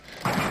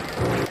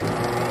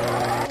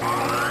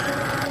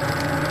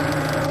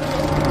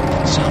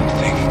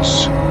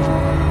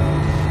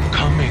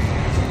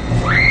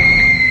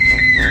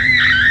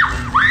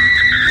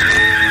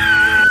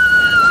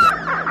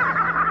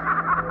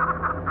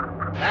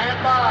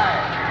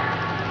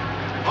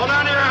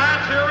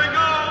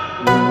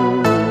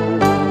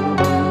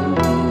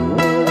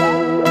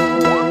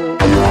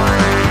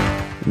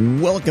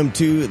welcome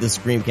to the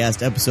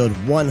Screamcast, episode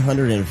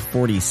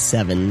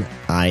 147.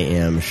 I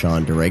am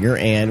Sean DeRager,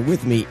 and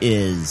with me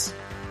is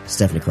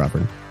Stephanie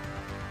Crawford.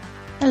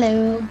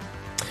 Hello.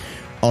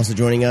 Also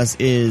joining us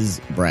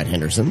is Brad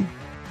Henderson.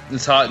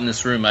 It's hot in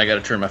this room. I got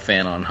to turn my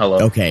fan on.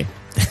 Hello. Okay.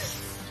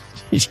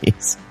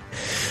 Jeez.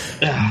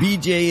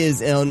 BJ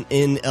is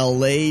in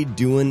LA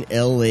doing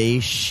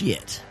LA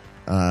shit.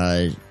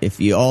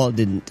 If you all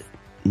didn't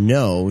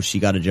know, she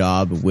got a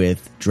job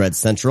with Dread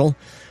Central.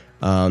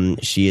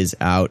 She is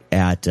out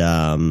at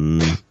some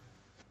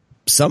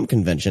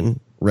convention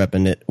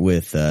repping it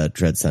with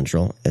Dread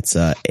Central. It's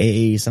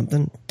A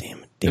something. Damn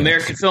it.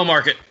 American Film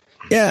Market.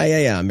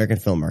 Yeah. American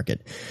Film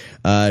Market.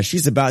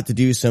 She's about to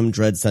do some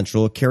Dread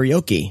Central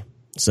karaoke.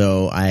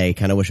 So I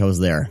kind of wish I was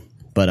there.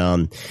 But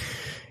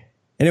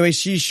anyway,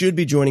 she should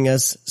be joining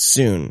us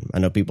soon. I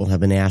know people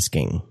have been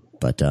asking.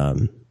 But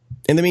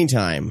in the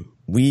meantime,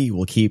 we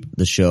will keep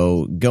the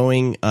show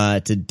going.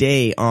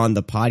 Today on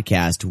the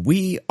podcast,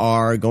 we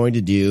are going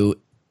to do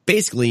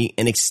basically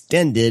an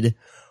extended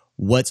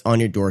What's on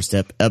Your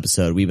Doorstep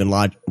episode. We've been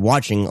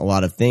watching a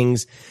lot of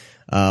things.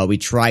 We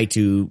try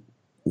to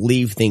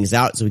leave things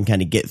out so we can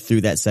kind of get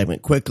through that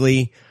segment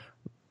quickly.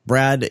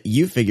 Brad,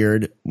 you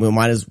figured we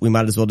might as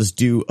well just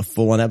do a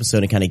full-on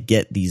episode and kind of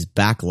get these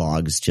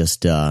backlogs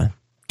just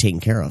taken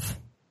care of.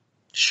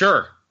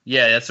 Sure.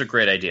 Yeah, that's a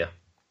great idea.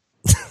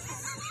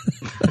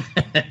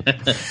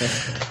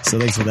 So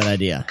thanks for that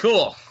idea.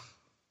 Cool.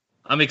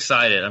 I'm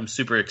excited. I'm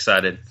super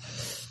excited.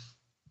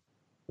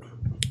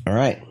 All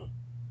right.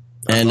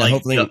 And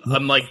hopefully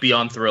I'm like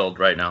beyond thrilled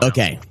right now.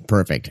 Okay,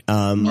 perfect.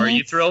 Are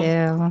you thrilled?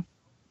 Yeah.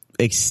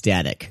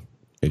 Ecstatic.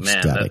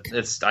 Man,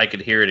 I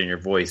could hear it in your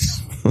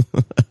voice.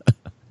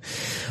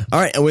 All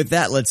right, and with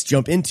that, let's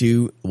jump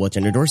into What's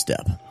on Your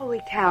Doorstep.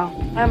 Holy cow,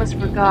 I almost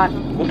forgot.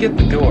 We'll get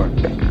the door.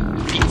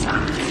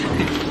 Pizza.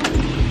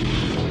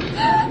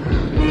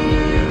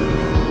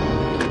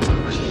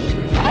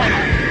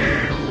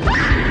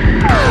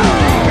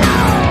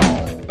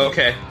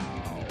 Okay.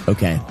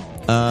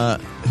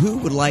 Who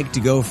would like to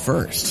go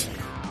first?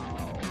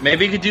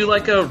 Maybe you could do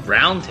like a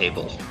round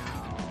table.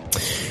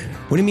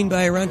 What do you mean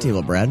by a round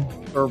table, Brad?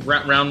 Or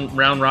round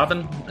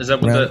robin? Is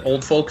that what the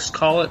old folks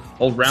call it?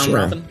 Old round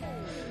robin?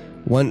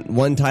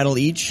 One title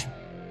each?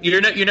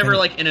 You're never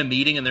like in a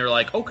meeting and they're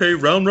like, okay,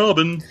 round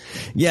robin.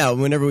 Yeah,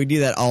 whenever we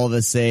do that, all of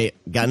us say,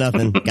 got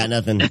nothing, got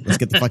nothing. Let's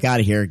get the fuck out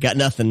of here. Got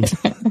nothing.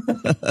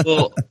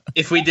 Well,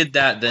 if we did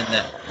that,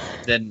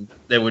 then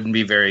that wouldn't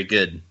be very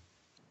good.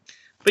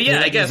 But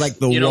yeah, I guess like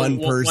the one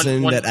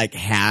person that like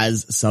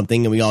has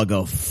something and we all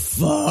go,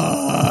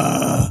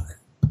 fuck.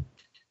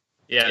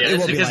 Yeah,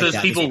 it's because those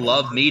people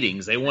love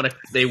meetings. They want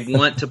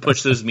to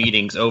push those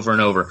meetings over and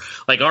over.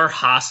 Like our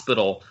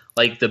hospital,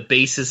 like the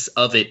basis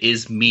of it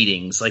is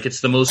meetings. Like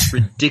it's the most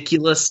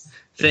ridiculous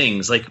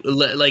things. Like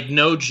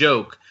no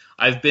joke.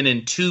 I've been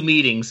in 2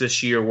 meetings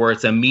this year where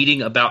it's a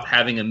meeting about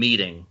having a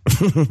meeting.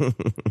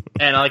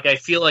 And like I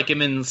feel like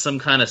I'm in some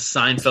kind of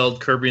Seinfeld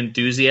Curb Your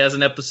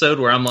Enthusiasm episode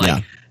where I'm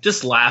like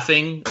just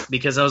laughing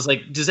because I was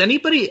like, does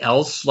anybody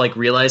else like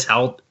realize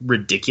how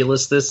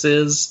ridiculous this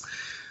is?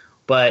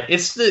 But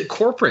it's the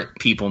corporate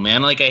people,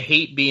 man. Like, I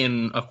hate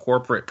being a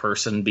corporate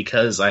person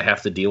because I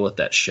have to deal with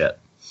that shit.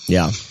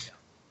 Yeah.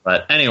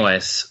 But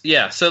anyways,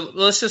 yeah. So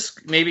let's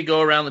just maybe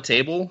go around the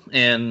table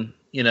and,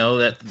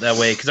 that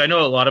way. Because I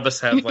know a lot of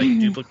us have, like,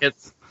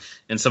 duplicates.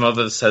 And some of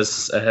us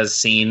has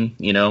seen,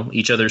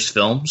 each other's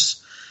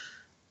films.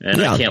 And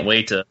I can't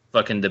wait to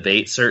fucking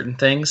debate certain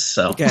things.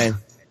 So okay.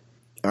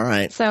 All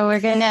right. So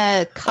we're going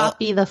to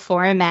copy the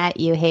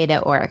format you hate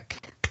at work.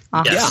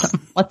 Awesome. Yeah.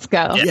 Let's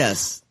go.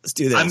 Yes. Let's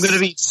do this. I'm going to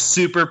be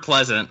super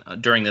pleasant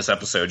during this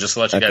episode, just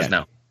to let you guys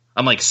know.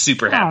 I'm like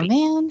super happy.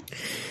 Oh, man.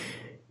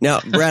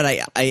 Now, Brad,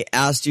 I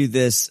asked you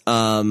this. Did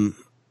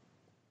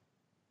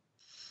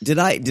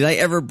I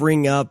ever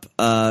bring up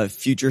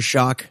Future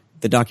Shock,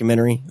 the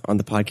documentary, on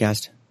the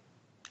podcast?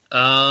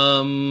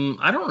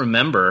 I don't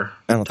remember.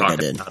 I don't think I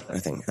did. I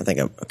think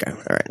okay. All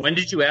right. When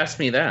did you ask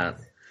me that?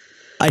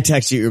 I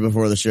texted you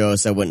before the show,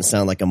 so I wouldn't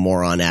sound like a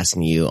moron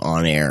asking you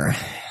on air.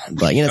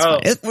 But it's fine.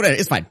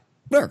 It's fine.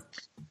 Whatever.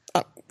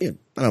 I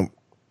don't.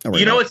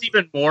 What's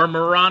even more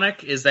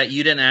moronic is that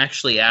you didn't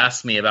actually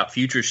ask me about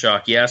Future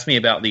Shock. You asked me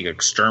about the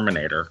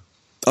Exterminator.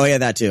 Oh yeah,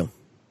 that too.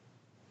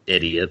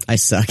 Idiot. I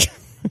suck.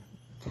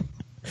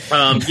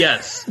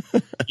 Yes,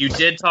 you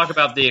did talk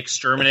about the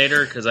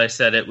Exterminator because I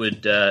said it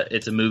would.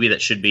 It's a movie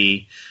that should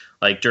be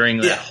like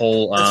during that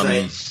whole.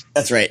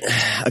 That's right.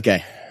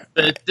 Okay.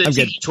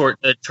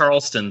 The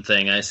Charleston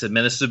thing. I said,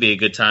 man, this would be a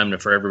good time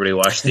for everybody to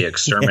watch the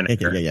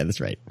Exterminator. yeah,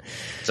 that's right.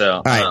 So,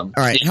 all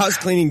right. House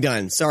cleaning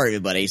done. Sorry,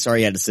 everybody.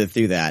 Sorry you had to sit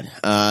through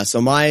that. So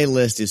my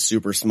list is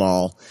super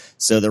small.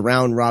 So the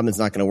round robin's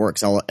not going to work.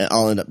 So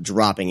I'll end up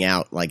dropping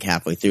out like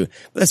halfway through.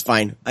 But that's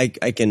fine. I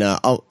can.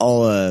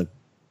 I'll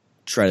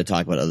try to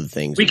talk about other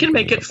things. We can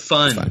make it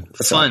fun.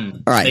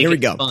 Fun. All right, here we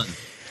go. Fun.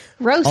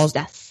 Roast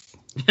us.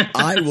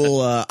 I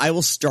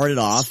will start it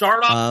off.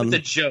 Start off with a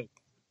joke.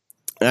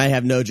 I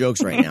have no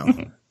jokes right now.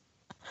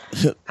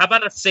 How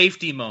about a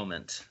safety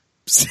moment?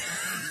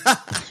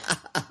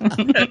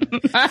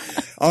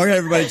 All right,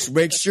 everybody, just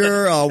make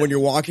sure when you're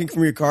walking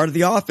from your car to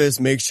the office,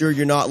 make sure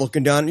you're not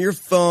looking down at your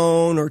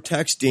phone or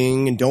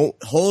texting, and don't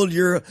hold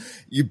you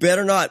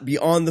better not be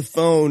on the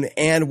phone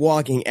and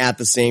walking at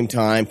the same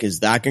time,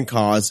 because that can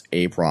cause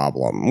a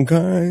problem.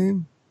 Okay.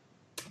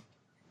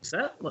 Is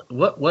that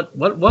what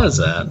was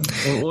that?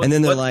 And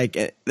then they're like,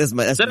 is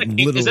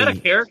that a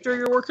character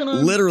you're working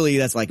on? Literally,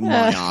 that's like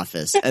my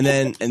office. And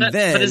then, but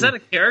is that a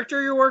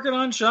character you're working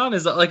on, Sean?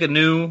 Is that like a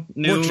new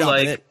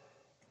like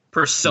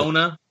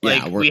persona?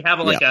 Yeah, like we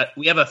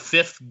have a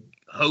fifth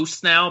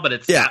host now, but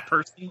it's that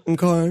person.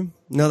 Okay.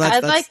 No,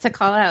 I'd like to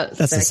call out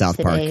that's the South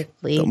Park. Today,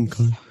 please.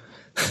 Okay.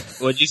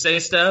 What'd you say,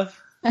 Steph?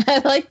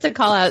 I'd like to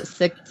call out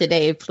sick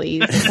today,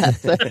 please. If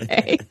that's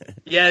okay.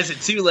 Yeah, is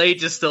it too late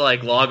just to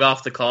like log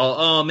off the call?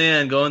 Oh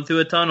man, going through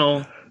a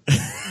tunnel.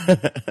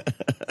 And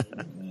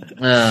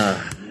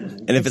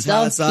if it's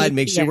hot outside,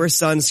 make sure you wear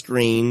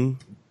sunscreen.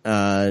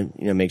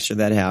 Make sure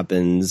that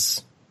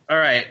happens. All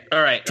right.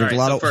 Drink a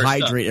lot of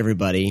hydrate,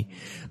 everybody.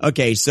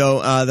 Okay,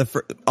 so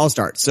I'll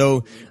start.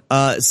 So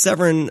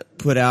Severin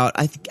put out.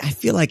 I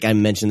feel like I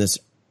mentioned this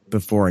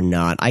before or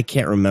not. I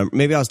can't remember.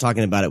 Maybe I was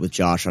talking about it with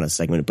Josh on a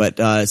segment.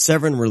 But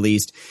Severin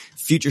released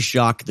Future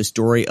Shock: The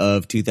Story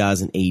of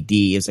 2000 AD.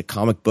 It's a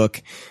comic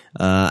book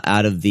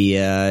out of the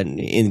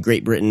in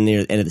Great Britain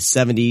near the end of the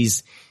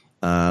 70s,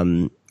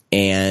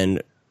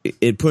 and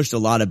it pushed a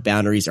lot of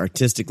boundaries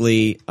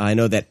artistically. I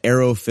know that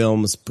Arrow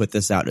Films put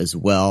this out as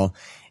well.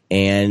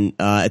 And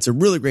it's a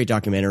really great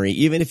documentary.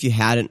 Even if you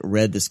hadn't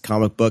read this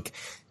comic book,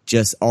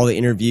 just all the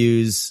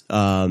interviews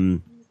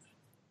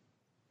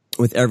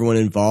with everyone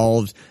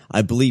involved.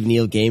 I believe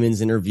Neil Gaiman's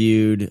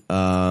interviewed,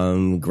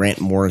 Grant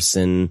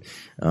Morrison,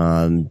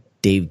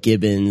 Dave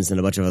Gibbons, and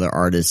a bunch of other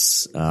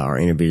artists are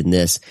interviewed in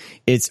this.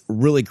 It's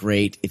really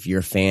great if you're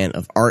a fan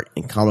of art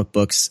and comic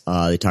books.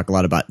 They talk a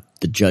lot about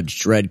the Judge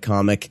Dredd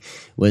comic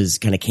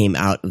came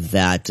out of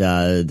that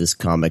this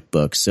comic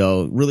book.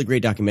 So really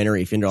great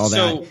documentary if you're into all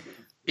that.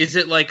 Is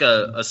it like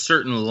a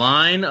certain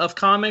line of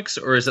comics,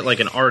 or is it like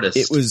an artist?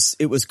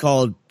 It was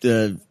called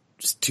the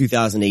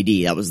 2000 AD.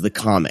 That was the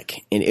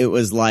comic, and it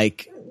was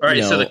like all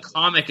right. So the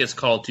comic is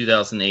called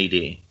 2000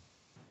 AD.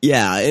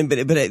 Yeah,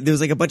 but there was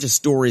like a bunch of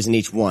stories in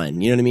each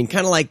one. You know what I mean?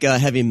 Kind of like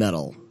Heavy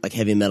Metal,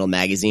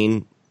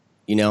 magazine.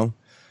 You know?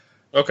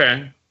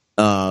 Okay.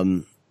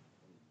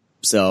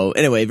 So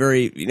anyway,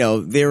 very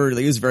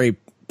it was very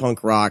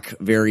punk rock.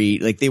 Very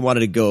they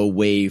wanted to go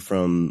away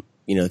from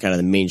kind of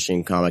the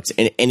mainstream comics,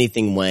 and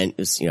anything went. It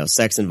was,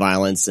 sex and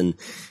violence and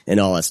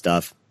all that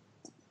stuff.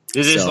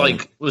 Was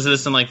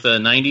this in like the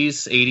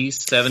 90s, 80s,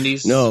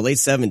 70s? No, late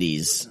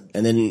 70s.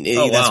 And then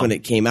that's when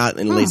it came out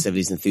in the late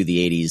 70s and through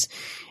the 80s.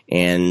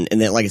 And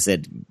then, like I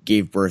said,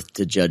 gave birth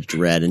to Judge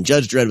Dredd. And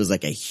Judge Dredd was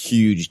like a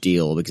huge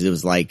deal because it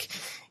was like,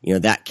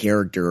 that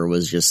character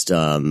was just, take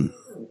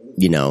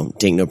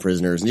no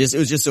prisoners. And it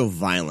was just so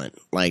violent,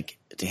 like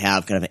to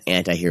have kind of an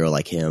anti-hero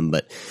like him.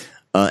 But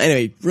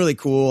anyway, really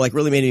cool. Like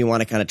really made me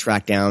want to kind of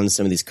track down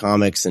some of these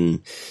comics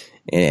and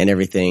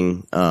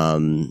everything.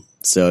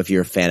 So if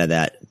you're a fan of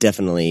that,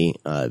 definitely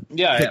I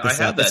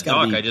have that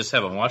doc. I just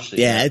haven't watched it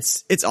yet.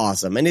 It's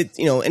awesome. And it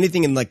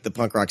anything in like the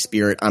punk rock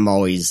spirit, I'm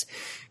always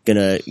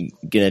gonna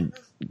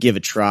give a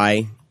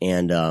try.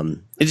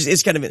 And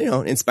it's kind of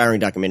an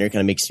inspiring documentary.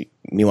 Kind of makes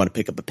me want to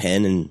pick up a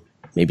pen and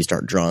maybe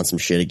start drawing some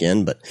shit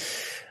again. But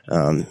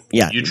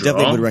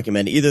definitely would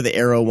recommend either the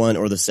Arrow one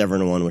or the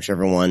Severin one,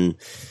 whichever one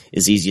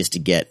is easiest to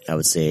get. I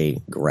would say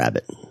grab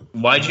it.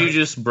 Why'd you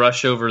just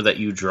brush over that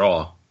you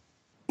draw?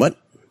 What?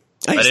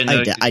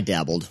 I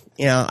dabbled.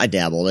 Yeah, I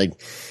dabbled.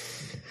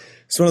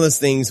 It's one of those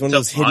things, one of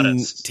those hidden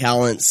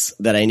talents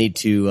that I need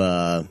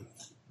to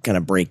kind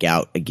of break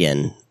out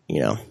again.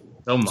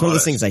 It's one of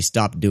those things I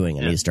stopped doing.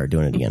 I need to start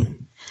doing it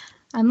again.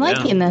 I'm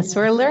liking this.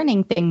 We're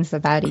learning things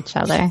about each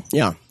other.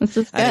 Yeah. This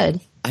is good.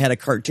 I had a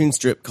cartoon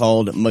strip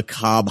called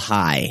Macabre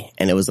High,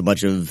 and it was a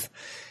bunch of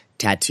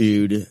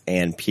tattooed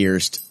and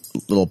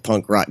pierced little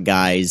punk rock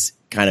guys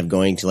kind of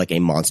going to like a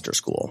monster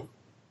school.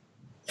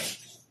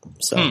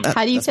 So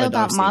how do you feel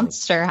about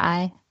Monster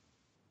High?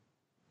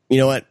 You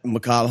know what?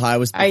 Macabre High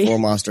was before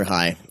Monster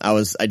High.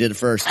 I did it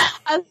first.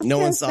 No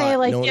one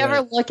saw it. You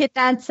ever look at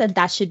that and said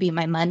that should be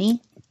my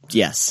money?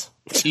 Yes.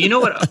 You know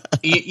what?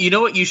 You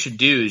know what you should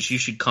do is you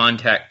should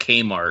contact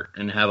Kmart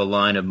and have a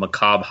line of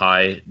Macabre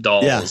High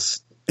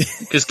dolls.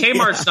 Because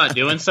Kmart's not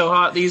doing so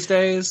hot these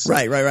days.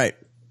 Right.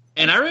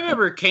 And I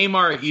remember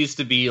Kmart used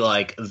to be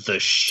like the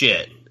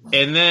shit.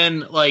 And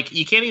then like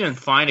you can't even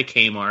find a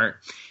Kmart.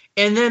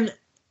 And then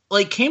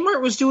like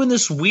Kmart was doing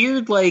this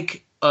weird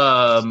like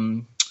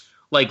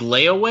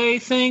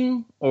layaway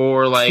thing,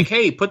 or like,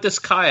 hey, put this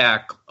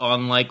kayak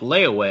on like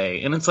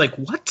layaway, and it's like,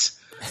 what?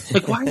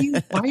 Like, why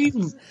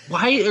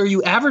are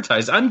you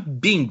advertising? I'm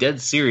being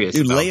dead serious.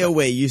 Dude,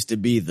 layaway used to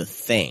be the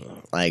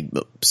thing. Like,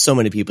 so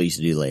many people used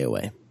to do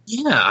layaway.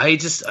 Yeah, I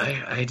just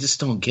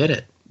don't get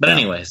it. But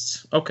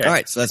anyways, okay. All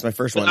right, so that's my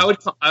first one.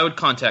 I would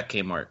contact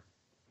Kmart.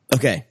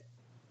 Okay,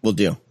 we'll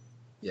do.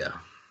 Yeah.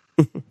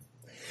 I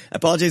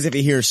apologize if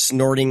you hear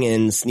snorting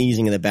and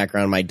sneezing in the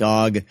background. My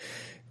dog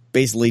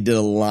basically did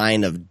a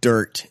line of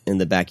dirt in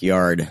the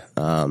backyard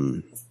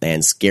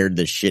and scared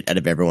the shit out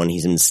of everyone.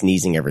 He's been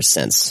sneezing ever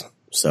since.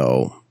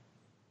 So,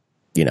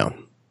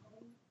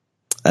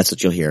 that's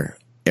what you'll hear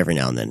every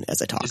now and then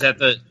as I talk. Is that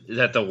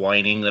the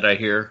whining that I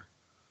hear?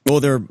 Well,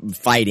 they're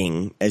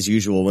fighting as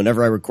usual.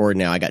 Whenever I record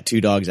now, I got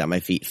 2 dogs at my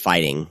feet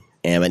fighting.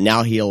 But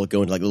now he'll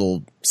go into like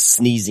little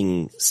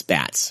sneezing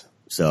spats.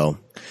 So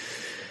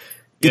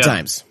good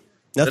times.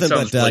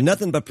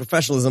 Nothing but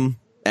professionalism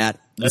at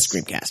the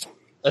Screamcast.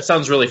 That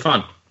sounds really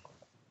fun.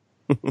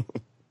 All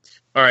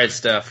right,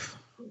 Steph.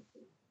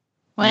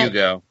 What? You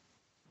go.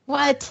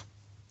 What?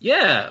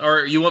 Yeah,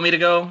 or you want me to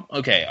go?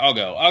 Okay, I'll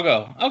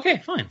go.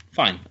 Okay,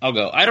 fine. I'll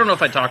go. I don't know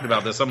if I talked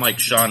about this. I'm like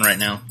Sean right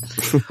now.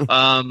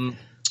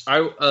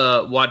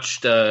 I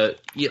watched. I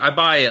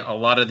buy a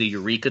lot of the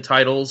Eureka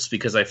titles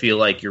because I feel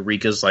like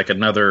Eureka's like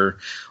another,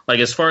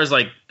 like as far as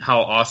like how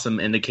awesome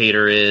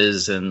Indicator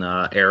is and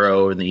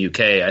Arrow in the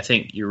UK. I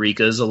think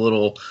Eureka is a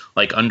little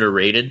like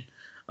underrated.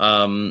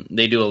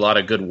 They do a lot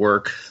of good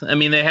work. I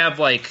mean, they have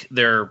like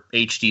their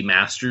HD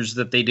masters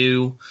that they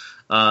do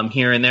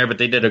here and there, but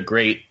they did a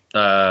great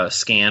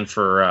scan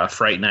for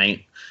Fright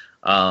Night.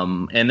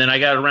 And then I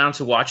got around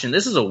to watching.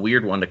 This is a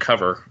weird one to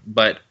cover,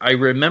 but I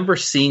remember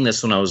seeing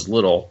this when I was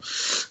little,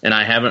 and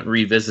I haven't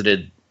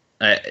revisited.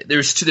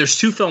 There's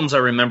 2 films I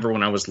remember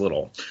when I was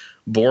little: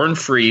 Born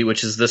Free,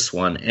 which is this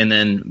one, and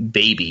then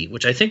Baby,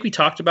 which I think we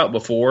talked about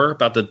before,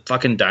 about the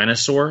fucking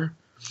dinosaur.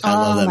 I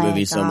love that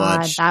movie so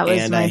much. That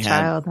was my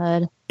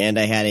childhood. And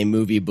I had a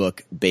movie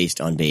book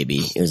based on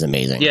Baby. It was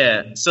amazing.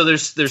 Yeah, so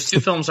there's 2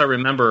 films I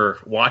remember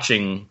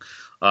watching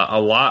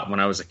a lot when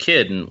I was a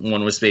kid, and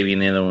one was Baby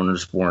and the other one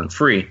was Born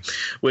Free,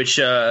 which,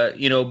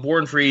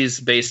 Born Free is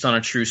based on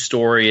a true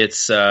story.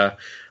 It's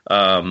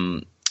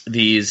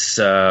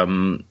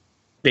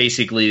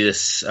basically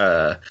this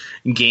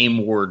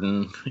game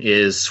warden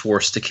is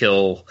forced to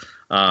kill,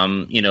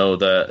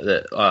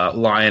 the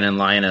lion and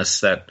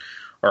lioness that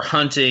are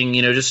hunting,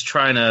 just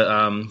trying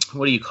to,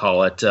 what do you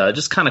call it?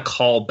 Just kind of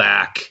call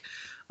back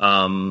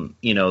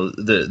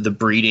the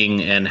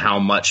breeding and how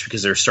much,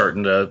 because they're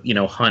starting to,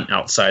 hunt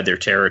outside their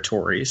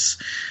territories.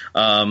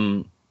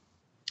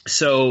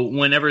 So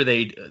whenever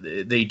they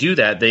do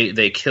that,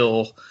 they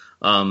kill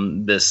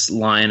this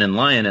lion and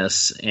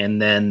lioness,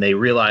 and then they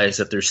realize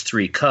that there's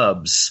 3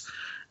 cubs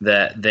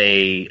that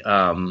they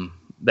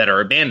that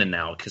are abandoned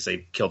now because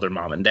they killed their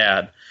mom and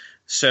dad.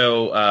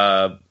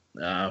 So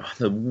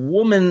the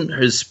woman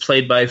is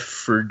played by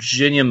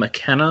Virginia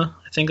McKenna,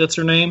 I think that's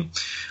her name,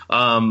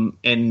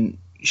 and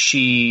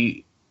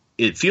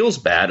it feels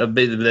bad.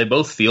 They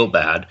both feel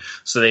bad,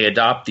 so they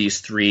adopt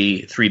these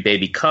three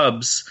baby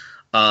cubs,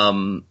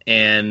 and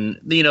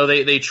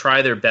they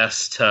try their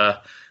best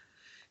to,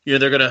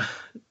 they're gonna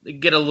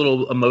get a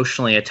little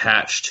emotionally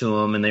attached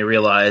to them, and they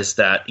realize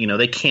that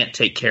they can't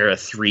take care of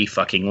 3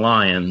 fucking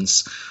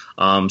lions,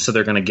 so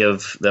they're gonna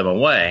give them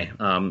away,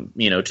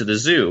 to the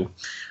zoo,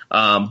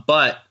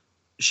 but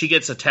she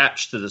gets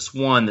attached to this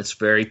one that's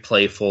very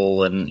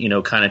playful and,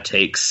 kind of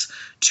takes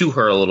to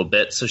her a little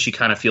bit. So she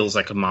kind of feels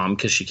like a mom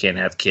because she can't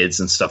have kids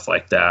and stuff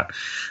like that.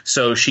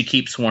 So she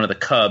keeps one of the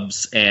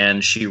cubs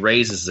and she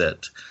raises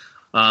it.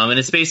 And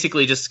it's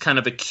basically just kind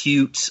of a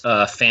cute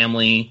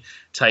family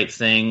type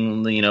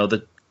thing.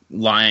 The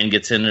lion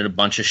gets into a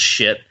bunch of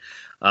shit,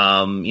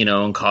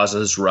 and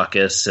causes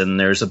ruckus. And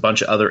there's a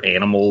bunch of other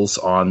animals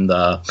on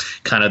the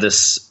kind of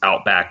this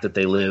outback that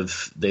they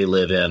live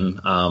in.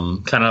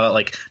 Kind of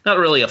like, not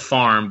really a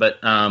farm, but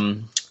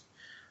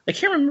I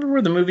can't remember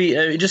where the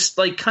movie, just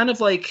like kind of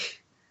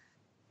like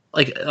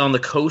on the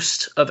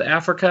coast of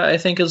Africa, I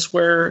think is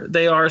where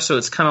they are. So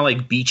it's kind of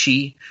like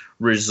beachy,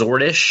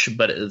 resort-ish,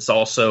 but it's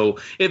also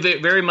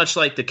very much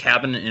like The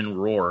Cabin in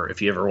Roar,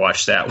 if you ever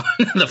watched that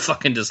one. The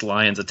fucking just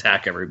lions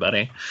attack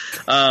everybody.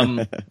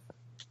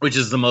 Which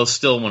is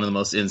still one of the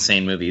most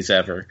insane movies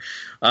ever.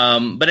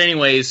 But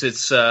anyways,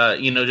 it's,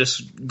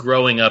 just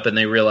growing up, and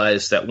they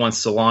realize that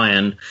once the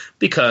lion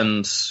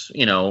becomes,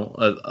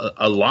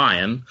 a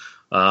lion,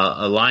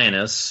 a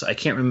lioness, I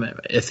can't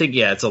remember. I think,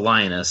 it's a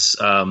lioness.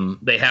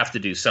 They have to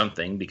do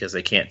something because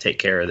they can't take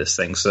care of this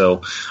thing.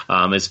 So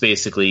it's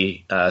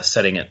basically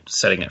setting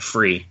it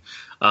free.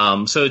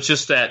 So it's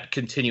just that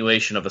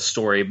continuation of a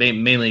story,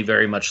 mainly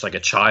very much like a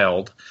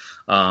child.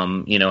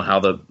 How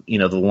the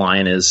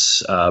lion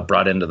is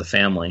brought into the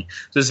family.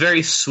 So it's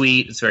very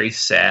sweet. It's very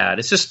sad.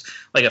 It's just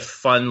like a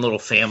fun little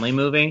family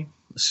movie.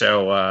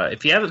 So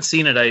if you haven't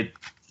seen it, I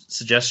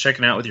suggest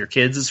checking it out with your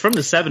kids. It's from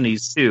the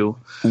 70s too.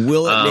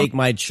 Will it make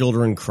my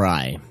children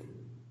cry?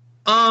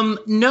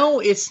 No,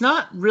 it's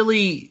not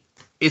really.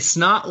 It's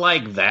not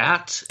like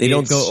that. They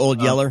don't go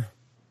Old Yeller?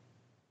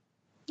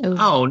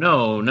 Oh,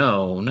 no.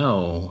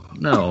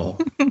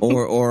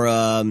 or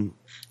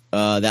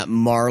that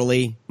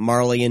Marley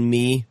and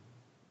Me.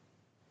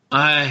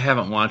 I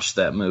haven't watched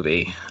that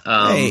movie.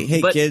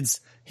 Hey,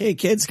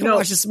 kids, come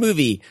watch this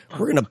movie.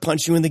 We're gonna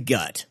punch you in the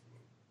gut.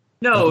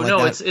 No,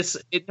 like it's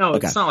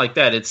not like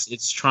that.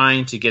 It's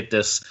trying to get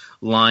this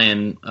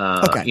lion,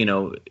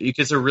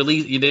 because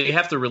they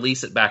have to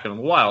release it back in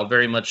the wild,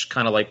 very much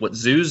kind of like what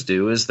zoos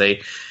do is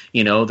they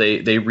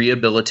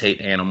rehabilitate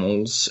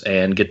animals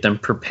and get them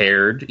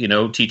prepared,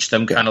 teach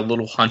them kind of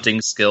little hunting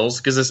skills,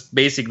 because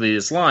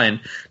this lion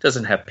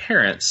doesn't have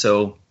parents.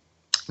 So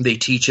they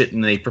teach it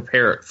and they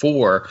prepare it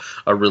for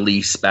a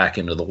release back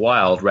into the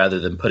wild rather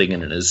than putting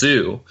it in a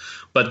zoo.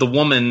 But the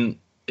woman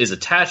is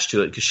attached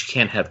to it because she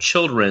can't have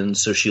children,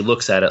 so she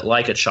looks at it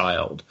like a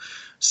child.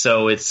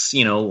 So it's,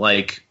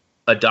 like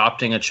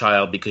adopting a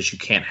child because you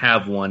can't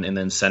have one and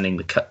then sending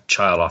the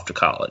child off to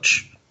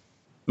college.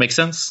 Make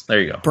sense?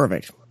 There you go.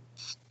 Perfect.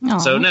 Aww.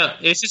 So no,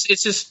 it's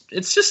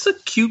just a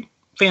cute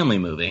family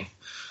movie.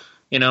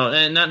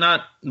 And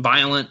not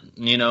violent,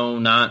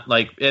 not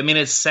like,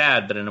 it's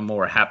sad, but in a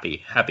more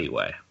happy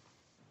way.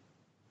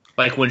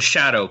 Like when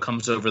Shadow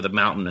comes over the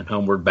mountain and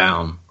Homeward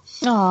Bound.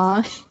 Aw.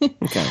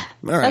 Okay.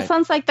 All right. That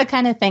sounds like the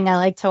kind of thing I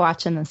like to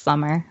watch in the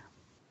summer.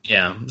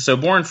 Yeah. So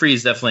Born Free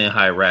is definitely a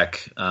high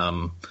rec.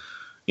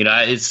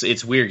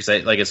 It's weird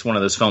because it's one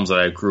of those films that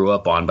I grew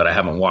up on, but I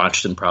haven't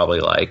watched in probably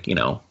like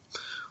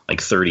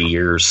 30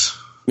 years.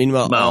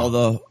 Meanwhile, all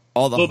the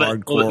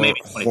hardcore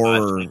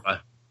horror 25.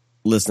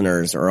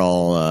 Listeners are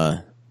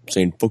all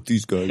saying, fuck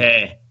these guys.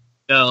 Hey,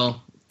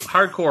 no.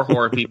 Hardcore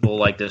horror people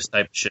like this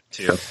type of shit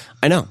too.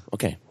 I know.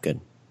 Okay, good.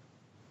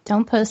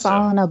 Don't put us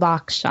all in a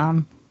box,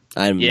 Sean.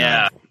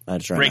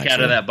 That's right. Break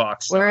out of that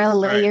box. We're a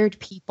layered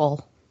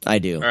people. I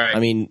do. All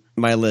right.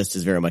 My list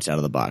is very much out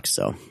of the box,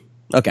 so.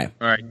 Okay.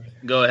 All right.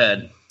 Go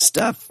ahead.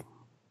 Stuff.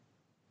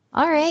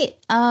 All right.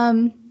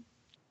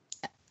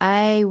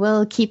 I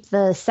will keep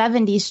the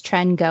 70s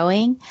trend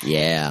going.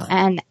 Yeah.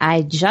 And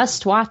I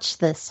just watched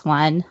this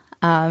one,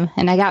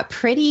 and I got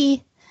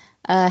pretty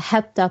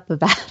hepped up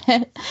about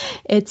it.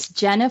 It's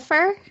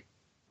Jennifer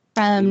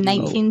from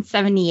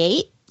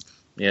 1978.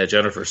 Yeah,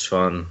 Jennifer's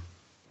fun.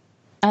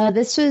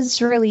 This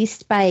was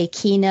released by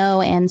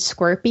Kino and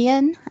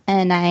Scorpion,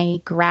 and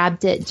I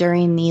grabbed it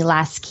during the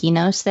last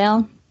Kino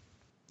sale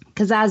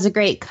because that has a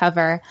great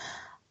cover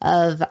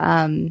of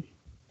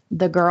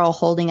the girl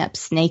holding up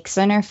snakes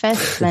in her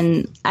fists,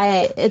 and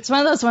it's one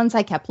of those ones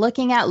I kept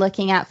looking at.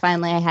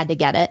 Finally, I had to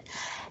get it,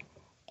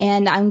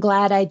 and I'm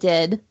glad I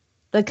did.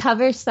 The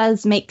cover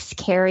says makes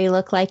Carrie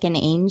look like an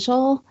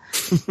angel,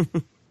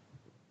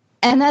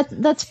 and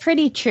that's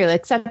pretty true.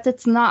 Except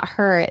it's not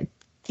her.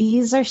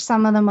 These are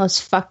some of the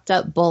most fucked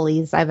up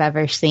bullies I've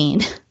ever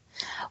seen.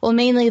 Well,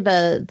 mainly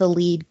the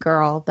lead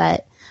girl,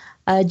 but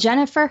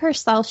Jennifer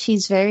herself,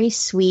 she's very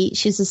sweet.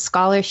 She's a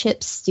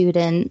scholarship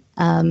student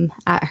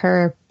at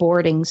her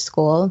boarding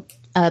school,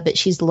 but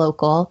she's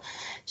local.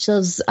 She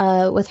lives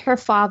with her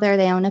father.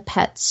 They own a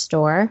pet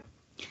store.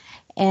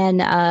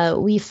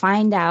 And we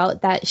find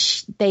out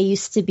that they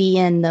used to be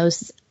in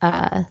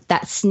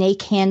that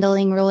snake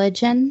handling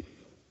religion.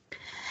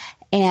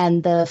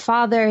 And the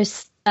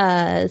father's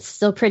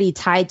still pretty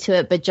tied to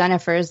it, but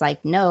Jennifer's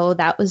like, no,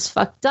 that was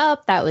fucked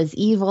up. That was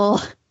evil.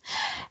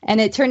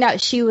 And it turned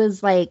out she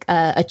was like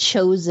a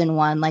chosen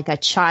one, like a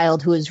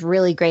child who was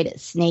really great at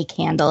snake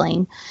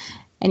handling.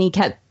 And he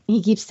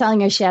keeps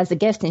telling her she has a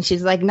gift, and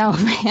she's like, no,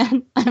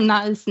 man, I'm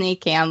not a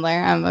snake handler.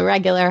 I'm a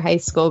regular high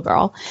school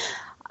girl.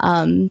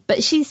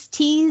 But she's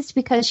teased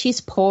because she's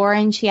poor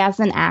and she has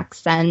an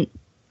accent.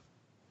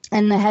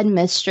 And the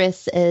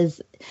headmistress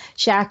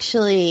she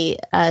actually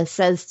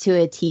says to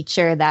a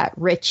teacher that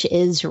rich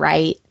is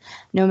right.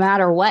 No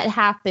matter what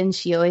happens,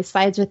 she always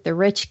sides with the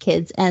rich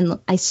kids. And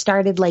I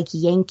started like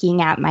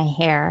yanking at my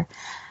hair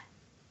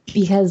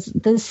because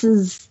this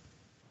is,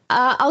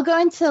 I'll go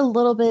into a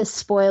little bit of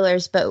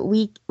spoilers, but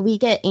we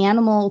get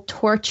animal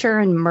torture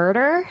and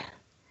murder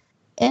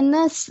in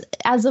this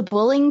as a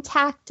bullying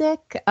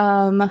tactic.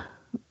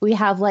 We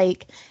have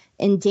like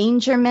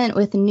endangerment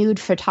with nude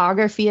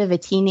photography of a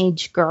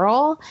teenage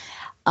girl.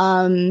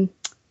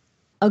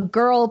 A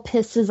girl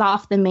pisses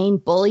off the main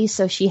bully,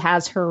 so she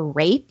has her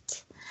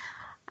raped.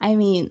 I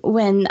mean,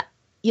 when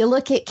you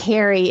look at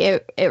Carrie,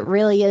 it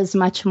really is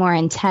much more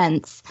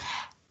intense.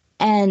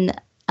 And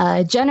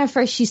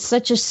Jennifer, she's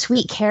such a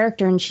sweet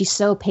character, and she's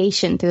so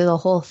patient through the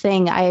whole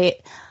thing.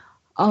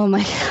 Oh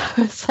my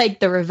God, it's like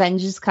the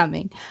revenge is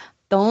coming.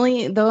 The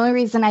only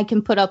reason I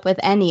can put up with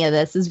any of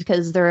this is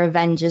because the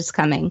revenge is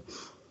coming.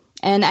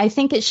 And I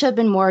think it should have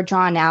been more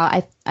drawn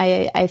out.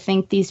 I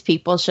think these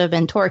people should have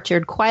been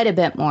tortured quite a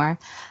bit more,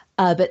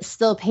 but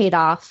still paid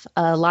off.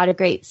 A lot of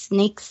great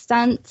snake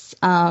stunts.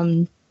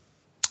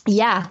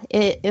 Yeah,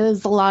 it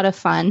was a lot of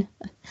fun.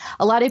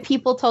 A lot of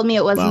people told me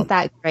it wasn't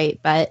that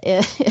great, but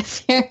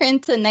if you're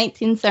into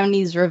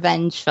 1970s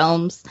revenge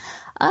films,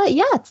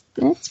 yeah,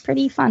 it's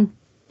pretty fun.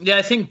 Yeah,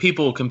 I think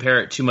people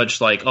compare it too much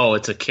like, oh,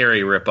 it's a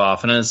Carrie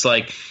ripoff. And it's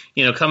like,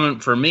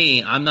 coming for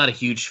me, I'm not a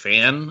huge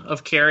fan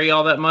of Carrie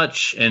all that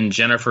much, and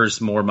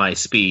Jennifer's more my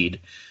speed.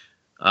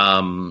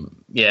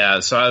 Yeah,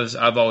 so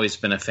I've always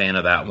been a fan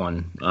of that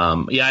one.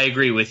 Yeah, I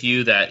agree with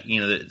you that,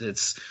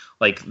 it's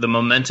like the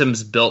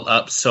momentum's built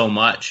up so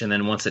much, and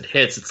then once it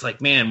hits, it's like,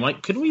 man,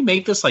 couldn't we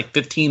make this like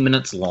 15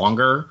 minutes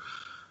longer?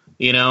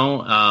 you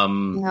know,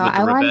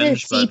 I wanted to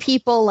see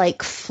people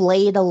like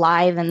flayed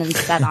alive and then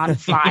set on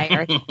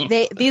fire.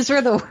 These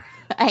were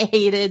I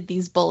hated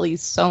these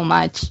bullies so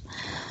much.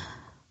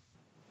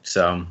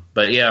 So,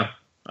 but yeah,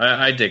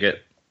 I dig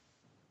it.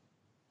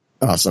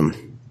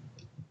 Awesome.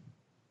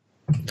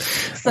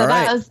 So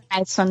that was a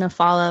nice one to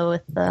follow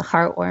with the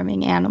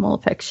heartwarming animal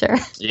picture.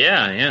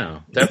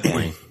 Yeah,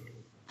 definitely.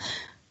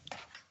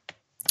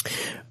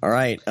 All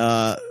right.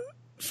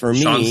 For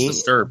Sean's me,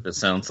 disturbed, it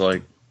sounds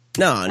like.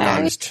 No,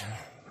 I'm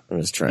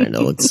just trying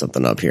to look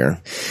something up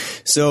here.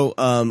 So,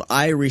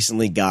 I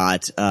recently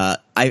got,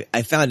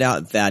 I found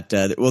out that,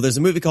 there's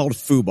a movie called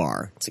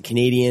Fubar. It's a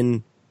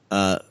Canadian,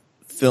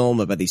 film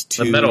about these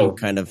two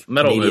kind of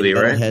metal movie,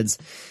 right? Heads.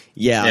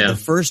 Yeah. The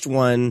first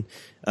one,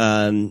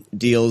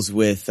 deals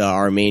with,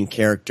 our main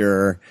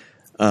character.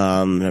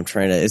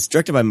 It's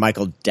directed by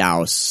Michael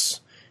Dowse.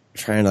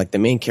 The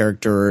main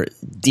character,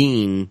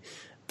 Dean,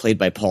 played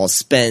by Paul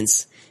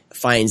Spence,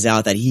 finds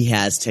out that he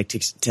has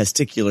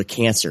testicular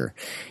cancer.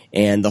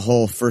 And the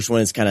whole first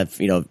one is kind of,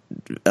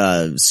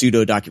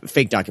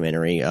 fake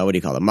documentary. What do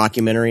you call it?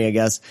 Mockumentary, I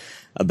guess,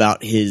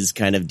 about his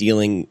kind of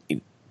dealing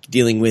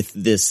with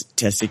this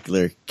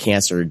testicular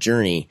cancer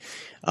journey.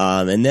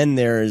 And then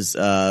there's,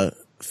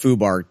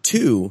 Fubar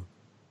 2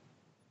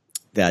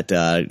 that,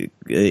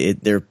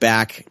 they're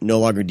back no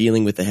longer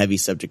dealing with the heavy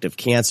subject of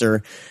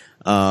cancer.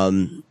 But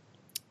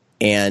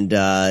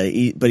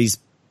he's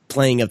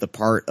playing up the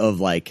part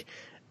of like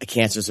a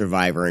cancer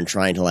survivor and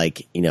trying to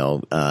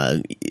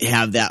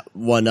have that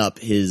one up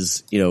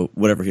his,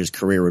 whatever his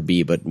career would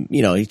be. But,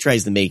 he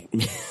tries to make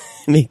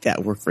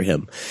that work for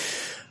him.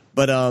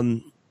 But,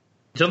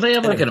 don't they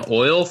have like an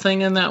oil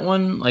thing in that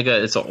one?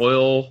 It's an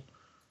oil,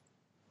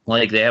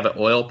 they have an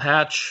oil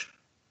patch.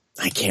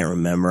 I can't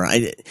remember.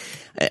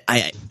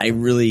 I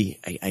really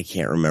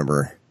can't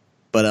remember.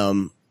 But,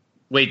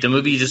 wait, the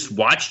movie you just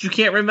watched, you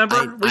can't remember?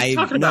 What are you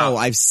talking about? No,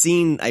 I've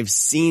seen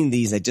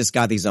these. I just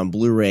got these on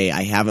Blu-ray.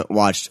 I haven't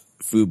watched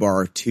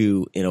Fubar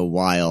 2 in a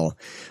while.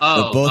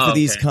 But both of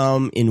these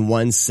come in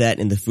one set.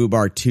 In the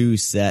Fubar 2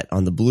 set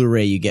on the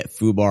Blu-ray, you get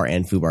Fubar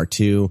and Fubar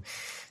 2.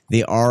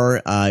 They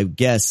are, I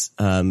guess,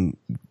 going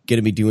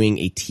to be doing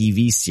a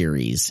TV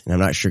series, and I'm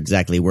not sure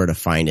exactly where to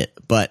find it.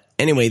 But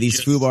anyway,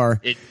 Fubar.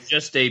 It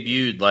just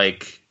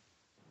debuted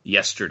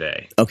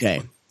yesterday.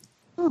 Okay.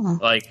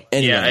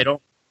 Anyway.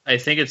 I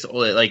think it's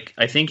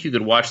I think you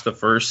could watch the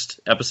first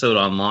episode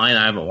online.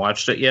 I haven't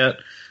watched it yet,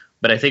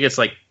 but I think it's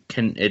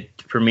it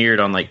premiered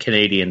on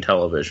Canadian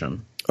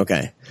television.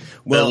 Okay.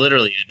 Well,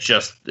 literally,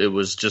 it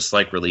was just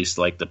released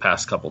the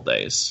past couple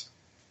days.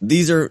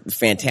 These are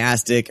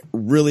fantastic,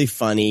 really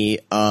funny.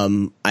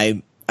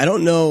 I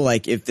don't know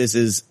if this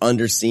is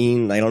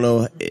underseen. I don't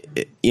know.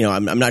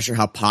 I'm not sure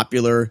how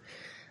popular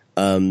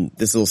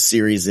this little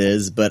series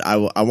is, but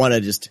I want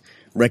to just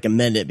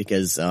recommend it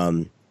because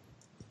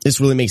this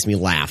really makes me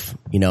laugh,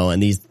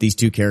 and these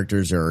two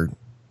characters are,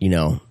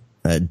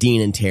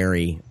 Dean and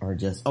Terry are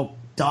just,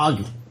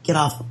 dog, get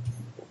off.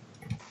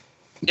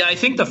 Yeah, I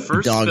think the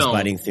first dog's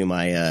biting through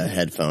my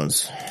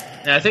headphones.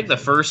 Yeah, I think the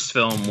first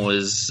film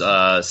was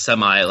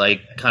semi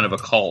kind of a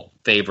cult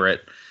favorite.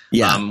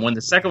 Yeah. When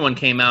the second one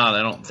came out,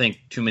 I don't think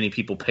too many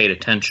people paid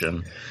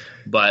attention.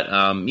 But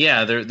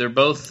they're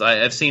both.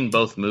 I've seen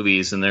both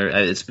movies, and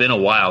it's been a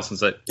while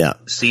since I've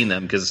seen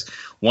them because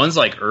one's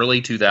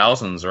early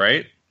 2000s,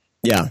 right?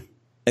 Yeah,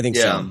 I think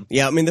so.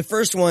 Yeah, I mean the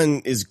first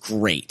one is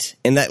great,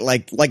 and that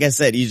like I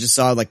said, you just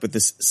saw with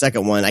this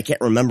second one, I can't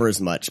remember as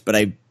much, but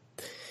I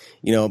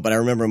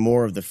remember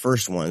more of the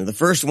first one. The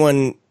first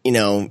one,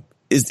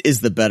 is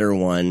the better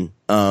one.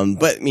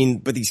 But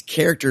these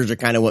characters are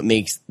kind of what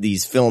makes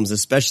these films,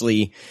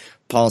 especially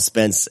Paul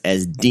Spence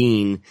as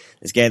Dean.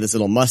 This guy, this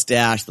little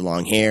mustache, the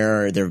long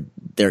hair.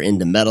 They're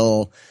into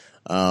metal.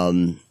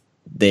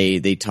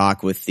 They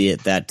talk with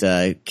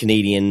that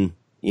Canadian.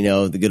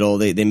 The good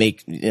old, they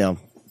make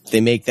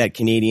that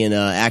Canadian,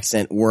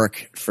 accent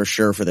work for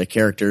sure for their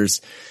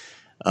characters.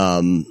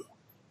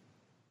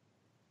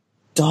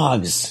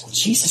 Dogs.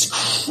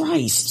 Jesus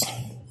Christ.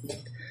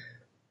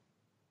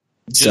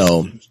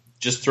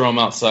 Just throw them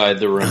outside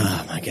the room.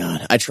 Oh my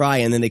God. I try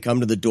and then they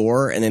come to the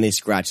door and then they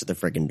scratch at the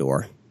freaking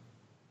door.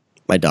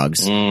 My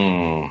dogs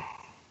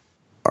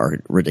are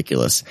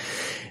ridiculous.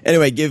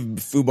 Anyway, give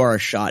Fubar a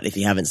shot if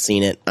you haven't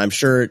seen it. I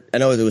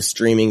know it was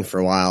streaming for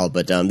a while,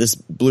 but this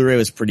Blu-ray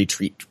was pretty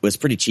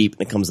cheap,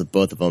 and it comes with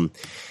both of them.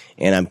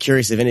 And I'm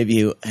curious if any of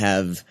you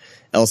have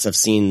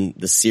seen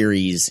the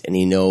series and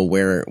you know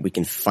where we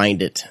can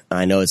find it.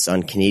 I know it's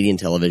on Canadian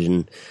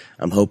television.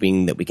 I'm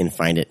hoping that we can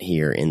find it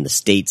here in the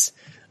States.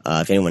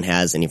 If anyone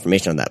has any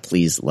information on that,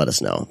 please let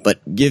us know.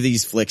 But give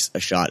these flicks a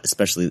shot,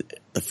 especially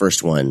the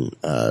first one,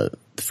 the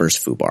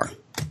first Fubar.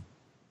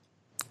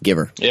 Give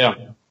her. Yeah.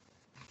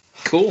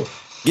 Cool.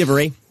 Give her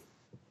a.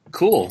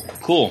 Cool.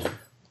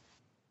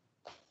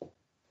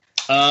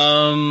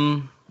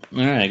 All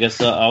right, I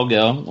guess I'll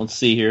go. Let's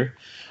see here.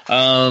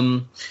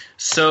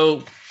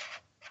 So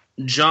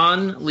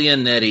John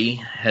Leonetti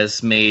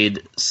has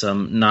made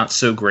some not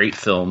so great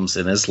films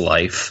in his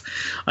life.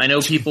 I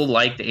know people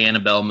like the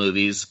Annabelle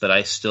movies, but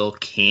I still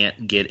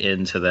can't get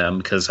into them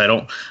because I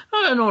don't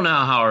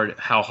know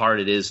how hard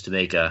it is to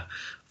make a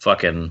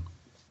fucking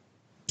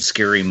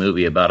scary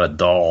movie about a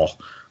doll.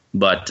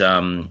 But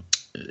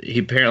he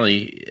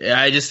apparently,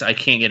 I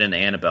can't get into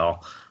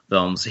Annabelle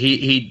films.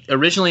 He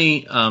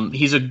originally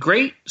he's a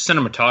great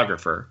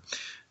cinematographer.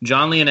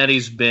 John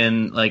Leonetti's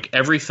been like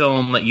every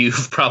film that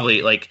you've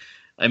probably like.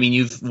 I mean,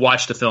 you've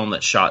watched a film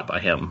that's shot by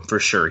him for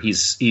sure.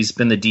 He's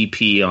been the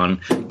DP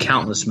on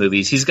countless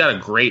movies. He's got a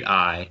great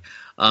eye.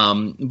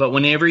 But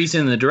whenever he's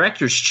in the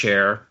director's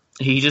chair,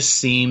 he just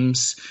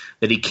seems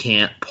that he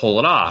can't pull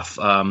it off.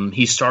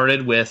 He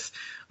started with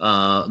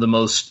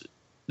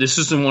this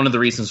is one of the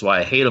reasons why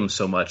I hate him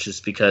so much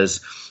is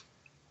because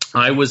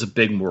I was a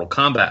big Mortal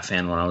Kombat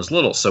fan when I was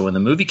little. So when the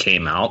movie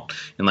came out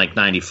in like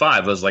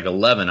 95, I was like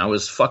 11. I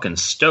was fucking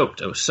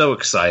stoked. I was so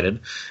excited.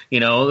 You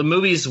know, the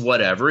movie's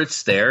whatever.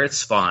 It's there.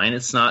 It's fine.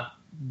 It's not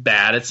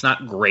bad. It's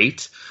not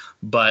great.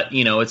 But,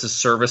 you know, it's a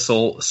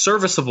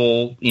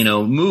serviceable, you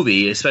know,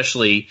 movie,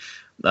 especially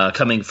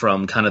coming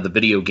from kind of the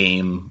video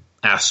game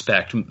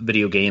aspect,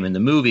 video game in the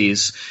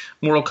movies.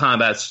 Mortal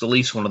Kombat's at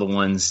least one of the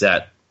ones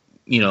that,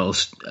 you know,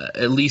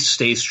 at least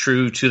stays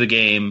true to the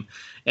game.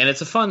 And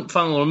it's a fun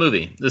little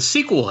movie. The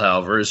sequel,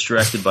 however, is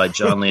directed by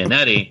John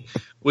Leonetti,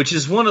 which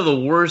is one of the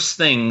worst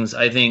things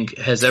I think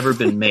has ever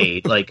been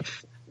made. Like,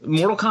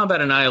 Mortal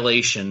Kombat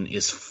Annihilation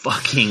is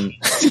fucking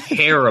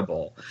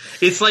terrible.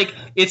 It's like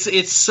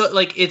it's so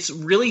like it's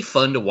really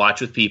fun to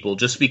watch with people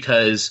just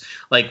because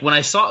like when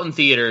I saw it in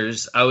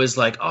theaters, I was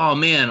like, oh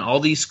man, all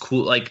these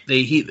cool like at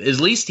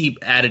least he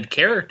added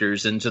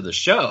characters into the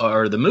show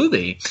or the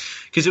movie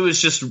because it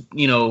was just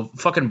you know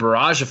fucking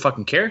barrage of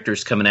fucking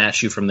characters coming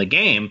at you from the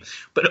game,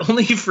 but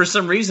only for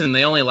some reason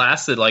they only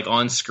lasted like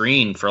on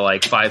screen for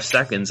like 5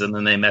 seconds and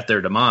then they met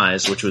their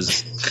demise, which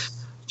was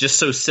just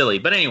so silly.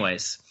 But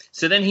anyways.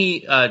 So then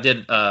he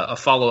did a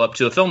follow-up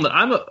to a film that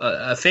I'm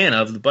a fan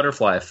of, The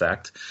Butterfly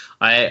Effect.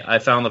 I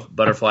found The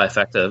Butterfly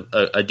Effect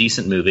a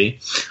decent movie.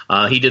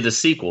 He did the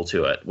sequel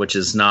to it, which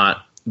is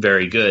not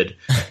very good.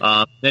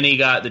 Then he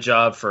got the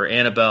job for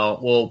Annabelle.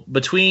 Well,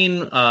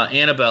 between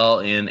Annabelle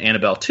and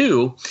Annabelle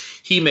 2,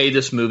 he made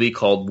this movie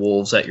called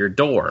Wolves at Your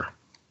Door.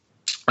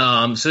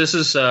 So this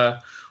is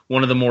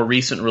one of the more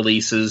recent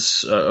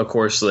releases. Of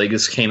course, like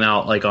this came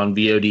out like on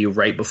VOD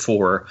right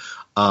before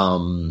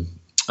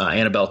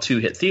Annabelle 2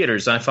 hit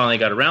theaters, and I finally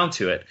got around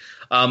to it.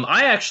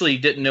 I actually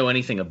didn't know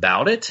anything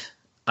about it.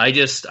 I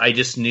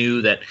just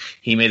knew that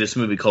he made this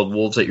movie called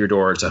Wolves at Your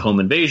Door. It's a home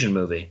invasion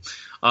movie.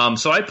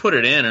 So I put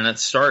it in, and at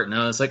start, and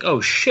I was like,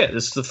 oh shit,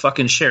 this is the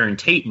fucking Sharon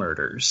Tate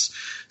murders.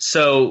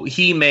 So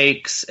he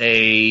makes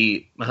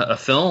a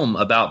film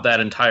about that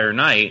entire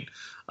night,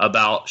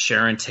 about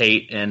Sharon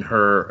Tate and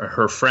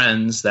her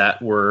friends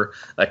that were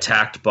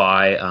attacked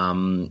by,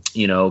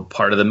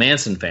 part of the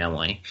Manson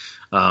family.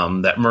 They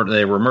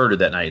were murdered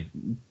that night.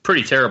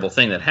 Pretty terrible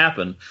thing that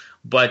happened.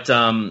 But,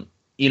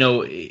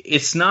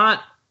 it's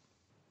not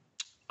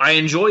 – I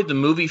enjoyed the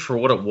movie for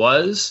what it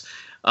was.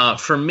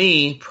 For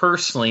me,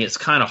 personally, it's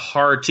kind of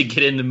hard to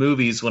get into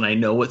movies when I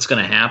know what's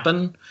going to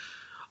happen.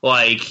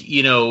 Like,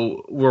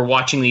 we're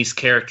watching these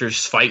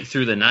characters fight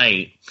through the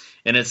night,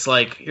 and it's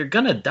like, you're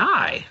going to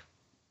die.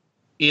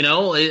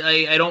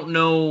 I don't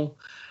know.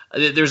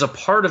 There's a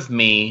part of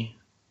me,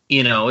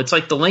 it's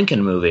like the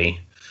Lincoln movie.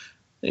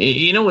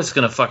 You know what's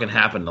going to fucking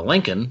happen to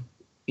Lincoln.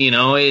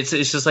 It's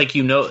just like,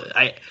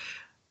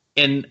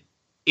 and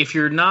if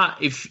you're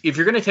not, if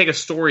you're going to take a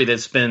story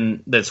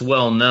that's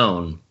well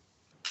known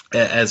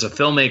as a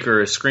filmmaker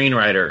or a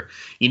screenwriter,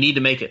 you need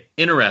to make it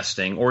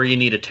interesting, or you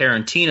need to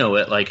Tarantino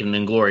it like in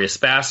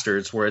Inglourious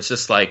Bastards, where it's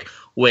just like,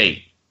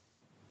 wait,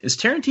 is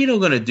Tarantino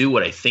going to do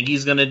what I think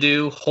he's going to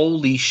do?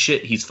 Holy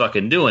shit, he's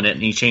fucking doing it,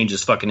 and he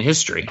changes fucking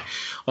history.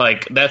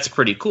 Like, that's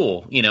pretty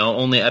cool, but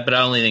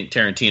I only think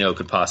Tarantino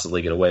could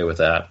possibly get away with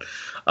that.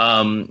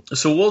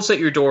 So Wolves at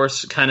Your Door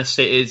kind of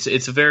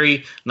it's a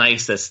very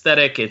nice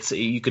aesthetic.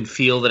 You can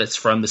feel that it's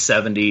from the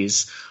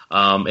 70s.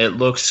 It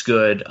looks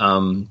good.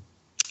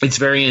 It's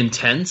very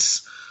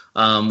intense,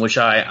 which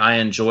I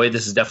enjoy.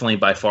 This is definitely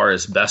by far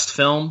his best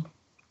film.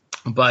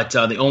 But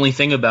the only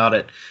thing about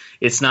it,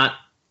 it's not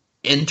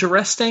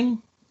interesting.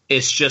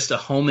 It's just a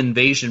home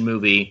invasion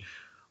movie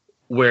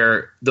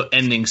where the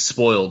ending's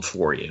spoiled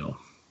for you.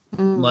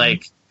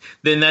 Like,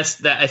 then I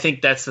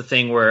think that's the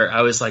thing where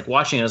I was like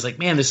watching it, I was like,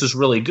 man, this is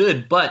really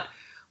good, but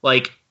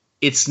like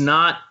it's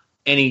not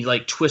any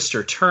like twists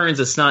or turns.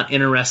 It's not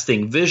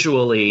interesting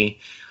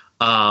visually.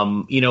 We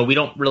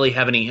don't really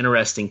have any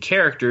interesting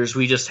characters.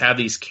 We just have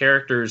these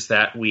characters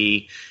that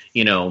we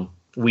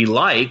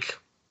like,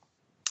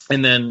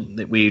 and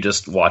then we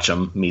just watch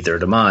them meet their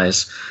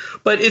demise.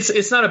 But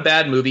it's not a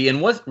bad movie.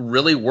 And what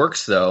really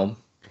works, though,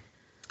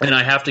 and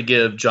I have to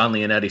give John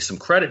Leonetti some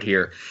credit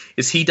here,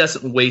 is he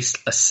doesn't waste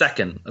a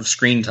second of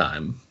screen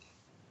time.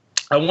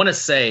 I want to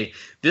say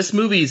this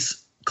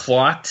movie's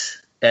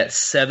clocked at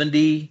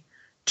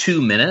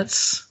 72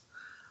 minutes,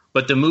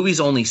 but the movie's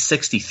only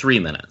 63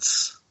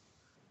 minutes.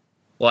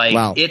 Like,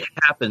 wow. It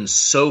happens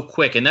so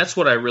quick, and that's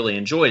what I really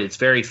enjoyed. It's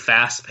very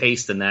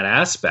fast-paced in that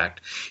aspect.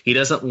 He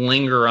doesn't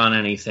linger on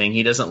anything.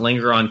 He doesn't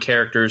linger on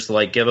characters to,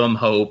 like, give them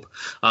hope.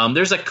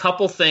 There's a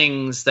couple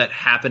things that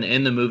happen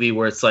in the movie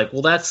where it's like,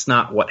 well, that's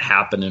not what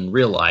happened in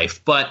real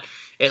life, but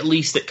at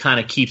least it kind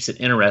of keeps it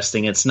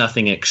interesting. It's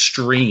nothing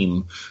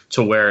extreme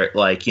to where it,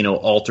 like,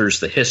 alters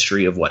the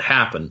history of what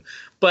happened.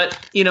 But,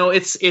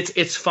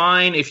 it's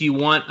fine if you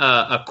want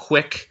a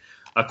quick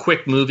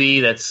movie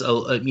that's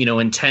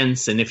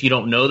intense, and if you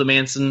don't know the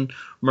Manson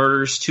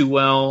murders too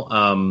well,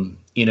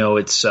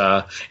 it's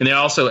and they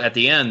also at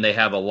the end they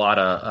have a lot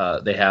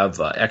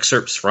of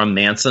excerpts from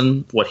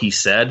Manson, what he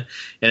said,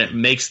 and it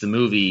makes the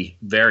movie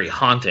very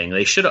haunting.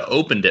 They should have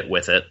opened it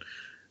with it,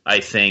 I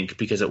think,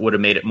 because it would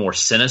have made it more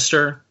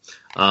sinister.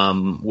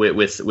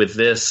 With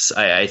this,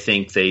 I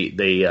think they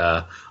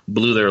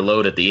blew their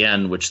load at the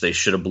end, which they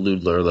should have blew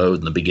their load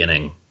in the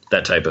beginning,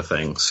 that type of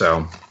thing.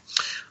 So.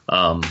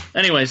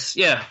 Anyways,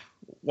 yeah,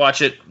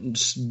 watch it.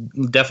 It's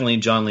definitely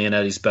John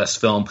Leonetti's best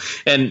film.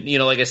 And,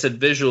 like I said,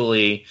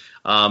 visually,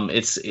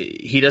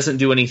 he doesn't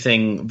do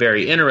anything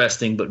very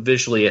interesting, but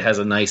visually it has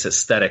a nice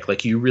aesthetic.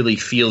 Like, you really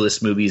feel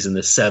this movie's in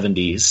the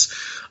 70s.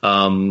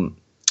 And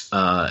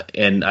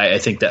I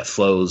think that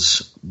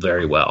flows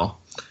very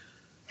well.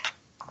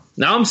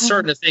 Now I'm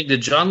starting to think,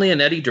 did John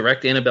Leonetti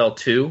direct Annabelle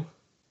 2?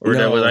 Or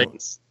no.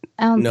 Was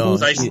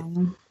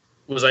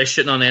I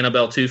shitting on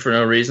Annabelle 2 for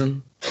no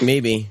reason?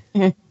 Maybe.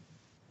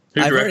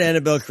 I've heard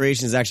Annabelle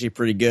Creation is actually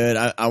pretty good.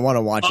 I want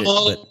to watch it.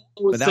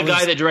 But that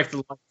guy that directed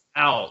Lights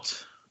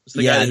Out.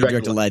 He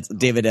directed Lights.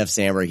 David F.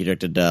 Sandberg. He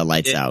directed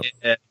Lights Out.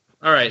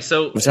 All right,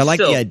 which I like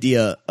the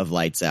idea of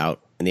Lights Out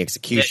and the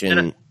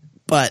execution,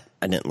 but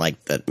I didn't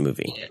like that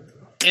movie.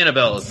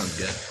 Annabelle isn't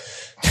good.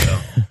 So.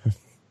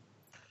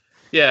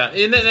 Yeah,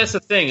 and that's the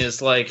thing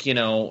is, like,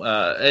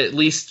 at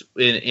least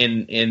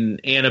in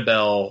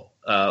Annabelle.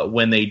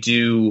 When they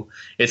do,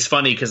 it's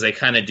funny because they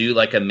kind of do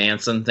like a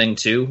Manson thing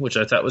too, which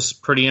I thought was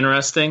pretty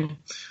interesting.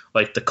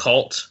 Like the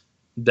cult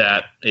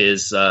that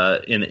is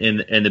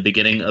in the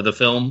beginning of the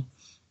film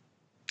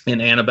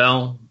in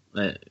Annabelle.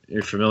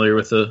 You're familiar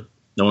with no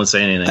one's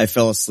saying anything. I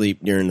fell asleep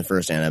during the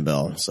first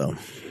Annabelle, so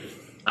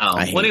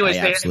I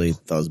absolutely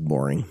thought it was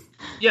boring.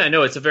 Yeah, I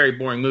know it's a very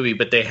boring movie,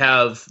 but they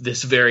have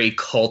this very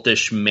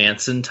cultish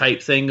Manson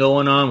type thing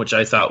going on, which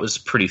I thought was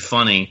pretty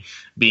funny,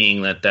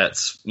 being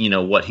that's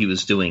what he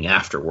was doing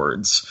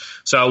afterwards.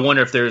 So I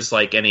wonder if there's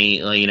like any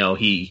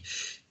he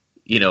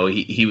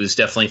was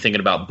definitely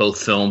thinking about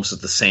both films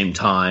at the same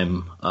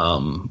time,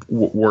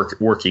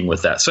 working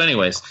with that. So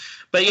anyways,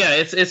 but yeah,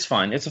 it's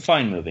fine. It's a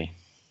fine movie.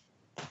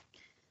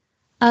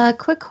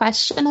 Quick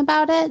question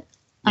about it.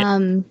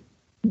 Yeah.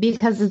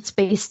 Because it's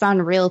based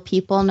on real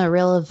people and a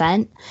real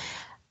event.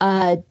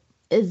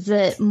 Is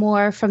it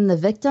more from the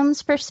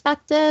victim's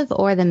perspective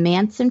or the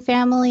Manson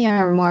family,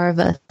 or more of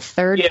a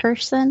third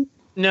person?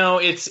 No,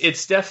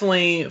 it's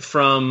definitely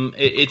from.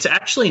 It's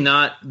actually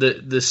not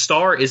the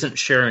star isn't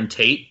Sharon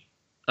Tate,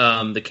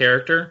 the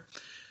character.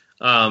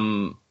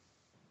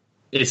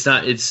 It's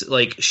not. It's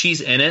like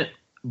she's in it,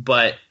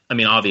 but I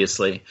mean,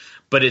 obviously,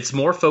 but it's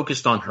more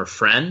focused on her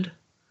friend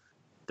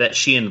that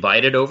she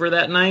invited over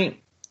that night.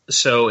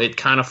 So it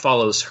kind of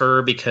follows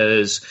her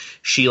because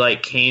she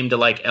came to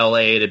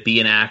LA to be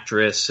an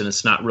actress, and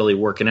it's not really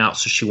working out.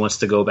 So she wants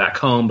to go back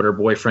home, but her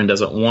boyfriend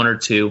doesn't want her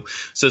to.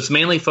 So it's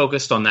mainly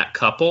focused on that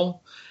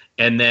couple.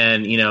 And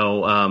then,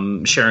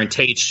 Sharon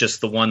Tate's just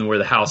the one where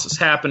the house is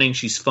happening.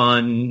 She's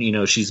fun,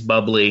 she's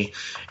bubbly.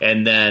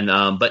 And then,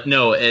 but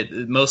no,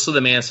 most of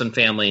the Manson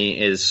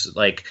family is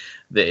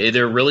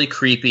they're really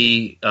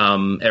creepy.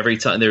 Every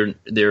time they're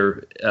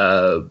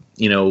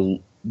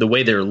the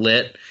way they're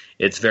lit,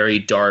 it's very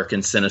dark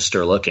and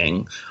sinister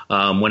looking.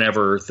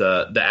 Whenever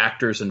the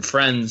actors and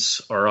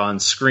friends are on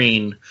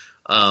screen,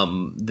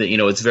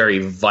 it's very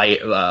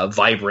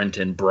vibrant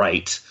and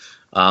bright.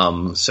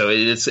 So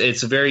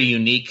it's a very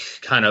unique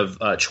kind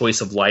of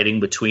choice of lighting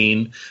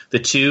between the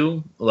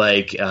two.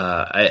 That's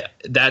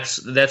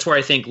where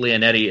I think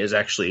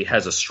Leonetti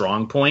has a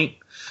strong point.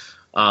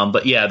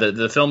 But yeah,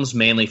 the film's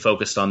mainly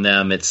focused on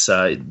them. It's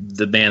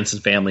the Manson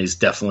family is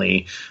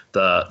definitely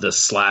the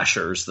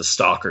slashers, the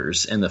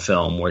stalkers in the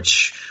film,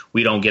 which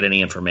we don't get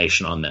any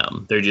information on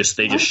them. They just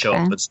show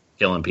up and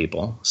killing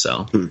people.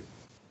 So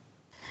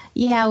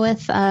yeah,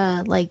 with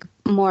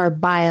more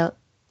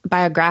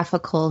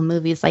biographical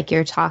movies like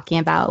you're talking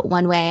about,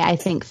 one way I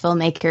think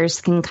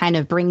filmmakers can kind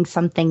of bring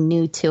something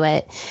new to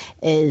it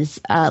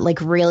is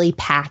really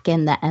pack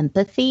in the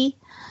empathy.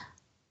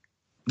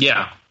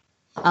 Yeah.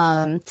 So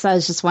I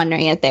was just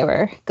wondering if they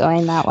were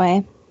going that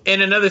way.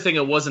 And another thing,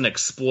 it wasn't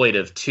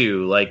exploitive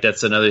too.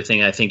 That's another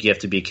thing I think you have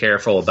to be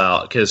careful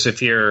about, because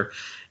if you're,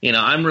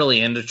 I'm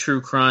really into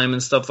true crime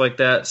and stuff like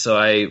that. So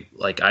I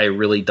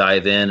really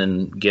dive in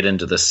and get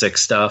into the sick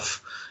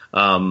stuff.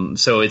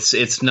 So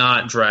it's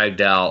not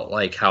dragged out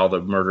like how the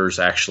murders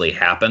actually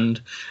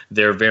happened.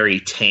 They're very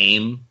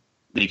tame,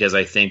 because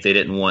I think they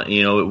didn't want,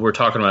 we're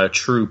talking about a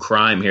true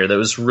crime here. That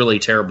was a really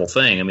terrible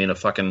thing. I mean, a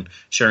fucking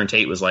Sharon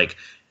Tate was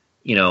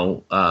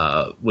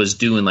was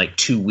doing like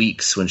 2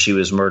 weeks when she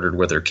was murdered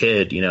with her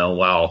kid,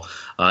 while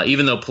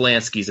even though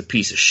Polanski's a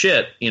piece of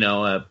shit,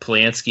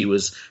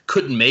 Polanski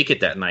couldn't make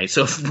it that night.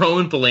 So if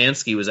Roman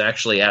Polanski was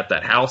actually at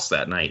that house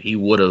that night, he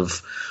would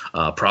have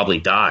probably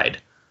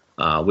died,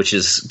 which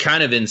is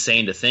kind of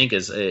insane to think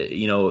as,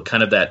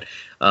 kind of that,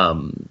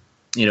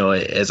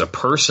 as a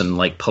person,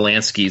 like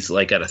Polanski's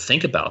like got to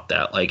think about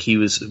that. Like he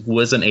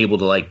wasn't able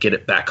to like get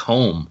it back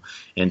home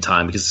in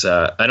time because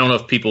I don't know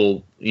if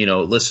people,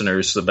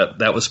 listeners, but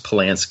that was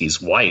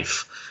Polanski's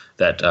wife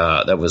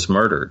that was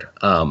murdered.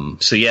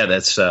 So yeah,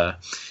 that's kind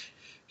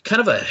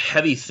of a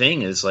heavy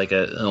thing. Is like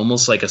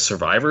almost like a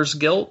survivor's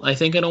guilt. I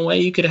think in a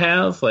way you could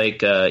have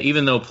like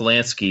even though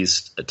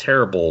Polanski's a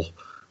terrible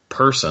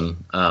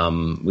person,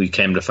 we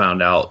came to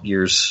find out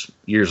years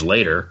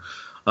later.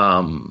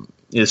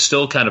 Is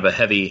still kind of a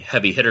heavy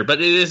hitter,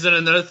 but it is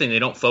another thing they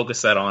don't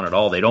focus that on at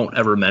all. They don't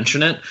ever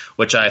mention it,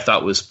 which I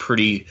thought was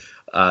pretty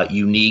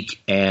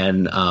unique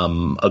and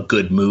a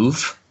good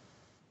move.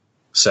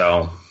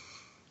 So,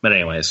 but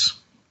anyways,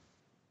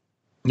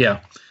 yeah,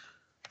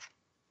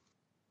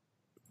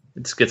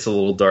 it gets a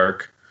little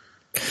dark.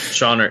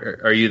 Sean,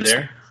 are you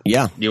there?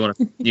 Yeah. Do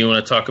you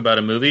want to talk about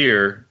a movie,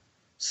 or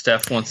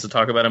Steph wants to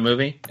talk about a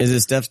movie? Is it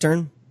Steph's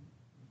turn?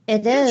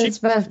 It is,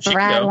 but if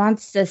Brad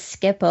wants to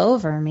skip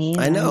over me,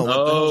 I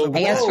know. I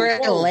guess we're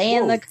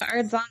laying the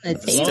cards on the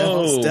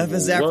table. Steph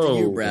is after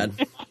you, Brad.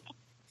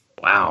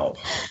 Wow.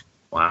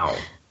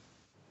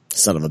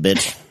 Son of a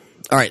bitch.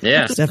 All right.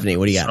 Yeah. Stephanie,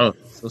 what do you got? Oh,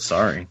 so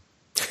sorry.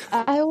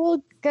 I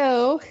will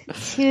go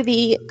to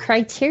the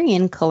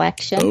Criterion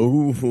Collection.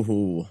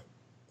 Oh.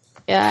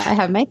 Yeah, I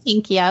have my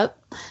pinky up.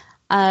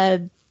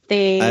 Hold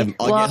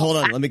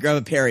on. Let me grab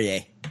a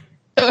Perrier.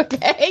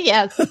 Okay,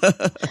 yes.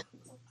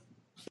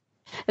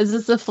 Is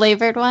this a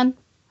flavored one?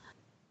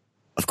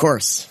 Of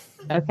course.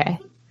 Okay,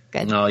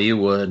 good. No, you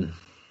would.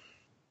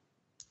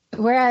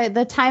 We're at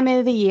the time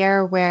of the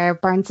year where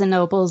Barnes &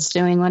 Noble's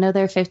doing one of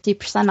their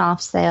 50%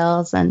 off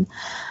sales, and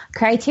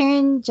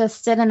Criterion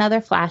just did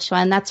another flash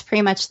one. That's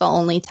pretty much the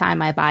only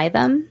time I buy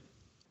them.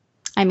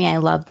 I mean, I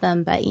love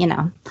them, but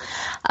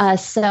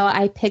so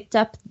I picked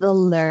up The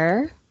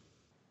Lure,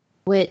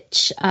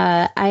 which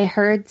I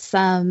heard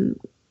some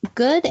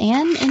good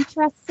and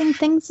interesting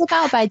things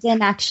about, but I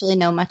didn't actually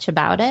know much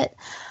about it.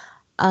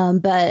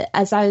 But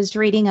as I was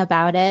reading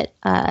about it,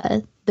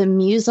 the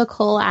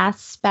musical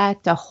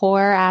aspect, a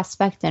horror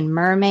aspect, and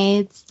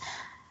mermaids,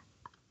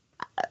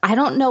 I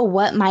don't know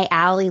what my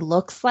alley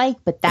looks like,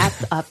 but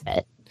that's up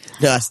it.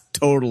 That's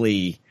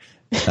totally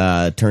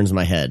turns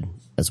my head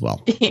as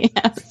well.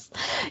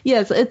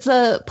 Yes, it's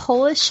a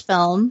Polish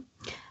film.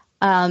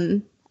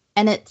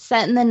 And it's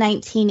set in the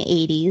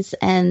 1980s,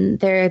 and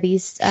there are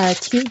these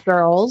two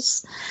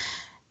girls,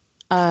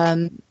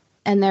 and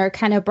they're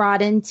kind of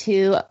brought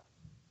into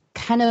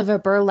kind of a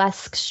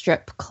burlesque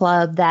strip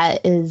club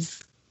that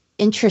is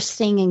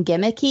interesting and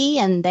gimmicky,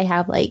 and they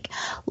have like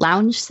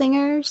lounge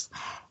singers,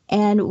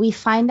 and we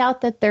find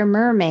out that they're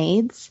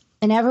mermaids,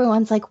 and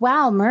everyone's like,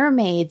 wow,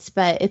 mermaids,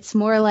 but it's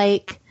more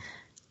like,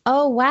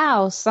 oh,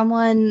 wow,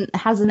 someone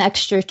has an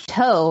extra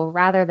toe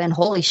rather than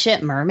holy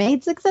shit,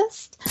 mermaids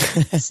exist.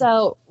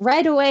 So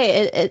right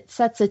away, it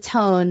sets a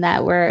tone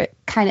that we're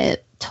kind of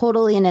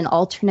totally in an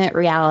alternate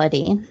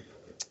reality.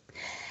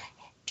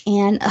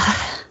 And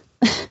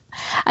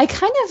I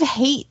kind of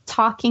hate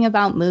talking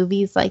about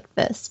movies like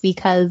this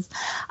because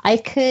I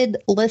could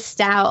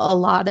list out a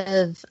lot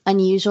of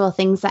unusual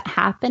things that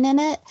happen in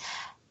it.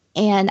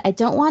 And I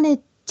don't want to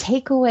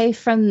take away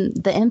from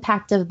the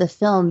impact of the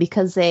film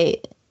because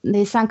they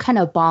sound kind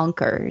of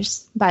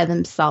bonkers by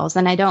themselves,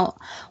 and I don't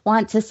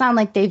want to sound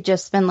like they've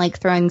just been like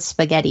throwing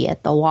spaghetti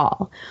at the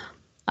wall.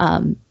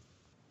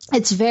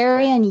 It's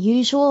very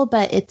unusual,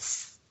 but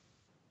it's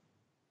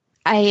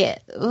a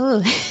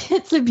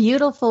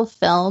beautiful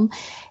film.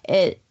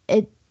 It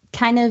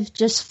kind of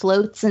just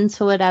floats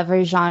into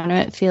whatever genre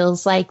it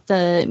feels like.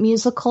 The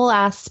musical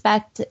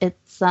aspect,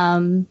 it's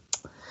I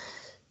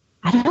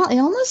don't know, it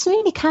almost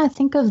made me kind of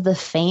think of The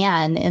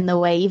Fan in the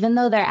way, even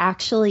though they're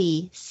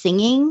actually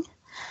singing.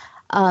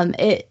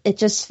 It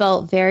just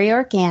felt very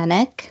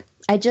organic.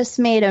 I just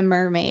made a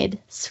mermaid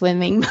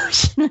swimming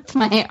motion with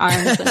my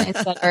arms when I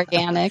said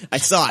organic. I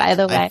saw it. By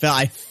the way,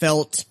 I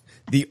felt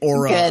the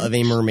aura of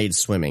a mermaid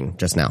swimming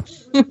just now.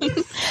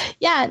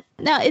 Yeah,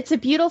 no, it's a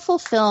beautiful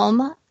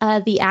film.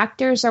 The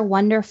actors are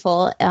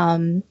wonderful.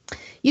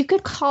 You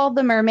could call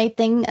the mermaid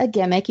thing a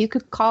gimmick. You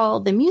could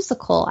call the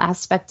musical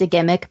aspect a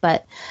gimmick,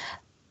 but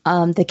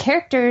the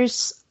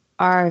characters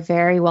are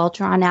very well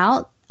drawn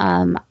out.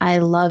 I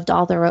loved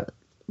all the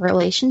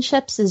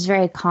relationships. Is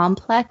very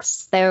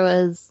complex. There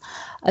was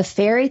a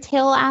fairy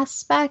tale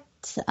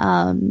aspect,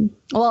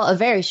 a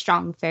very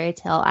strong fairy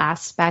tale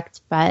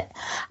aspect, but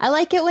I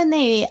like it when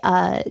they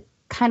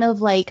kind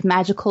of like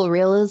magical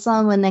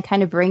realism, when they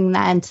kind of bring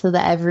that into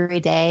the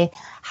everyday.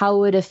 How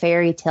would a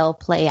fairy tale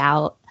play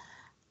out,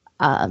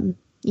 in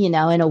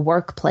a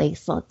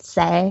workplace, let's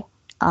say.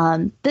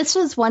 This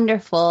was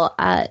wonderful.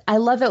 I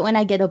love it when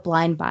I get a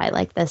blind buy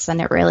like this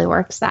and it really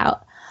works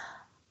out.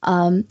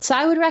 So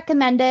I would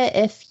recommend it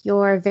if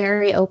you're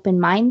very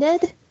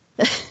open-minded.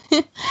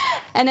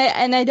 and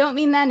I don't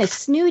mean that in a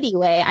snooty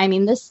way. I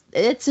mean,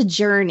 it's a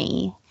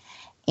journey.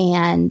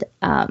 And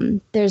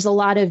there's a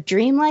lot of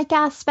dreamlike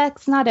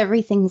aspects. Not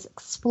everything's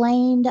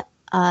explained.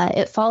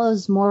 It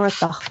follows more with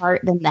the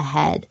heart than the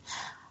head.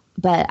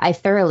 But I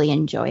thoroughly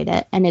enjoyed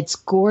it. And it's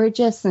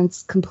gorgeous and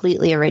it's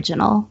completely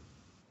original.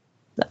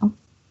 So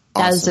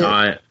that was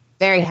a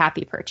very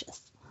happy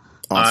purchase.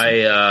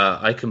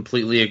 Awesome. I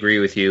completely agree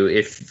with you.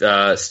 If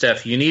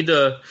Steph, you need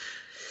to...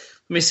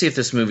 Let me see if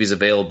this movie's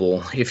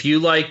available. If you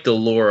like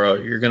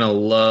Delora, you're going to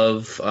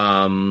love...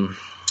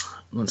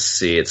 let's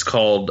see. It's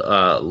called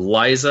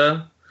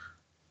Liza,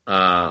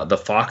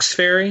 the Fox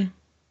Fairy.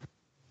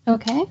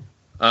 Okay.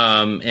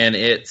 And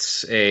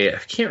it's I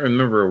can't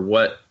remember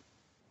what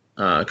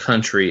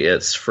country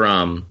it's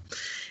from.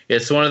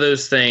 It's one of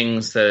those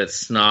things that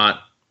it's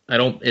not... I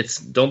don't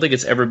think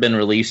it's ever been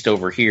released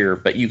over here,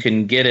 but you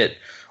can get it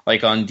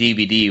like on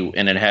DVD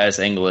and it has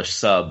English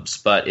subs,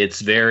 but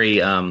it's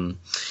very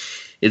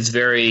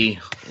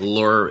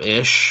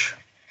lure-ish,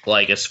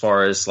 like as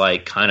far as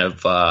like kind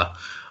of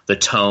the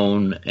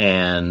tone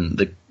and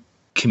the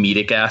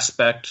comedic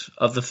aspect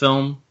of the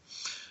film.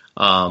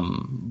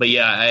 But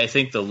yeah, I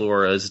think The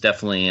Lure is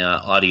definitely an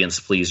audience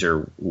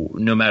pleaser,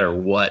 no matter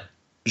what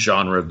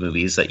genre of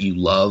movies that you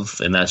love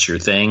and that's your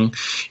thing.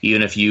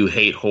 Even if you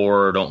hate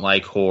horror, don't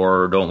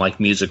like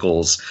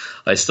musicals,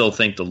 I still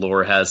think The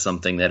Lure has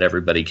something that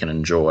everybody can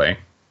enjoy.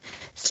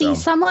 See,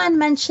 someone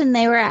mentioned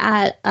they were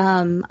at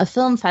a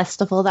film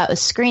festival that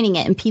was screening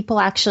it and people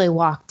actually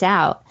walked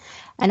out.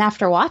 And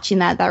after watching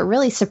that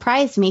really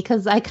surprised me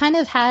because I kind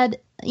of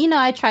had,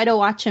 I try to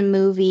watch a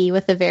movie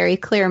with a very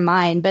clear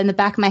mind, but in the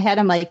back of my head,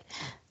 I'm like,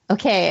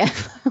 okay,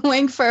 I'm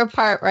waiting for a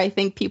part where I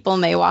think people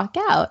may walk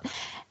out.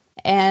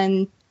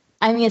 And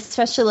I mean,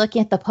 especially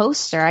looking at the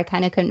poster, I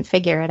kind of couldn't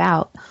figure it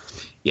out.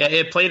 Yeah,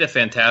 it played at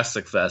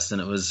Fantastic Fest, and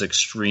it was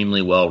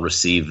extremely well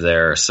received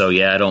there. So,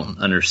 yeah, I don't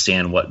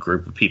understand what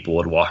group of people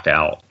would walk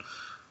out.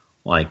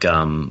 But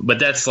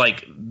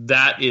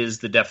that is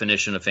the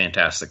definition of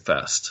Fantastic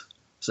Fest.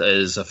 So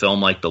is a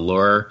film like The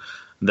Lure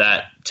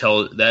that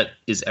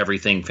is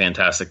everything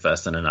Fantastic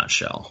Fest in a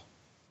nutshell.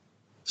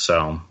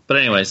 So, but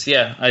anyways,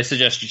 yeah, I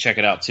suggest you check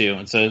it out too.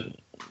 It's a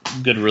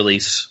good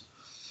release.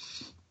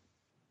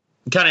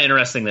 Kind of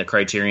interesting that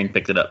Criterion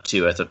picked it up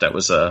too. I thought that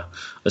was a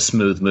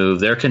smooth move.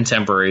 Their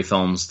contemporary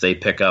films they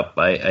pick up.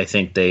 I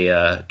think they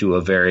do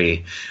a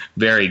very,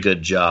 very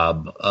good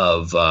job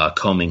of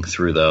combing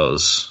through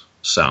those.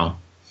 So,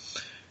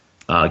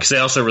 because they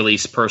also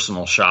released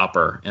Personal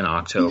Shopper in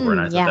October, and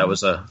I thought that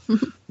was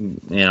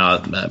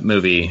that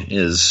movie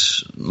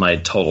is my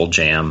total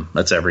jam.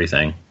 That's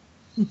everything.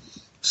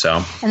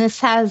 So, and this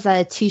has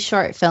 2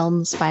 short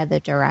films by the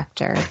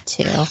director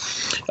too.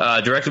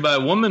 Directed by a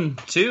woman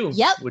too.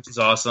 Yep, which is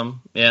awesome.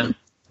 Yeah.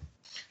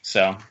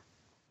 So,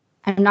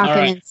 I'm not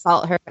going to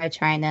insult her by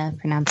trying to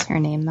pronounce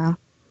her name though.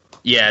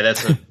 Yeah,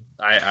 that's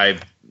I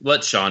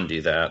let Sean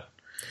do that.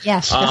 Yeah,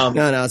 sure.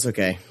 No, it's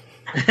okay.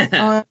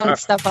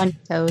 Stuff on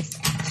your toes.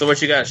 So,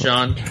 what you got,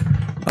 Sean?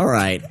 All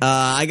right.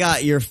 I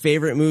got your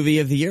favorite movie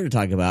of the year to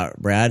talk about,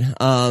 Brad.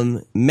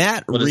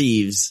 Matt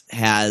Reeves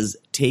has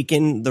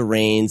taken the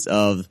reins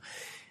of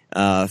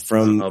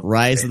from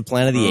Rise of the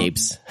Planet of the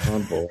Apes. Oh,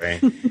 boy.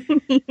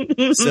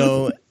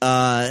 So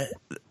I'm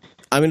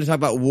going to talk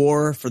about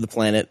War for the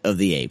Planet of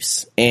the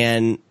Apes.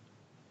 And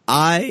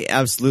I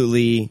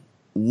absolutely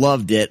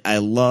loved it. I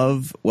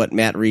love what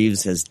Matt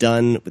Reeves has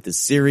done with this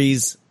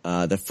series.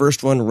 The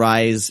first one,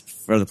 Rise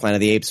for the Planet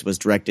of the Apes, was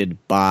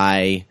directed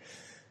by...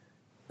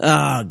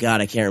 Oh,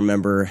 God, I can't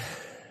remember.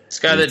 This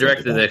guy that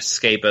directed The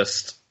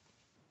Escapist.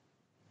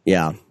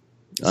 Yeah.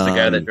 It's the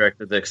guy that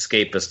directed The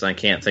Escapist, and I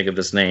can't think of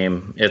his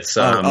name. It's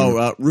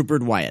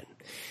Rupert Wyatt.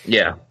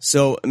 Yeah.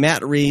 So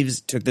Matt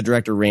Reeves took the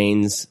director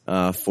reins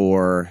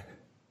for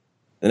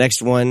the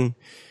next one,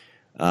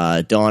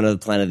 Dawn of the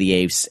Planet of the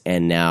Apes,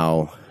 and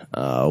now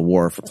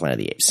War for Planet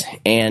of the Apes.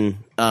 And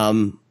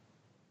I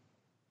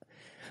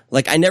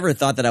never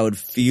thought that I would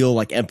feel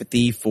like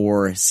empathy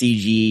for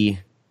CG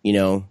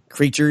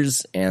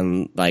creatures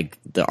and like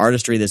the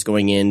artistry that's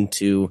going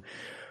into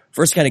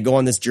first kind of go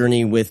on this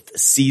journey with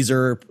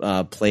Caesar,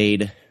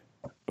 played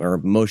or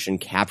motion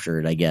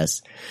captured, I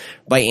guess,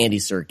 by Andy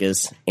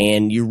Serkis.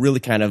 And you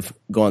really kind of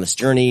go on this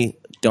journey.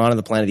 Dawn of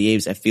the Planet of the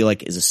Apes, I feel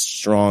like is a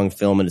strong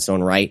film in its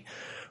own right,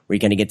 where you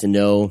kind of get to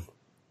know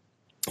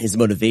his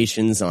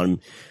motivations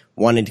on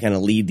wanting to kind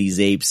of lead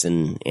these apes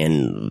and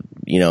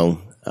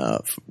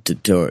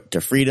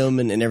to freedom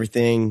and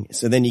everything.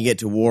 So then you get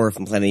to War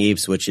from Planet of the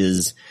Apes, which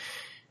is,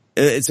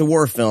 it's a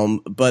war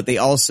film, but they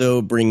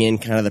also bring in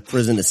kind of the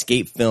prison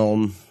escape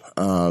film.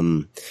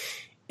 That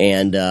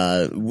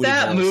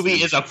movie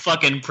is a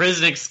fucking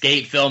prison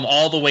escape film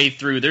all the way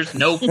through. There's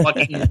no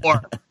fucking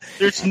war.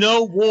 There's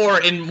no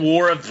war in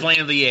War of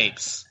Planet of the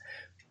Apes.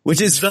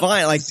 Which is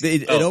fine. Like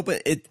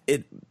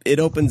it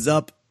opens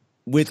up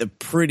with a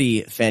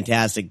pretty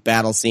fantastic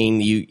battle scene.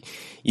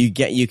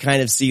 You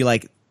kind of see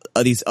like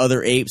these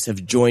other apes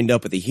have joined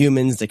up with the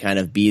humans to kind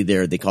of be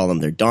their, they call them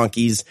their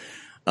donkeys.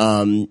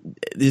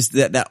 This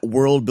that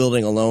world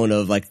building alone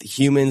of like the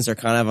humans are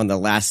kind of on the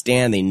last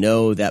stand. They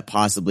know that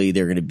possibly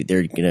they're going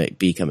to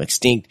become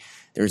extinct.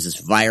 There's this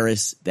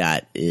virus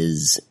that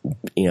is,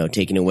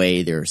 taking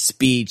away their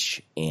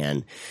speech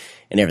and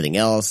everything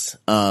else.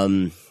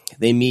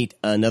 They meet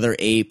another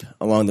ape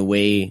along the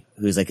way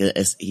who's like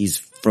he's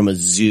from a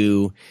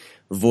zoo,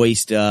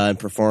 voiced and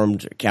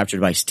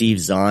captured by Steve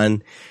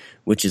Zahn,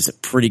 which is a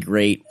pretty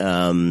great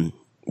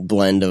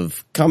blend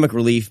of comic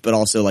relief, but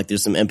also like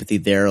there's some empathy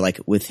there, like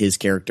with his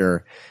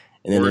character.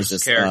 And then Worst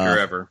there's this character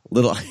ever.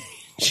 Little,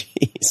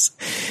 jeez,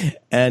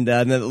 and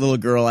then the little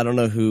girl. I don't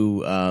know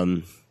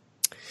who.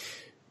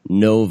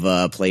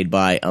 Nova, played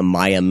by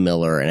Amaya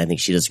Miller, and I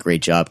think she does a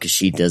great job because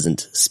she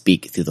doesn't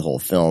speak through the whole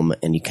film,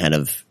 and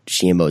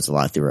she emotes a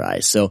lot through her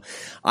eyes. So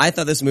I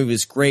thought this movie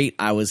was great.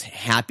 I was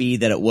happy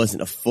that it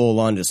wasn't a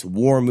full-on just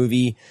war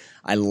movie.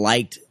 I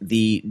liked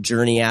the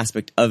journey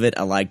aspect of it.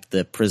 I liked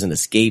the prison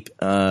escape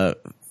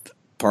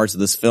parts of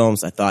this film.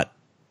 So I thought,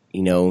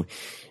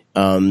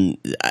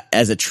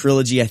 as a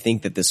trilogy, I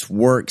think that this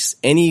works.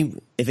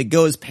 If it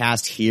goes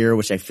past here,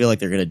 which I feel like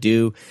they're going to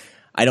do,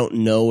 I don't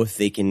know if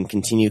they can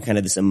continue kind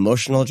of this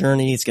emotional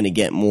journey. It's going to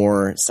get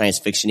more science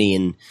fiction-y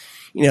and,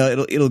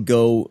 it'll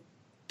go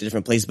to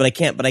different places. But I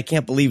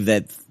can't believe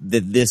that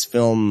this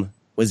film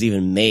was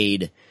even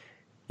made.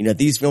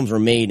 These films were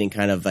made in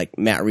kind of like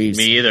Matt Reeves.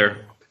 Me either.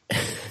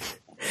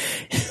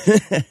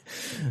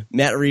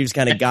 Matt Reeves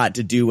kind of got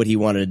to do what he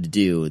wanted to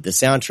do. The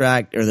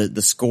soundtrack or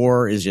the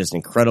score is just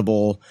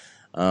incredible.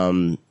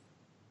 By,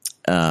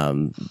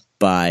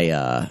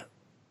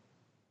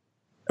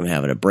 I'm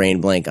having a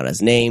brain blank on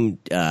his name,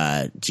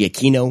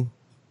 Giacchino.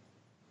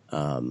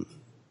 I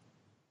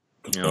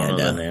don't know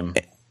the name.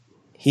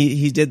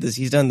 He did this.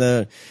 He did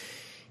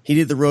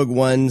the Rogue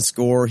One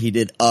score. He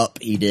did Up.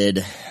 He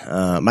did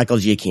Michael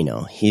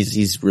Giacchino.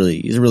 He's a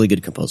really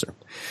good composer.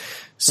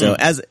 So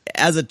as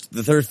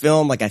the third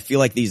film, like I feel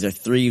like these are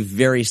three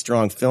very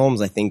strong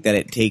films. I think that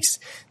it takes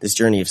this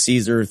journey of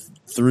Caesar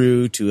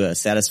through to a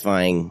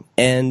satisfying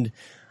end.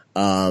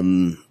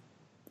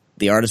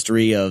 The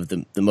artistry of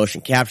the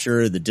motion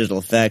capture, the digital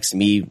effects,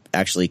 me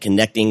actually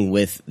connecting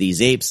with these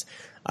apes.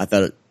 I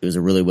thought it was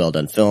a really well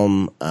done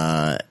film.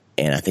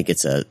 And I think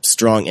it's a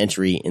strong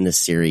entry in this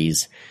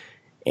series.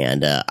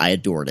 And I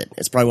adored it.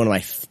 It's probably one of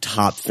my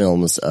top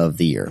films of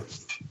the year.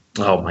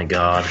 Oh my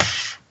God.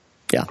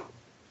 Yeah.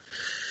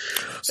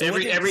 So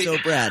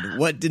Brad,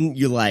 what didn't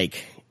you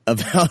like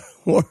about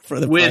War for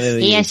the Planet of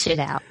the Apes? It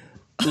out.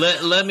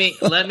 Let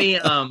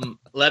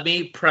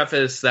me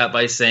preface that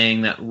by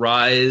saying that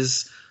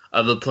Rise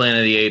of the Planet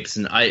of the Apes,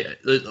 and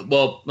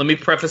let me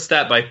preface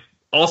that by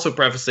also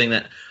prefacing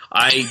that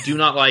I do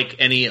not like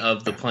any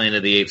of the Planet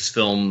of the Apes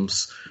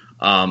films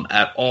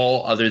at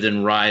all, other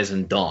than Rise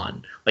and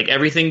Dawn. Like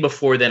everything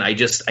before then, I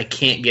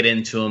can't get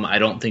into them. I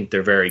don't think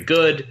they're very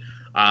good.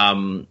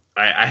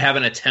 I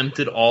haven't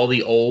attempted all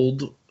the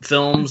old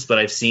films, but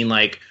I've seen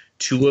like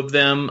 2 of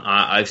them.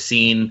 I've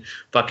seen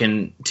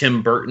fucking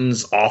Tim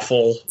Burton's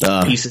awful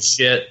piece of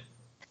shit.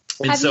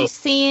 And Have you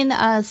seen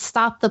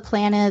Stop the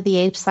Planet of the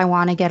Apes, I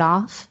Want to Get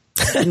Off?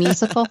 The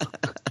musical?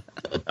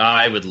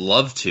 I would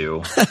love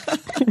to.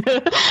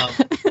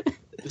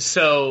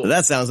 So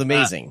that sounds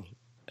amazing.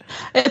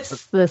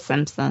 It's The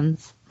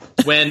Simpsons.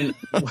 When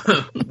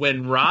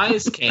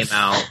Rise came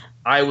out,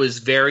 I was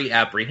very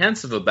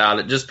apprehensive about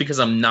it just because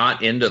I'm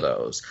not into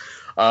those.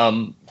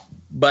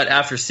 But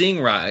after seeing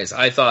Rise,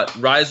 I thought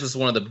Rise was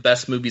one of the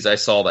best movies I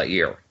saw that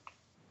year.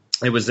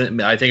 I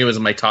think it was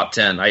in my top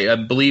 10. I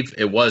believe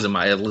it was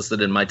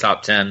listed in my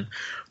top 10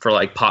 for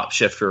like Pop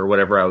Shifter or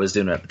whatever I was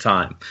doing at the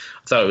time. I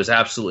thought it was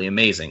absolutely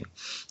amazing.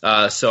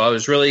 So I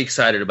was really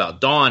excited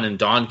about Dawn, and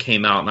Dawn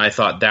came out, and I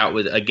thought that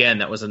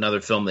was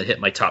another film that hit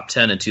my top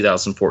 10 in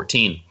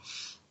 2014.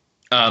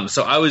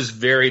 So I was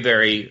very,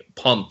 very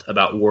pumped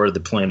about War of the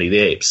Planet of the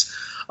Apes.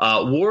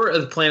 War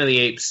of the Planet of the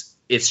Apes,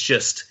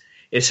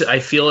 I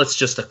feel it's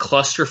just a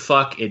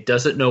clusterfuck. It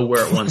doesn't know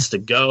where it wants to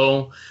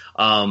go.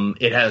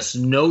 It has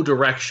no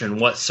direction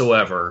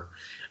whatsoever.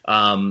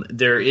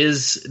 Did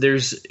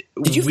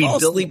you fall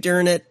asleep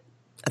during it?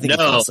 I think you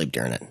fell asleep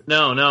during it.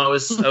 No, I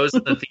was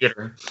in the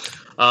theater.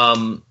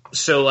 I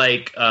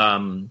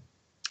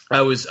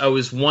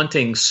was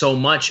wanting so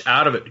much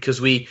out of it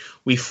because we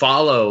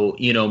follow,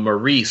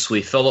 Maurice,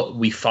 we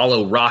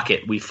follow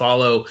Rocket, we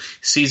follow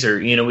Caesar,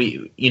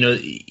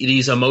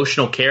 these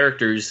emotional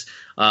characters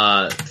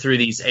through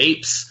these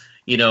apes,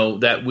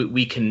 that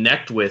we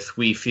connect with,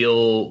 we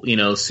feel,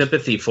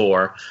 sympathy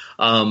for.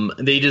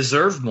 They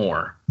deserve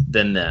more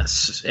than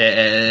this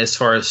as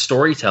far as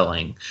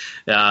storytelling.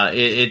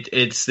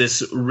 It's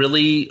this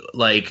really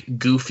like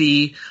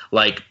goofy,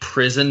 like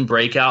prison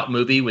breakout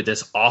movie with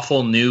this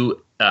awful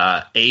new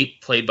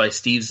ape played by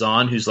Steve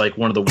Zahn, who's like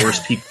one of the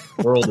worst people in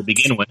the world to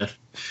begin with.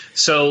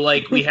 So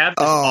like we have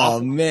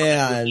this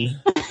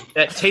man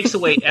that takes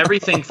away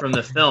everything from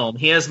the film.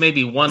 He has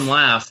maybe one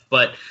laugh,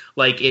 but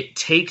like it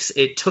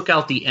took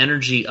out the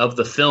energy of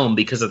the film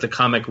because of the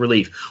comic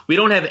relief. We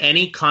don't have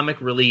any comic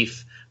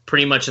relief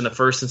pretty much in the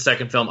first and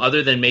second film,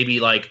 other than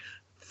maybe like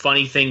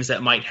funny things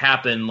that might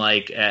happen,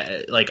 like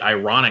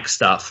ironic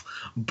stuff.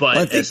 But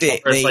I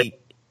think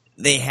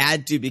they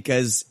had to,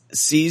 because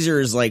Caesar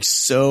is like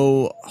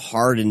so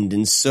hardened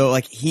and so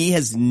like he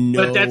has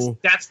no. But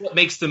that's what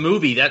makes the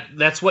movie.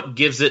 That's what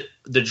gives it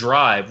the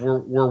drive.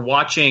 We're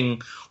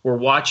watching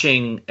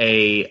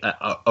a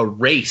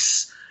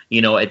race,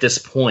 at this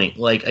point,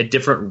 like a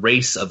different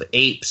race of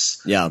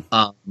apes. Yeah.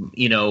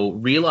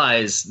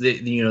 Realize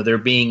that they're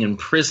being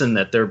imprisoned,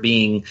 that they're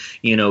being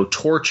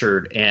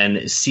tortured,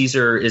 and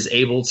Caesar is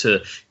able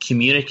to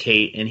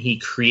communicate, and he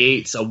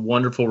creates a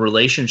wonderful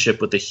relationship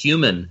with the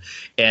human,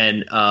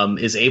 and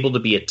is able to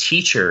be a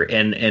teacher,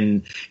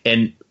 and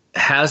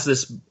has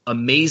this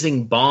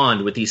amazing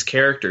bond with these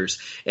characters.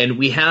 And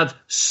we have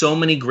so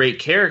many great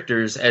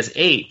characters as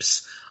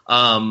apes.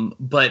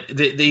 But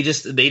they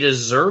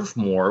deserve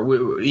more.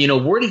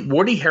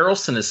 Woody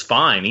Harrelson is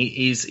fine.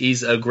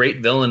 He's a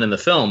great villain in the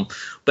film,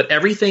 but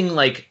everything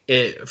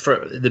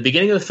for the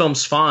beginning of the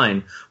film's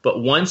fine.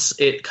 But once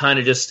it kind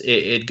of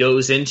it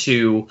goes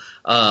into,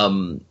 I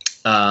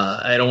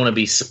don't want to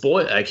be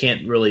I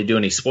can't really do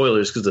any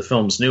spoilers because the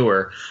film's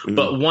newer. Mm-hmm.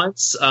 But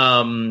once,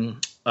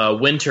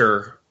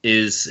 Winter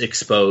is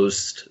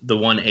exposed, the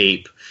one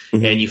ape,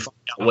 mm-hmm. and you find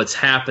out what's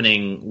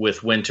happening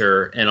with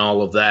Winter and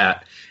all of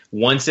that.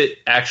 Once it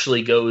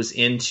actually goes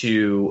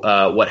into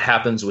what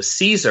happens with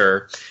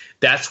Caesar,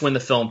 that's when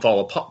the film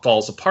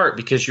falls apart,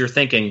 because you're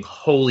thinking,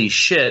 holy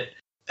shit,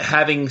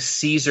 having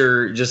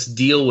Caesar just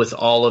deal with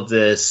all of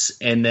this,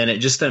 and then it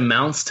just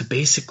amounts to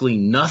basically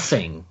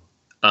nothing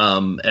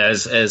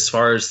as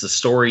far as the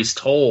story's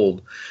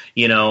told.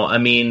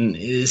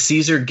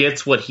 Caesar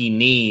gets what he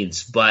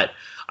needs, but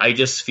I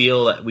just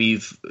feel that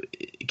we've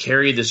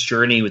carried this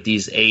journey with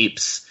these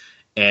apes,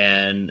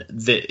 and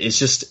it's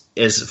just,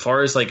 as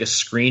far as like a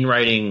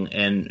screenwriting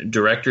and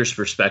director's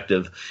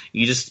perspective,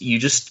 you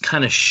just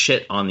kind of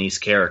shit on these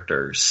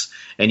characters,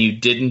 and you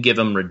didn't give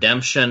them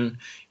redemption.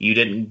 You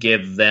didn't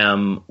give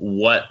them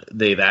what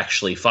they've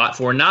actually fought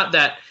for. Not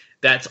that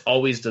that's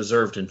always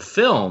deserved in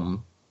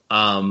film.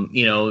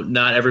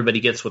 Not everybody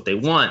gets what they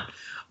want,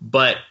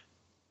 but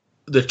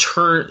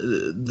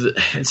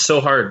it's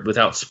so hard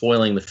without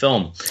spoiling the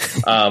film.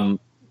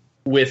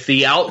 With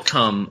the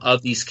outcome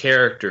of these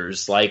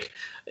characters, like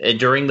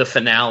during the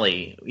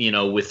finale,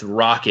 with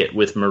Rocket,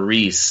 with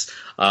Maurice,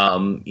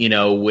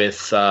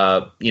 with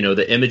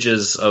the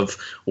images of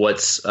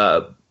what's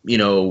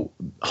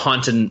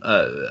haunted,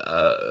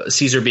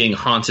 Caesar being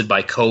haunted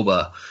by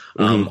Koba,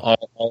 mm-hmm.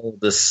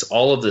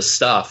 all of this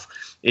stuff,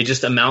 it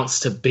just amounts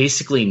to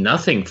basically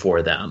nothing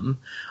for them.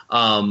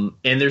 And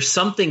there's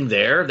something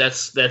there.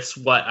 That's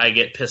what I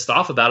get pissed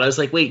off about. I was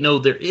like, wait, no,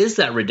 there is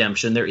that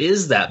redemption. There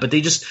is that, but they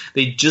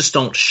just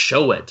don't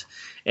show it.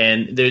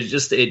 And there's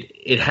just,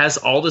 it has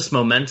all this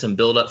momentum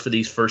build up for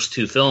these first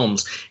two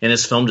films, and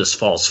this film just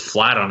falls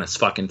flat on its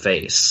fucking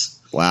face.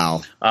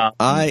 Wow.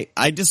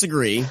 I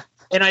disagree.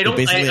 And I'm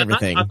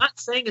not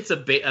saying it's a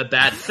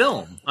bad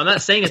film. I'm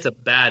not saying it's a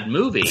bad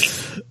movie.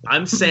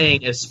 I'm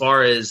saying, as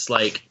far as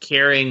like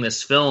carrying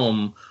this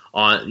film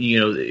on,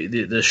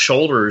 the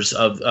shoulders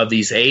of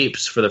these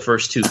apes for the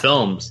first two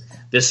films,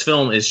 this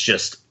film is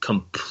just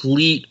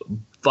complete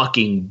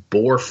fucking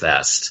bore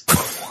fest.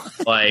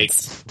 Like,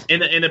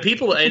 and the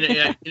people,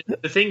 and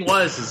the thing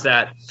is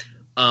that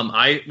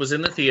I was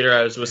in the theater.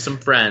 I was with some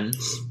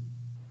friends,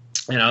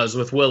 and I was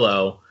with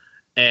Willow,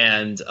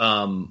 and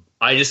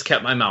I just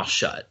kept my mouth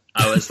shut.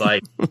 I was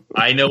like,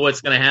 I know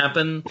what's going to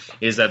happen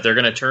is that they're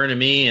going to turn to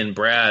me and,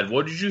 Brad,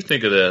 what did you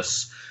think of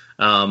this?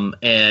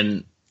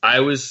 And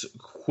I was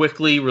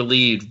quickly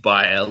relieved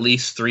by at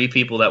least three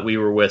people that we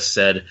were with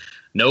said,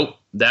 nope,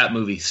 that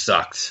movie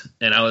sucked.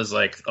 And I was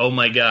like, oh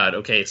my God.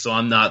 Okay. So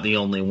I'm not the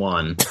only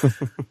one.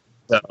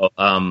 So,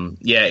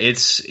 yeah,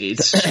 it's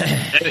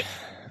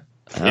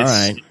all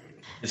right.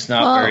 It's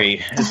not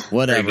very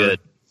good.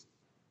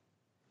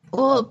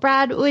 Well,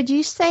 Brad, would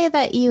you say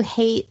that you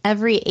hate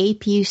every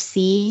ape you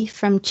see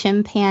from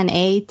chimpan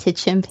A to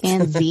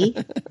chimpanzee?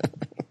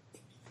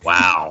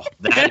 Wow,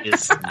 that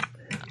is some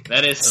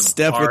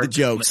Steph with the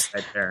jokes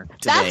right there.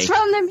 That's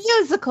from the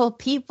musical,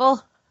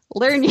 people.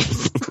 Learn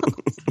yourself.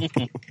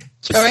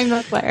 Join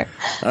the player.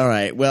 All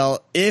right.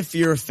 Well, if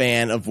you're a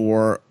fan of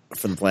War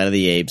for the Planet of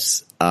the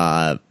Apes,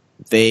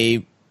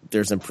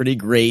 there's some pretty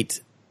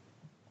great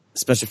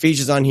special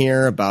features on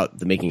here about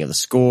the making of the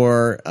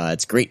score.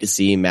 It's great to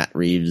see Matt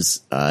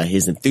Reeves,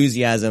 his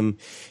enthusiasm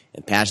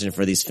and passion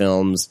for these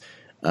films.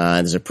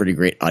 There's a pretty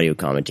great audio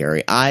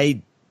commentary.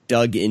 I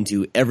dug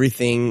into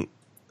everything,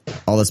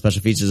 all the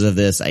special features of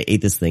this. I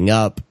ate this thing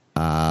up.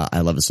 I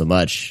love it so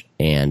much.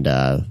 And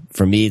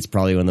for me, it's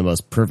probably one of the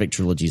most perfect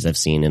trilogies I've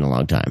seen in a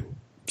long time.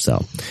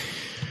 So,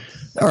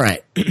 all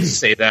right.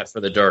 Say that for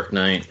The Dark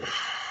Knight.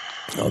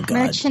 Oh, God.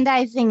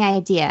 Merchandising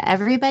idea.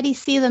 Everybody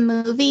see the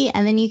movie,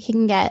 and then you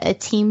can get a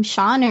Team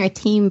Sean or a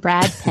Team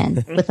Brad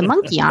pin with a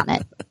monkey on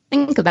it.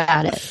 Think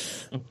about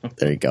it.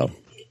 There you go.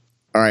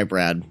 All right,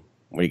 Brad.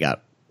 What do you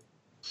got?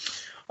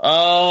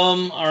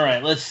 All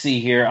right, let's see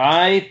here.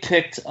 I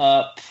picked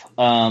up.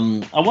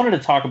 I wanted to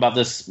talk about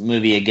this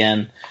movie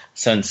again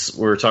since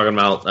we're talking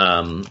about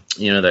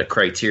that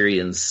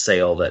Criterion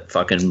sale that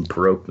fucking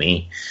broke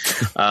me.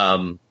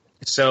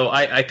 So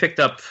I picked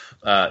up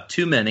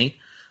too many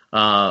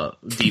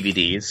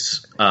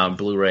DVDs,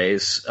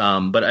 Blu-rays,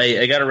 but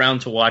I got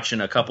around to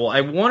watching a couple.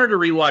 I wanted to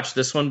rewatch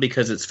this one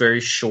because it's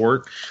very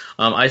short.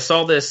 I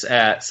saw this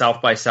at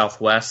South by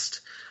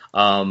Southwest,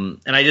 and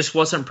I just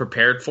wasn't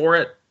prepared for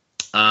it.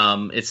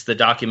 It's the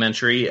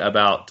documentary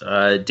about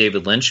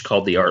David Lynch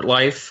called The Art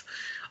Life.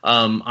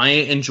 I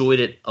enjoyed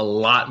it a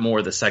lot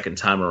more the second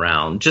time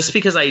around, just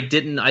because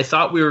I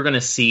thought we were going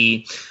to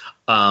see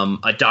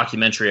a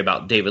documentary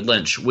about David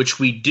Lynch, which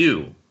we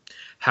do.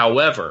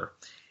 However,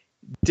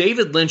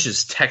 David Lynch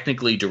is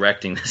technically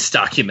directing this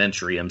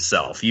documentary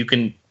himself. You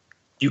can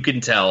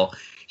tell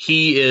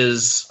he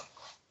is.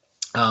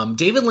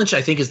 David Lynch,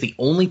 I think, is the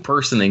only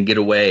person that can get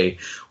away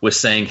with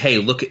saying, "Hey,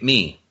 look at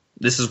me.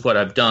 This is what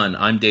I've done.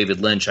 I'm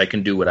David Lynch. I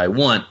can do what I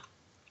want,"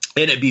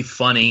 and it'd be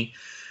funny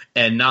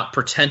and not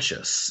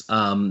pretentious.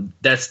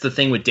 That's the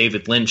thing with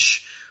David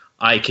Lynch.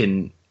 I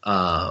can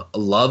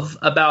love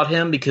about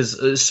him,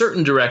 because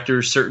certain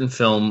directors, certain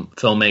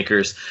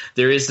filmmakers,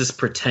 there is this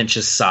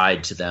pretentious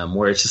side to them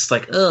where it's just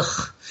like,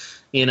 ugh,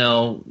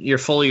 you're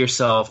full of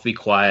yourself, be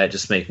quiet,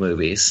 just make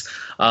movies.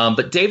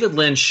 But David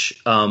Lynch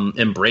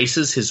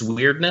embraces his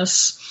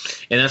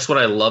weirdness, and that's what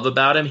I love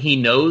about him. He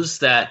knows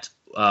that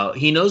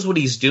he knows what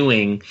he's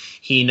doing.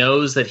 He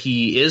knows that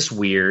he is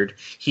weird.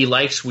 He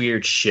likes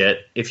weird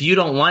shit. If you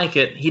don't like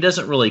it, he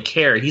doesn't really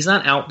care. He's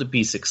not out to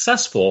be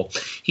successful.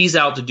 He's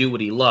out to do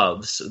what he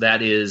loves.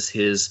 That is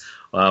his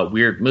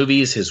weird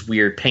movies, his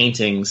weird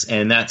paintings,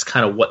 and that's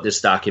kind of what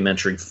this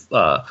documentary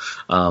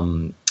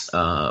follows.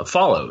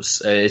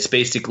 It's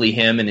basically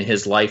him and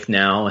his life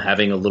now,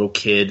 having a little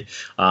kid,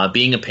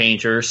 being a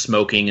painter,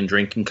 smoking and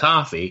drinking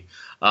coffee.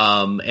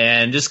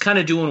 And just kind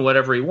of doing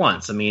whatever he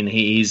wants. I mean,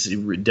 he's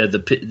did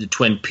the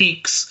Twin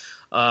Peaks,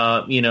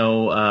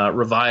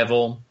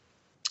 revival.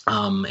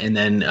 And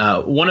then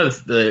one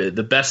of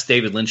the best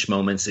David Lynch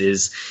moments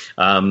is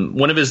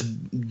one of his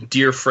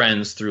dear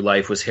friends through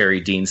life was Harry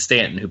Dean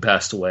Stanton, who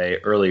passed away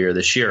earlier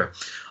this year.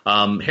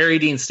 Harry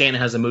Dean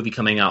Stanton has a movie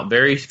coming out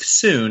very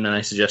soon, and I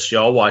suggest you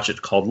all watch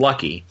it, called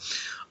Lucky.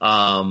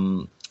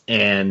 And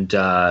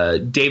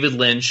David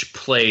Lynch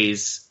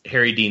plays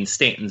Harry Dean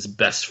Stanton's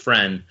best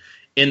friend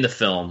in the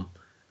film,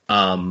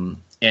 and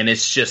it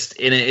is just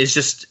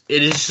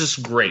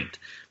great,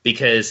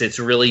 because it's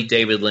really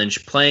David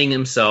Lynch playing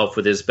himself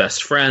with his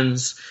best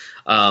friends,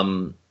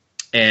 and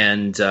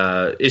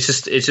it's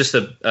just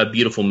a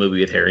beautiful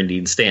movie with Harry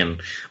Dean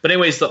Stanton. But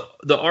anyways,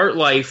 the Art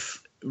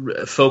Life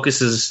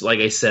focuses, like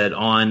I said,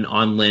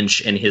 on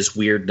Lynch and his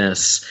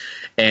weirdness,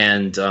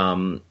 and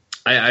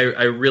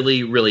I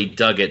really, really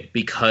dug it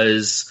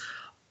because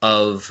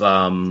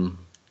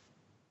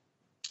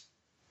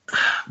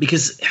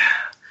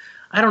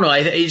I don't know.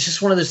 It's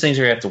just one of those things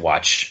where you have to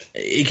watch,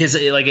 because,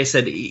 like I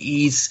said,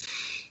 he's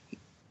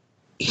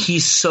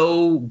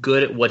so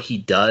good at what he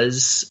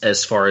does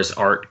as far as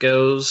art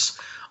goes,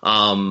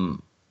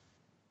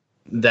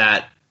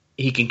 that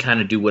he can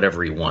kind of do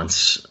whatever he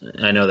wants.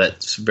 I know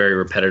that's very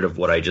repetitive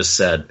what I just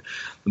said,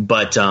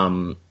 but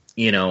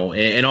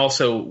and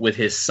also with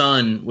his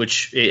son,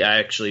 which I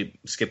actually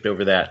skipped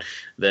over that.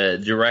 The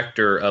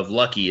director of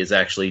Lucky is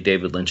actually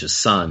David Lynch's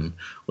son,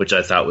 which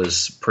I thought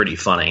was pretty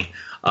funny.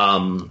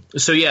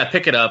 So yeah,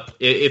 pick it up.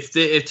 If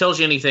it tells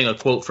you anything, a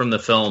quote from the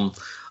film,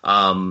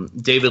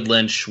 David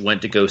Lynch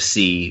went to go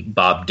see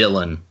Bob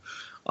Dylan,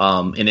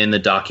 and in the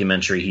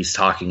documentary he's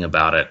talking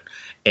about it,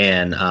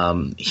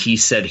 and he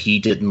said he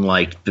didn't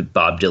like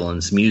Bob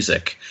Dylan's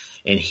music,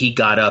 and he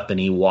got up and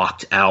he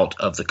walked out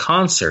of the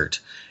concert,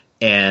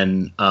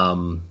 and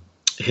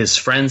his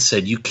friend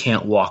said, "You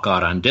can't walk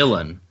out on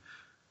Dylan."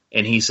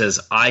 And he says,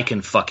 "I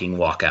can fucking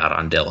walk out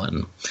on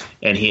Dylan."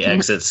 And he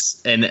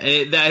exits. And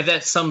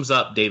that sums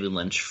up David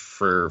Lynch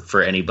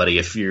for anybody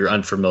if you're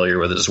unfamiliar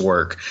with his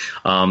work.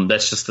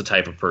 That's just the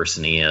type of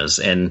person he is.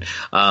 And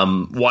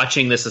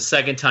watching this a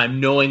second time,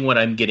 knowing what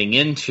I'm getting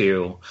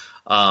into,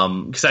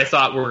 because I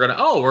thought we're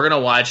gonna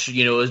watch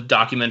a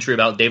documentary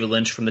about David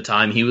Lynch from the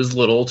time he was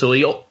little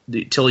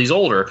till he's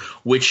older,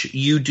 which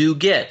you do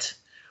get,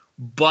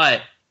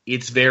 but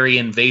it's very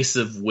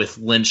invasive with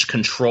Lynch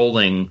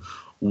controlling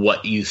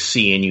what you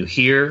see and you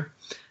hear,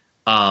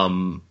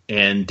 and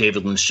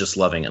David Lynch just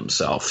loving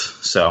himself.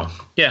 So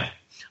yeah,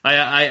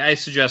 I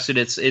suggested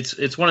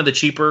it's one of the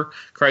cheaper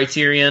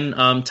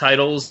Criterion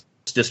titles,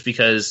 just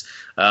because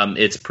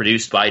it's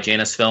produced by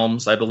Janus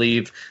Films, I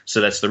believe. So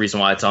that's the reason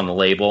why it's on the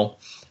label.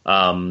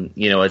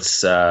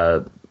 It's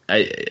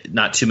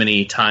not too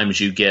many times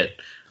you get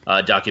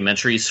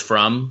documentaries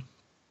from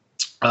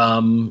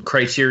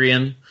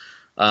Criterion.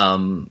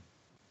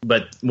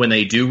 But when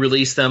they do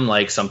release them,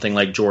 like something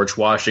like George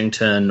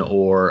Washington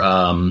or,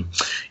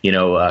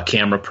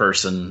 Camera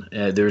Person,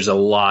 there's a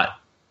lot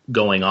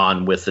going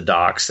on with the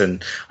docs,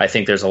 and I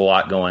think there's a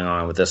lot going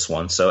on with this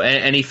one. So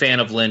any fan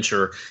of Lynch,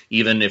 or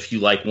even if you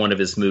like one of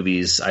his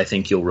movies, I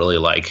think you'll really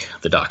like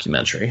the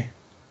documentary.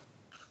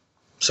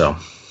 So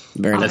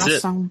that's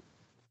it. I'll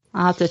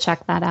have to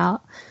check that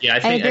out. Yeah,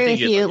 I agree with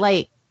you.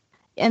 Like,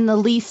 in the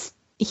least,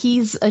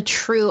 he's a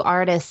true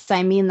artist.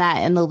 I mean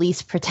that in the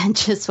least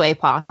pretentious way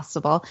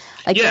possible.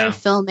 Like, there are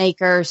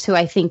filmmakers who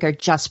I think are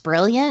just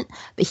brilliant,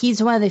 but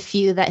he's one of the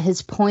few that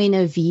his point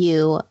of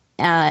view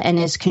and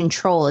his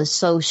control is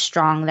so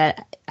strong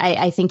that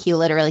I think he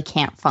literally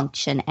can't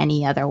function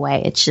any other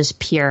way. It's just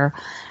pure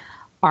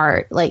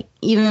art. Like,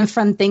 even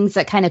from things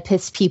that kind of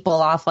piss people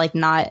off, like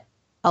not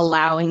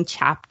allowing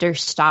chapter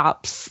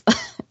stops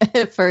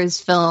for his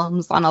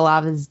films on a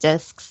lot of his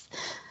discs.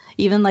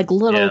 Even like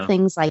little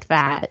things like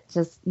that.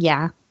 Just,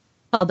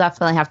 I'll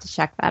definitely have to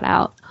check that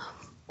out.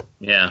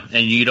 Yeah,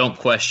 and you don't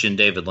question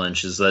David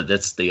Lynch.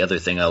 That's the other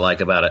thing I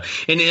like about it.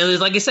 And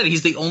like I said,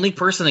 he's the only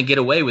person to get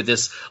away with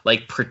this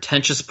like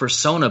pretentious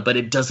persona, but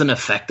it doesn't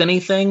affect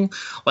anything.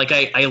 Like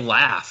I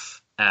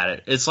laugh at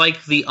it. It's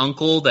like the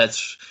uncle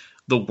that's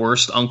the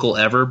worst uncle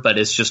ever, but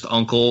it's just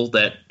uncle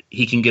that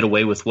he can get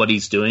away with what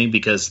he's doing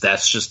because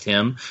that's just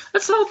him.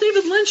 That's how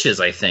David Lynch is,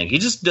 I think. He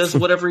just does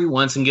whatever he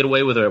wants and get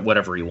away with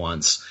whatever he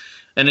wants.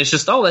 And it's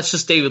just, that's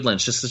just David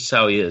Lynch. This is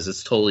how he is.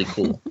 It's totally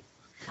cool.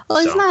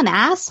 Well, he's not an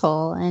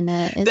asshole. And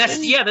that's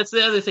the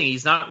other thing.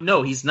 He's not.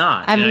 No, he's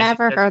not. I've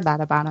never heard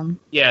that about him.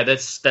 Yeah,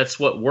 that's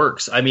what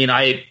works. I mean,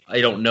 I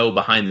don't know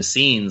behind the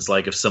scenes,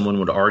 like if someone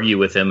would argue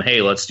with him,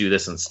 hey, let's do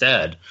this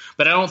instead.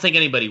 But I don't think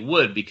anybody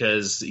would,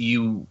 because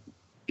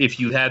if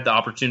you had the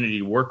opportunity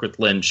to work with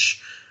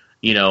Lynch,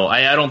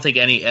 I don't think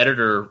any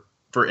editor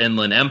for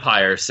Inland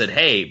Empire said,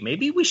 hey,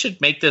 maybe we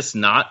should make this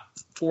not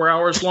 4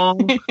 hours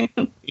long.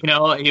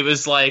 It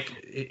was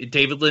like,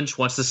 David Lynch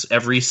wants this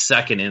every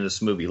second in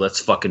this movie. Let's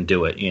fucking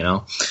do it,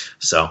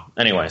 So,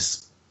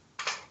 anyways.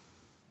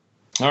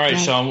 All right,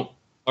 Sean.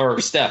 Or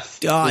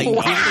Steph. Wow.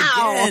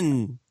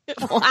 Again.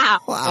 Wow.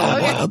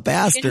 What a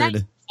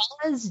bastard.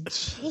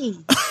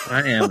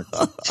 I am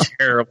a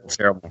terrible,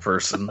 terrible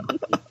person.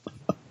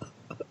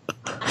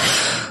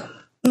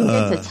 You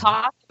get to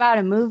talk about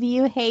a movie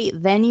you hate,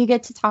 then you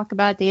get to talk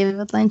about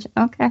David Lynch.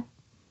 Okay.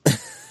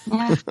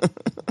 Yeah.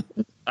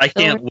 I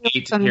can't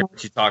wait to hear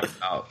what you talk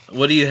about.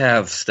 What do you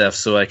have, Steph,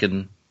 so I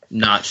can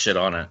not shit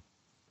on it?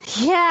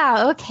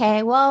 Yeah,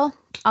 okay. Well,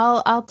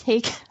 I'll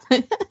take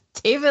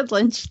David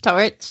Lynch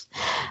torch,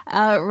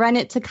 run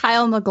it to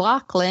Kyle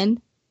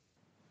MacLachlan,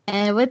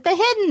 and with The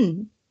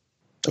Hidden.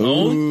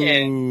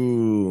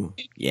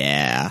 Okay.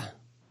 Yeah.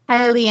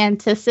 Highly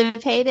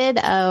anticipated.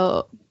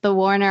 The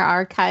Warner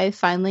Archive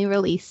finally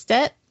released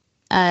it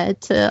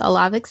to a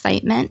lot of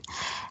excitement.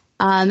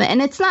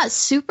 And it's not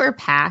super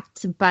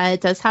packed, but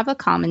it does have a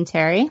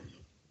commentary.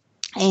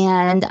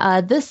 And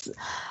I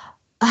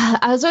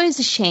was always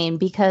ashamed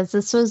because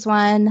this was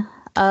one,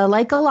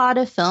 like a lot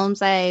of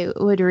films I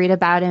would read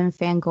about in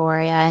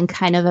Fangoria and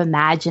kind of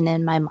imagine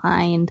in my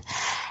mind.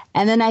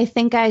 And then I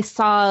think I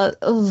saw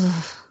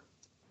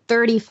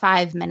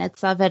 35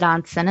 minutes of it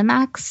on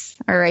Cinemax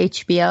or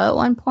HBO at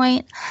one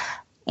point,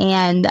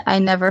 and I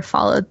never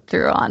followed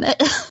through on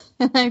it.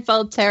 And I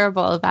felt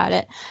terrible about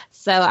it.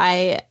 So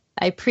I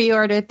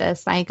pre-ordered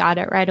this. I got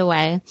it right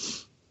away.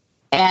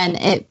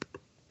 And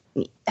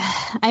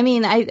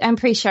I'm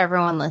pretty sure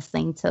everyone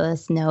listening to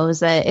this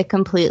knows that it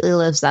completely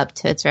lives up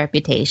to its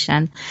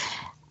reputation.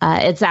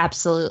 It's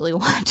absolutely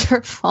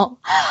wonderful.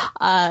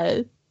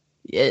 It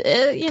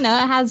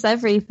has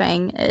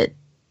everything.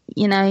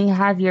 You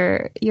have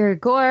your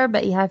gore,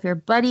 but you have your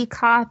buddy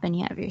cop and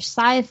you have your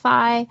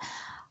sci-fi.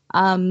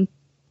 Some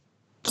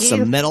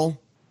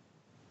metal.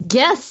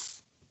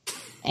 Yes.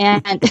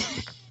 And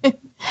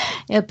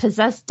a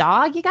possessed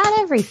dog. You got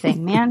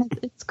everything, man.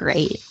 It's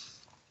great.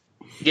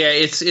 Yeah,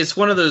 it's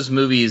one of those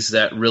movies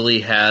that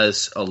really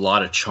has a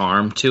lot of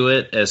charm to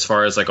it as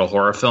far as like a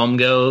horror film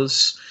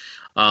goes.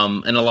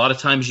 And a lot of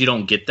times you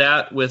don't get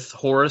that with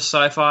horror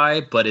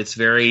sci-fi, but it's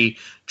very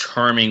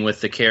charming with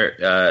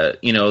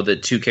the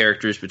two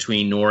characters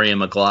between Nori and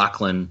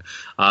MacLachlan,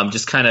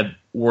 just kind of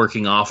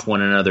working off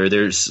one another.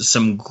 There's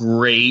some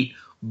great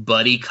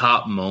buddy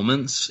cop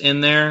moments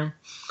in there.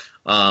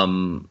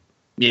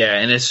 Yeah,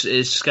 and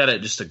it's got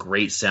just a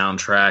great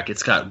soundtrack.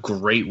 It's got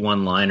great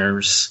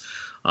one-liners.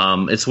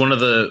 It's one of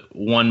the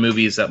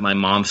movies that my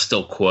mom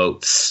still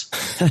quotes.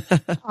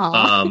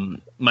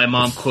 My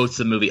mom quotes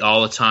the movie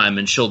all the time,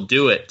 and she'll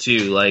do it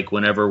too. Like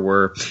whenever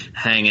we're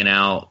hanging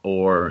out,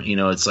 or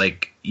it's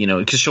like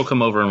because she'll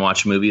come over and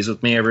watch movies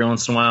with me every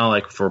once in a while.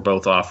 Like if we're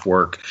both off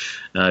work,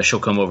 she'll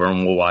come over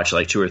and we'll watch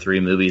like 2 or 3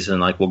 movies, and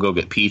like we'll go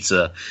get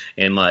pizza,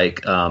 and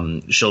like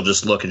she'll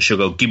just look and she'll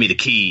go, "Give me the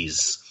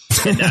keys."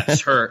 And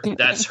that's her.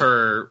 That's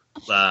her.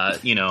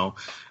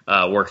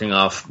 Working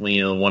off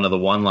one of the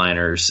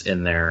one-liners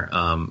in there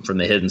from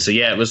The Hidden. So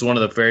yeah, it was one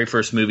of the very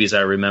first movies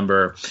I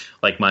remember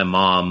like my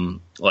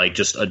mom like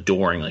just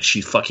adoring. Like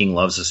she fucking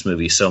loves this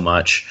movie so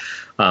much,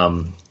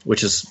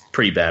 which is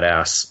pretty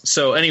badass.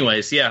 So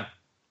anyways, yeah,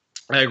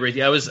 I agree with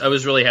you. I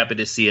was really happy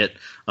to see it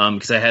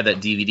because I had that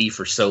DVD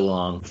for so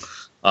long.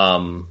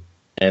 And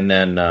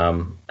then a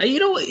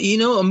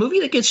movie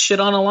that gets shit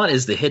on a lot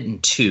is The Hidden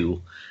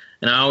Two,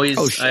 and I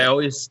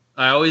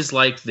always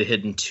liked The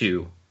Hidden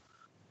Two.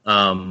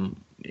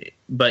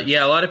 But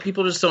yeah, a lot of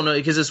people just don't know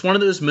because it's one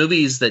of those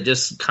movies that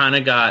just kind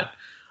of got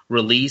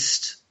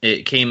released.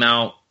 It came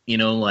out,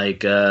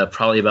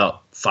 probably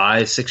about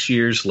 5-6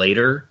 years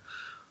later.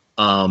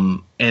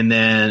 And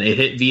then it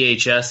hit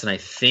VHS, and I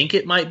think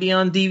it might be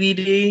on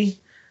DVD,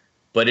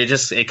 but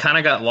it kind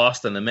of got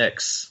lost in the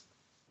mix.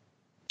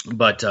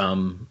 But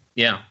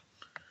yeah.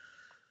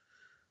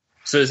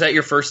 So is that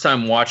your first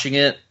time watching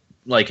it,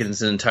 like in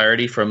its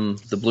entirety from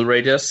the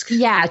Blu-ray disc?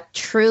 Yeah,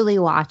 truly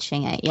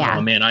watching it. Yeah.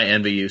 Oh man, I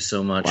envy you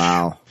so much.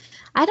 Wow.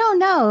 I don't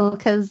know,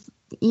 because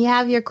you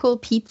have your cool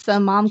pizza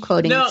mom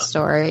quoting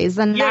stories,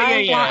 and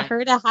I want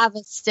her to have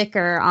a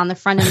sticker on the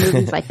front of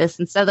movies like this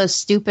instead of those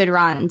stupid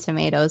Rotten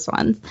Tomatoes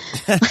ones.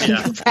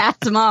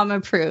 Brad's mom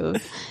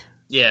approved.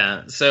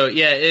 Yeah. So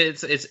yeah,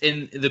 it's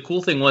and the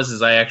cool thing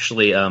is I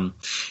actually I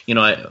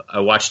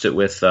watched it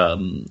with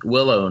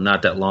Willow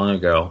not that long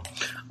ago,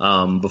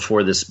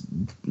 before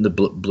the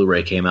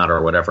Blu-ray came out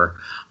or whatever.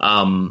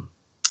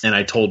 And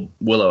I told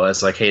Willow, I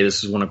was like, hey,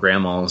 this is one of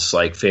Grandma's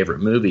like favorite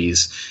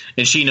movies.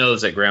 And she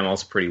knows that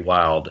Grandma's pretty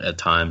wild at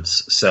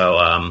times.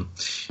 So,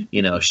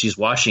 she's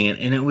watching it,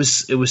 and it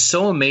was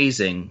so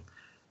amazing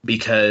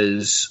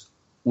because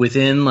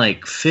within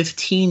like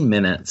 15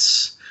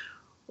 minutes,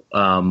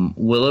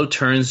 Willow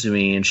turns to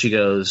me and she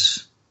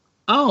goes,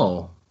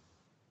 "Oh,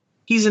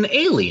 he's an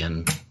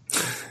alien."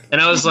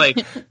 And I was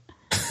like,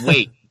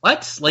 wait,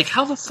 what? Like,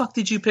 how the fuck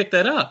did you pick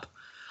that up?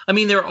 I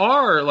mean, there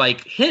are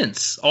like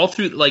hints all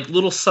through, like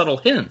little subtle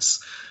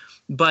hints,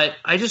 but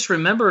I just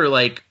remember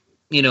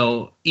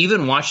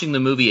even watching the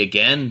movie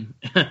again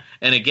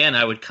and again,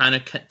 I would kind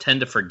of tend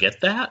to forget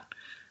that.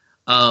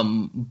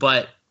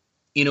 But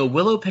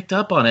Willow picked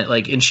up on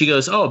it, and she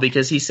goes, "Oh,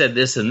 because he said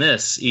this and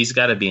this, he's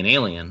got to be an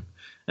alien."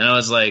 And I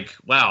was like,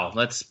 wow,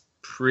 that's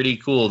pretty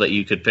cool that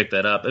you could pick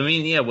that up. I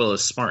mean, yeah,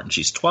 Willow's smart and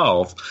she's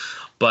 12,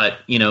 but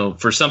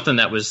for something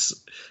that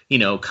was,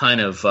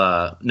 kind of,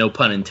 no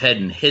pun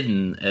intended,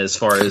 hidden as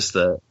far as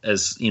a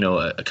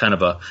kind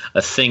of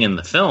a thing in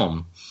the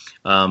film.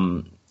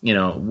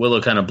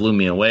 Willow kind of blew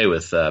me away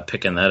with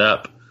picking that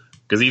up,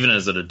 because even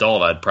as an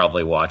adult, I'd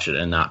probably watch it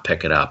and not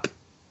pick it up.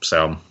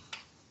 So,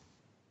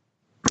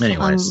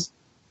 anyways, I'm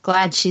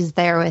glad she's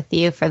there with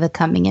you for the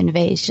coming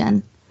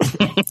invasion,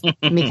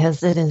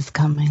 because it is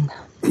coming.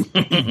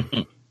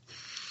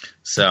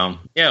 So,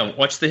 yeah,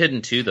 watch The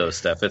Hidden Two, though,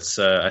 Steph. It's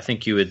I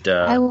think you would.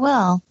 I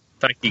will. In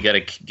fact, you got to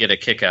get a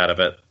kick out of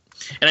it.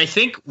 And I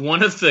think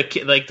one of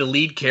the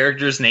lead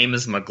character's name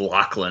is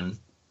McLaughlin,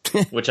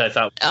 which I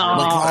thought was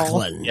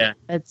McLaughlin. Yeah,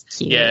 that's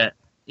cute.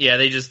 Yeah,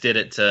 they just did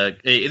it to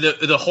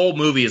the whole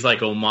movie is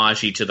like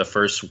homage to the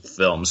first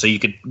film, so you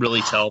could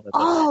really tell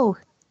that.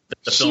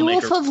 The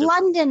She-Wolf of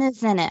London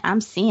is in it.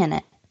 I'm seeing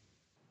it.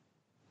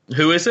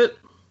 Who is it?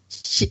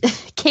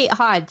 Kate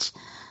Hodge.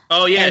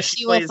 Oh yeah,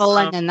 She-Wolf of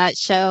London. That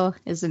show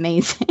is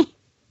amazing.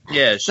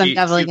 Yeah, so I'm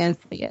definitely going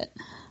to see it.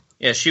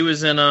 Yeah, she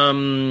was in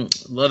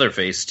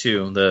Leatherface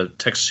too, the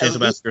Texas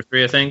Chainsaw Massacre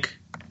 3, I think.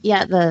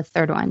 Yeah, the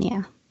third one.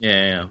 Yeah.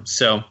 Yeah.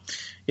 So,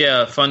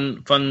 yeah,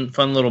 fun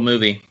little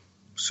movie.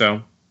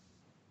 So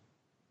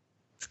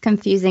it's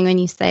confusing when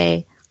you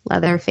say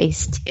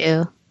Leatherface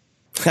 2.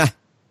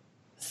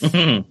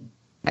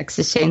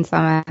 Texas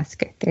Chainsaw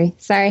Massacre 3.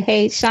 Sorry,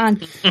 hey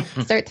Sean,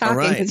 start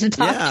talking because you're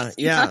talking.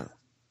 Yeah.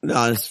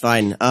 No, it's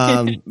fine.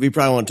 We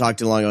probably won't talk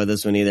too long about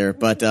this one either.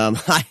 But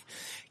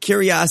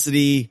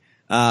curiosity,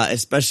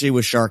 especially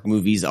with shark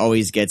movies,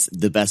 always gets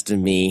the best of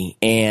me.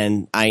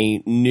 And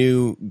I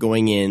knew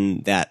going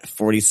in that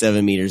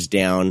 47 Meters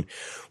Down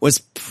was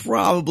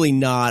probably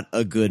not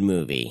a good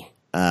movie.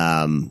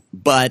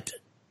 But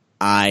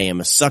I am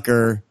a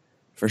sucker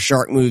for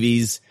shark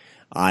movies.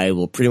 I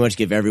will pretty much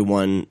give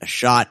everyone a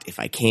shot if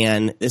I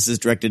can. This is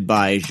directed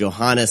by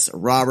Johannes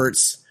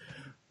Roberts,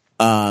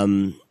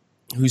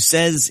 who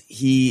says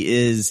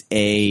he is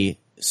a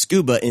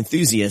scuba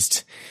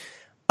enthusiast,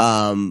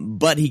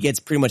 but he gets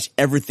pretty much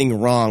everything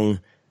wrong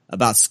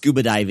about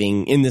scuba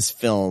diving in this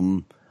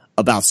film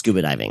about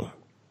scuba diving.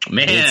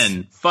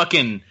 Man,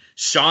 fucking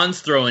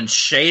Sean's throwing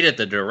shade at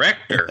the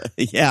director.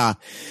 Yeah,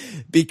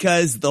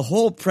 because the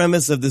whole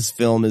premise of this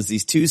film is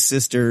these two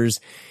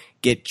sisters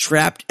get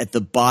trapped at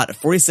the bottom,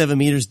 47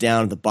 meters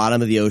down at the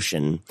bottom of the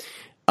ocean,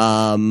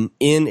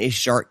 in a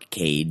shark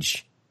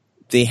cage.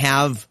 They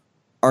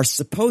are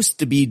supposed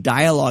to be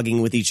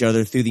dialoguing with each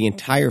other through the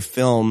entire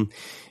film,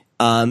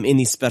 in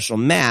these special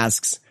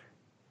masks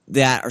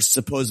that are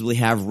supposedly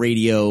have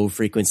radio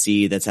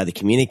frequency. That's how they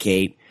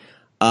communicate.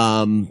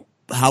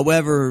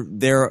 However,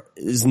 there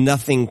is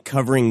nothing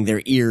covering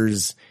their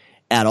ears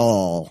at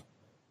all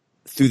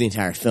through the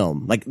entire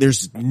film. Like,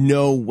 there's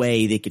no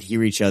way they could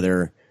hear each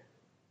other,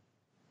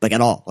 like,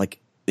 at all. Like,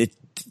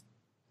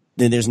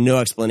 there's no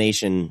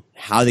explanation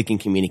how they can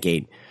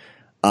communicate.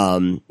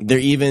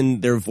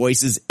 Their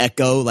voices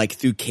echo like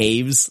through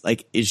caves.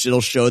 Like,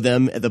 it'll show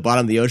them at the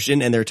bottom of the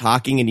ocean and they're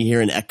talking and you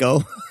hear an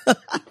echo.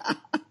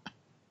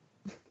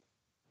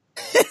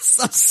 It's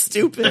so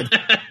stupid.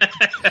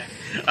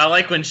 I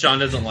like when Sean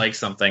doesn't like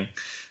something.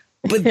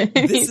 But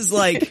this is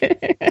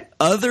like,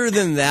 other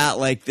than that,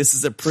 like, this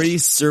is a pretty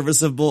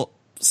serviceable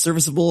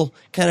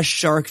kind of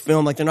shark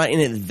film. Like, they're not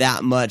in it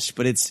that much,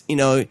 but it's, you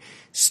know,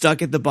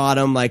 stuck at the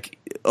bottom. Like,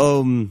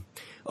 oh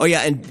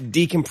yeah, and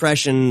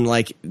decompression,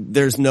 like,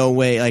 there's no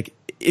way, like,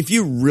 if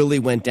you really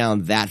went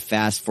down that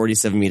fast,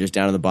 47 meters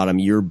down to the bottom,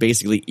 your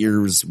basically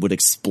ears would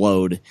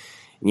explode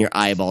and your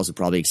eyeballs would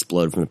probably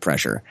explode from the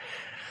pressure.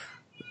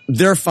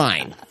 They're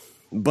fine,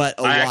 but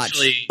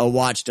a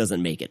watch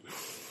doesn't make it.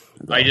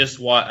 I just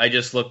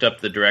looked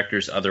up the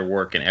director's other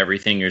work, and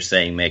everything you're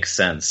saying makes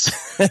sense.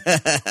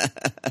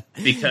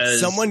 Because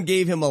someone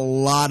gave him a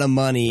lot of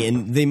money,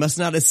 and they must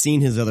not have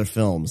seen his other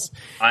films.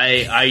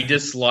 I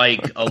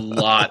dislike a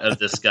lot of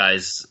this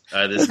guy's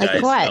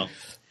film.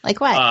 Like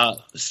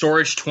what?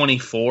 Storage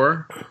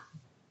 24.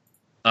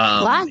 A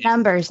lot of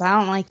numbers. I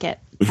don't like it.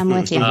 I'm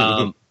with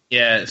you.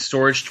 Yeah,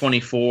 Storage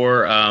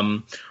 24.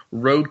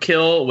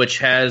 Roadkill, which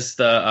has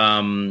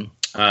the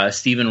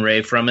Stephen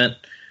Ray from it.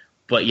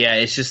 But yeah,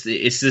 it's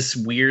this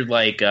weird,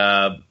 like,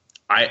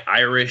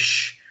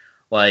 Irish,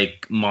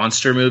 like,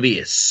 monster movie.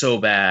 It's so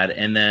bad.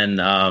 And then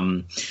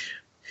I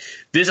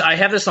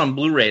have this on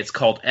Blu-ray. It's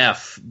called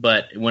F,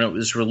 but when it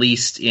was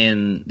released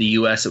in the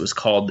U.S., it was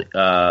called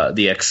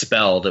The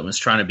Expelled. It was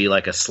trying to be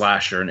like a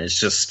slasher, and it's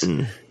just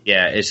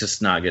it's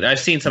just not good. I've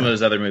seen some of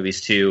those other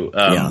movies too.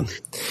 The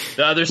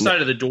Other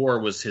Side of the Door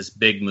was his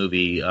big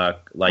movie,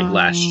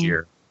 last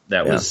year.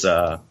 That was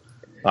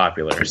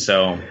popular.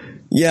 So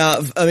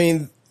yeah, I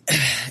mean,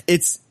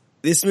 it's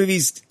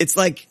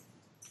like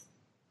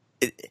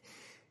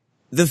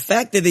the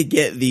fact that they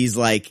get these,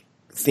 like,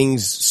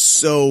 things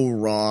so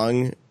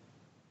wrong,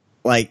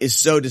 like, is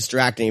so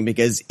distracting,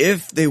 because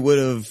if they would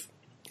have,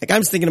 like,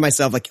 I'm just thinking to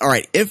myself, like, all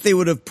right, if they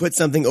would have put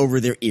something over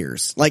their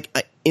ears, like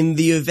in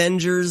the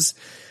Avengers,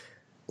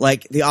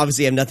 like, they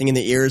obviously have nothing in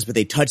their ears, but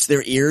they touch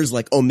their ears,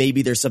 like, oh,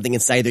 maybe there's something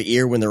inside their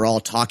ear when they're all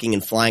talking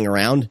and flying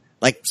around,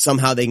 like,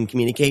 somehow they can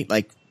communicate.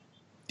 Like,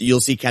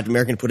 you'll see Captain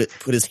America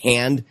put his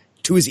hand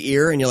to his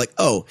ear, and you're like,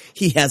 oh,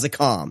 he has a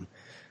comm.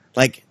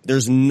 Like,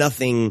 there's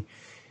nothing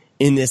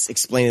in this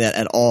explaining that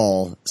at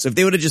all. So if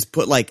they would have just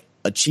put, like,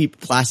 a cheap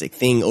plastic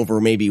thing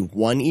over maybe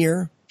one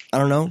ear, I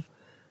don't know.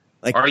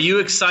 Like, are you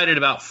excited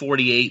about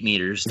 48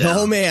 meters down?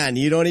 Oh man,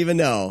 you don't even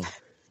know.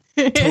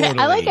 Totally.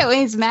 I like it when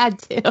he's mad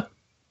too.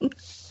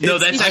 No,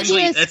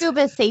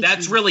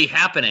 that's really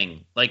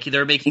happening. Like,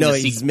 they're making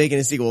he's making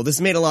a sequel.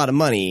 This made a lot of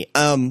money.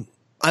 And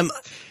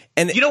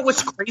you know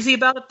what's crazy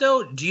about it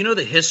though? Do you know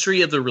the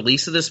history of the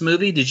release of this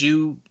movie?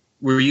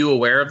 Were you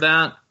aware of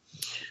that?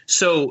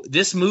 So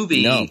this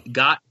movie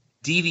got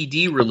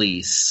DVD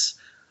release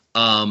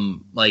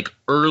like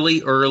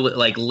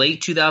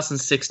late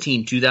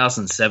 2016,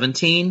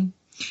 2017,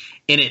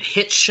 and it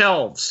hit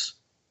shelves.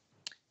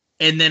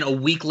 And then a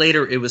week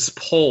later it was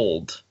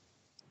pulled,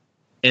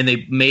 and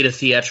they made a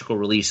theatrical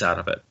release out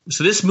of it.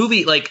 So this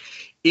movie, like,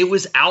 it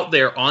was out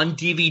there on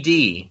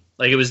DVD,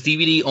 like, it was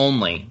DVD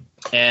only.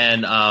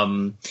 And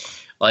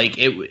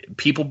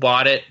people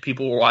bought it,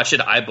 people were watching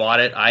it. I bought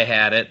it, I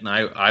had it, and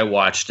I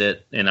watched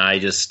it, and I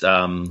just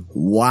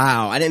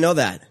wow, I didn't know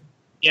that.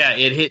 Yeah,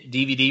 it hit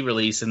DVD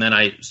release, and then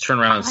I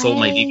turned around and sold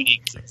my DVD.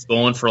 It's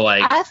going for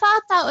like. I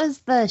thought that was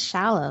The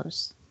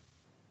Shallows.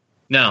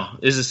 No,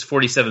 this is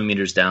 47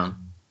 meters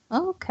down.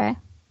 Oh, okay.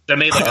 I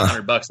made like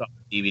 $100 off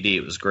the DVD.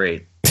 It was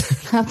great.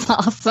 That's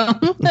awesome.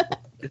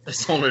 I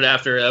sold it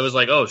after. I was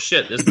like, oh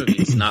shit, this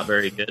movie is not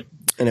very good.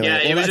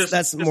 Anyway,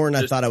 that's more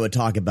than I thought I would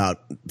talk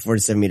about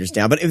 47 meters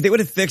down. But if they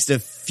would have fixed a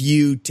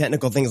few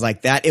technical things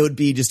like that, it would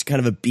be just kind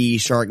of a B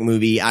shark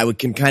movie. I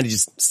can kind of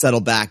just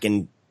settle back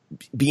and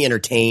be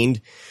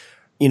entertained,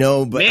 you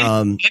know. But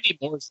Andy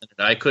Moore's in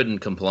it. I couldn't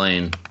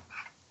complain.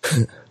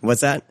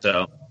 What's that?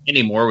 So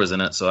Andy Moore was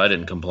in it, so I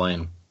didn't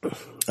complain.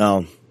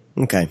 Oh,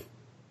 okay.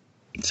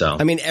 So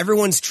I mean,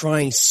 everyone's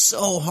trying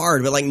so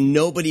hard, but like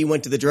nobody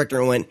went to the director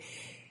and went,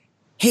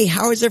 "Hey,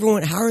 how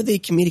are they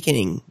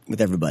communicating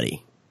with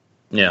everybody?"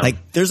 Yeah.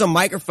 Like, there's a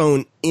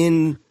microphone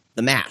in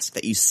the mask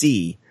that you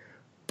see,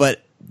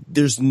 but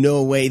there's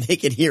no way they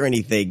could hear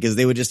anything because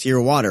they would just hear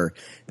water.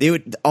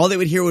 All they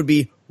would hear would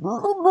be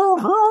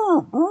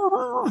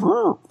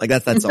like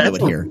that's all they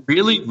would hear.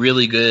 Really,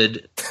 really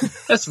good.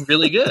 That's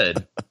really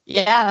good.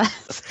 Yeah.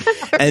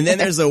 And then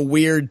there's a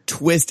weird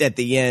twist at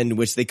the end,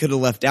 which they could have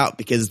left out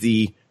because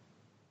the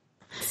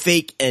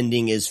fake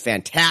ending is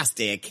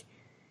fantastic.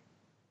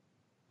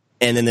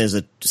 And then there's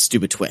a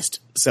stupid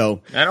twist.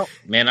 So I don't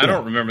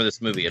remember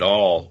this movie at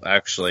all,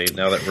 actually,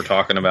 now that we're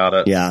talking about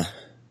it. Yeah.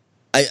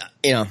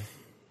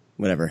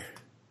 Whatever.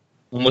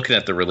 I'm looking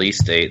at the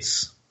release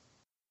dates.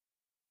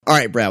 All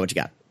right, Brad, what you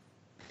got?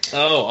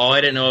 Oh, I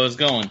didn't know I was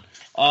going.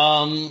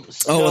 We'll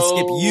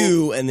skip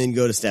you and then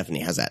go to Stephanie.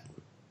 How's that?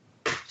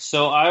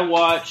 So I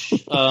watched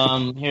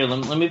here,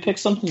 let me pick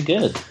something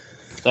good.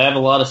 I have a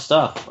lot of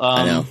stuff.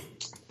 I know.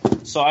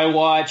 So I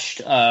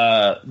watched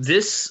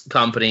this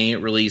company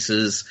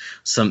releases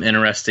some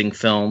interesting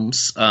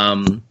films.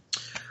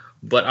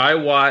 But I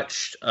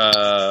watched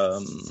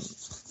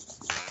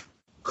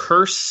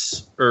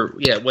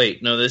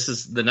This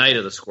is The Night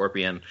of the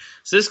Scorpion.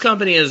 So this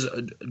company is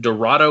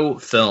Dorado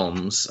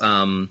Films.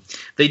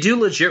 They do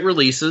legit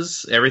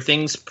releases.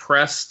 Everything's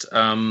pressed.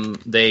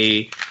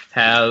 They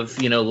have,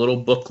 little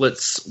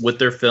booklets with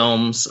their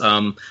films.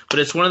 But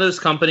it's one of those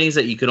companies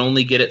that you can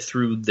only get it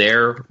through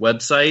their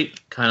website,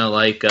 kind of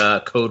like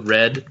Code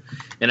Red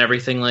and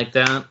everything like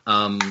that.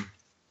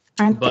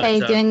 Aren't they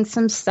doing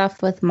some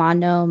stuff with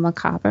Mondo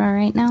Macabre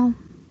right now?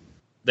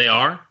 They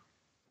are?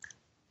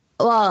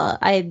 Well,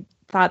 I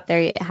thought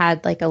they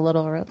had like a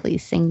little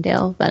releasing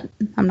deal, but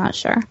I'm not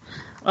sure.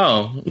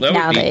 Oh,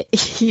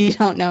 that you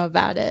don't know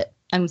about it,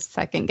 I'm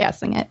second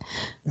guessing it.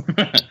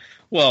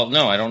 Well,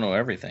 no, I don't know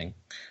everything.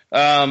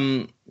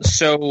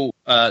 So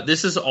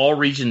this is all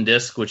region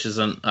disc, which is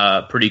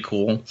pretty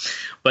cool.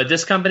 But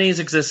this company has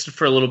existed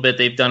for a little bit.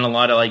 They've done a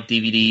lot of like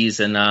DVDs,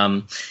 and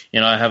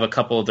I have a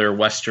couple of their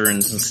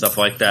westerns and stuff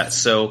like that.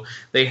 So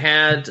they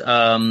had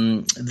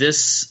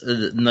this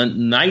The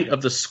Night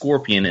of the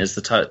Scorpion is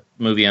the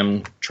movie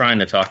I'm trying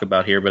to talk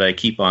about here, but I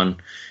keep on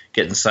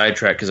getting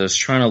sidetracked because I was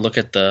trying to look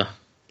at the.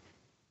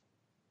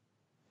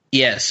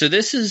 Yeah, so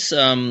this is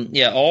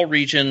all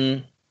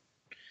region.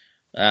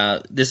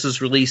 This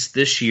was released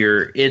this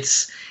year.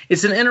 It's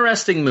an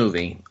interesting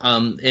movie.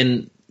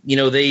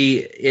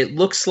 It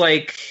looks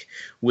like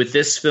with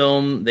this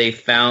film they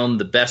found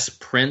the best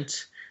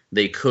print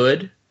they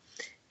could,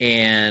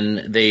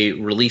 and they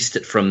released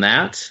it from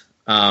that.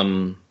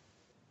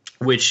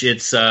 Which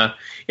it's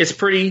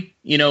pretty,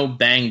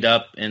 banged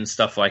up and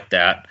stuff like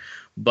that.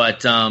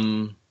 But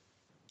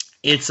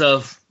it's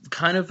a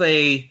kind of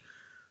a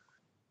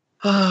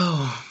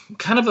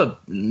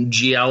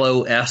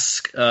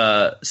giallo-esque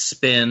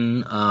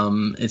spin.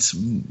 It's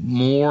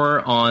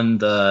more on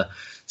the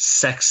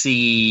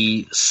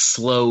sexy,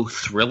 slow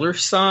thriller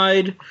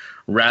side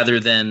rather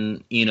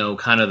than,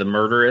 kind of the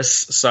murderous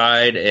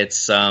side.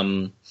 It's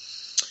but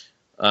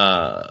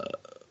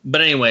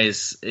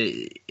anyways,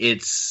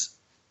 it's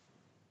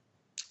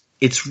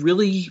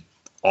really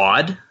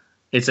odd.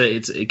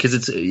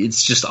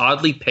 It's just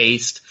oddly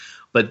paced.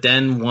 But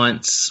then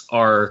once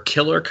our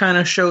killer kind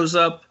of shows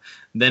up,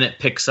 then it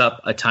picks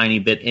up a tiny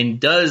bit and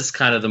does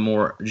kind of the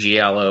more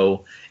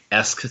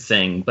giallo-esque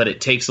thing, but it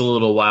takes a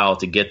little while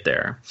to get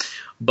there.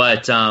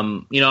 But,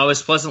 I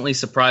was pleasantly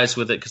surprised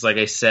with it because, like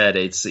I said,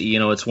 it's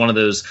one of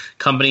those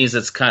companies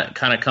that's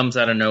kind of comes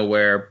out of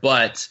nowhere,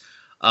 but,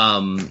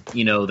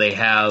 they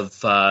have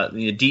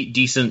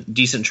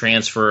decent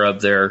transfer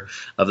of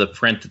the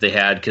print that they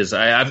had, because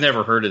I've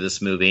never heard of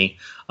this movie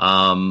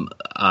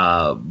before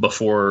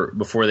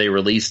they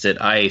released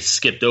it. I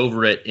skipped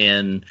over it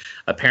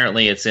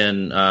apparently it's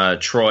in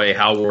Troy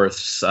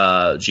Howarth's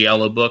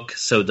giallo book,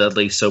 So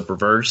Deadly, So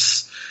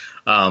Perverse,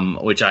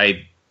 which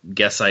I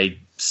guess I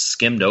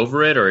skimmed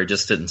over it, or it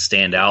just didn't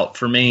stand out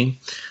for me.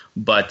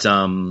 But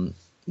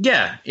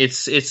yeah,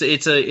 it's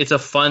a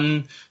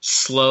fun,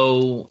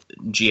 slow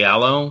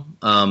giallo.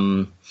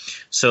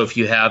 So if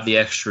you have the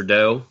extra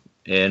dough,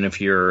 and if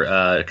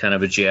you're kind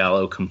of a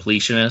giallo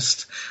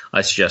completionist,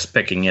 I suggest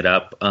picking it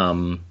up.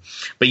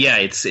 But yeah,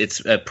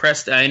 it's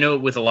pressed. I know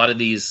with a lot of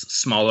these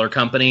smaller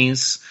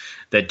companies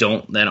that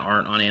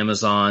aren't on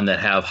Amazon,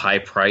 that have high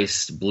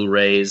priced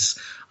Blu-rays,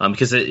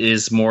 because it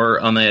is more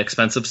on the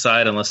expensive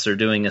side unless they're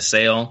doing a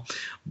sale.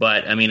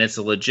 But I mean, it's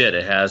legit.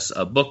 It has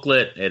a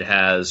booklet. It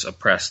has a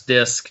pressed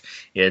disc.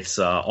 It's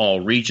all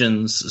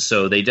regions.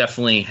 So they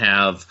definitely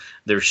have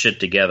their shit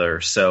together.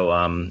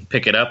 So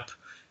pick it up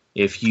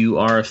if you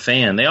are a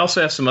fan. They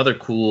also have some other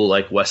cool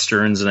like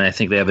westerns, and I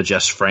think they have a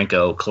Jess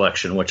Franco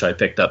collection, which I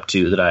picked up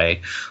too, that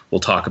I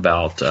will talk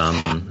about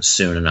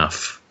soon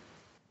enough.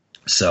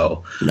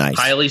 So nice.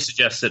 Highly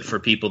suggest it for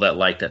people that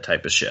like that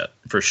type of shit,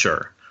 for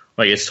sure.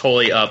 Like, it's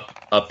totally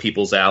up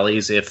people's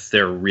alleys if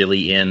they're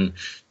really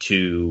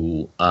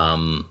into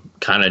kind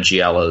of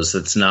giallos.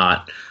 That's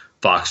not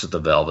Fox with the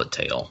Velvet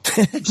Tail.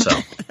 So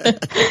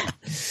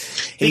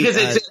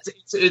because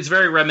it's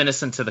very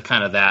reminiscent to the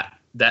kind of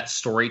that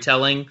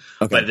storytelling,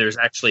 okay. But there's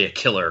actually a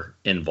killer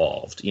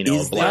involved.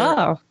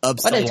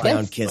 Upside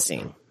down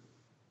kissing.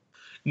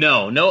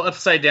 No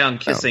upside down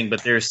kissing,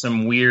 but there's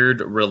some weird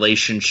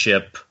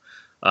relationship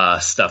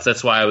stuff.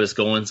 That's why I was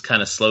going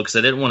kind of slow, because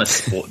I didn't want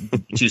to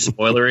be too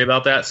spoilery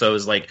about that. So I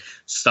was like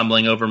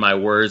stumbling over my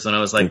words, and I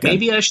was like,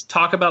 maybe I should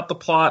talk about the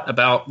plot,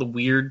 about the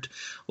weird,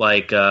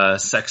 like,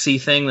 sexy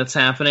thing that's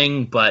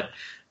happening. But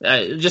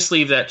just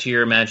leave that to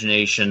your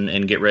imagination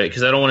and get ready,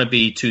 because I don't want to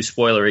be too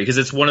spoilery, because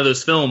it's one of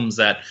those films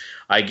that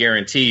I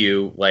guarantee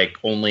you, like,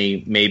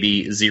 only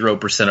maybe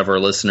 0% of our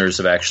listeners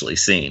have actually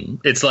seen.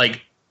 It's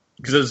like,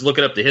 because I was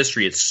looking up the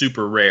history, it's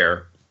super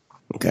rare.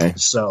 Okay.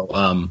 So,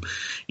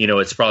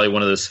 it's probably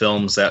one of those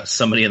films that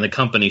somebody in the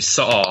company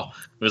saw.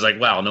 It was like,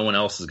 wow, no one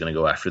else is going to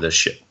go after this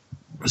shit.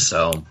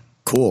 So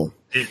cool.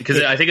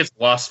 Because I think it's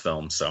a lost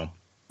film. So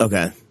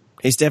okay.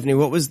 Hey, Stephanie,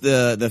 what was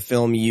the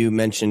film you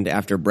mentioned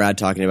after Brad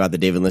talking about the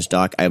David Lynch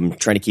doc? I'm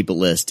trying to keep a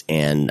list,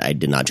 and I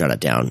did not jot it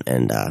down.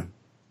 And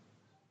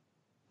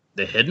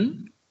The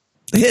Hidden.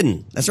 The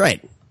Hidden. That's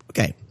right.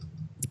 Okay.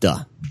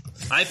 Duh.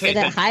 Did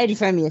it hide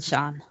from you,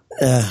 Sean?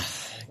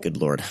 Good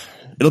Lord.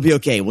 It'll be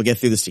okay. We'll get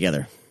through this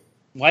together.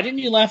 Why didn't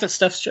you laugh at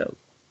Steph's joke?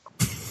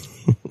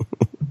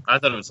 I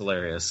thought it was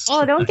hilarious.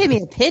 Oh, don't give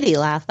me a pity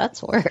laugh.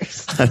 That's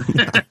worse.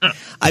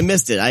 I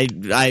missed it.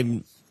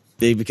 I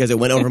because it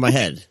went over my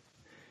head.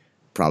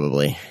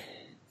 Probably.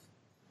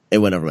 It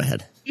went over my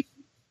head.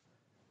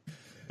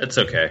 It's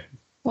okay.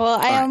 Well,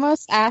 I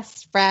almost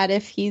asked Brad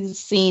if he's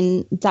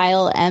seen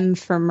Dial M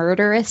for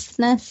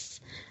Murderousness,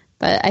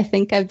 but I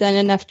think I've done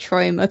enough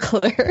Troy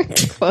McClure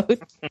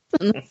quotes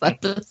in this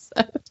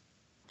episode.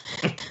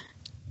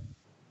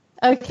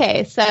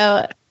 Okay,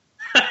 so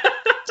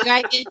do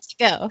I get to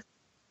go?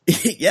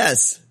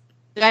 Yes.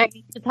 Do I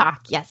get to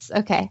talk? Yes.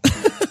 Okay.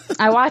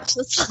 I watched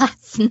this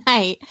last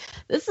night.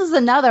 This is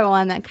another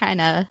one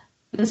that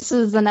this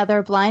is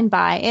another blind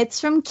buy.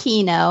 It's from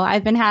Kino.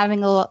 I've been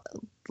having a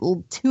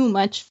little too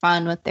much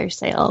fun with their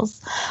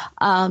sales.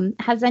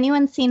 Has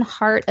anyone seen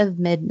Heart of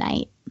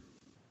Midnight?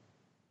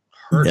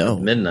 Heart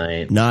of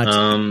Midnight?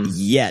 Not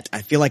yet.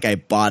 I feel like I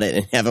bought it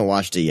and haven't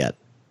watched it yet.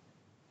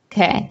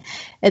 Okay.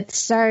 It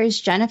stars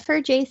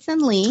Jennifer Jason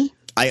Leigh.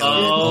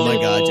 Oh my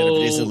God,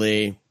 Jennifer Jason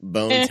Leigh.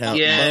 Bone Town.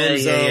 Yeah.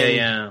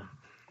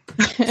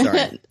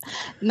 Sorry.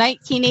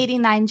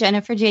 1989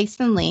 Jennifer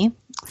Jason Leigh.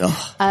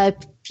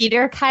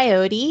 Peter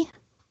Coyote.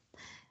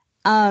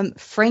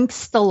 Frank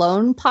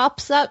Stallone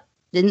pops up.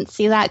 Didn't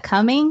see that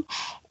coming.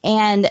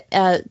 And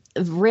a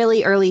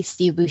really early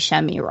Steve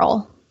Buscemi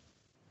role.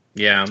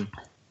 Yeah.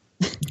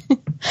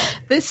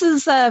 This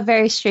is a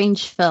very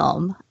strange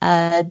film.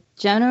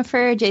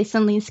 Jennifer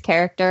Jason Leigh's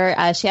character,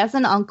 she has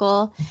an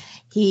uncle.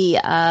 He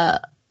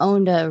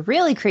owned a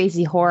really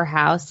crazy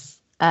whorehouse.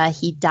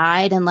 He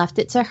died and left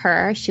it to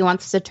her. She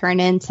wants to turn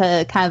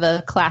into kind of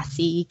a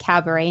classy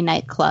cabaret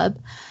nightclub.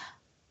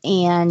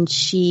 And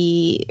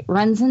she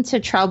runs into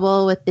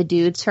trouble with the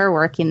dudes who are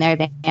working there.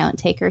 They don't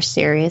take her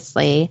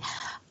seriously.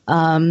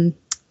 And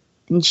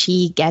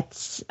she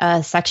gets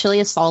sexually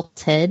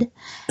assaulted.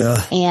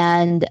 Ugh.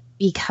 And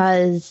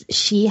because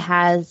she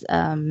has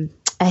a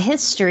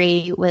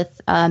history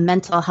with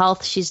mental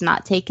health, she's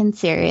not taken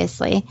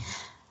seriously.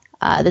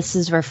 This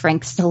is where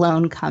Frank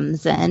Stallone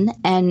comes in.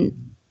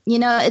 And, you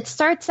know, it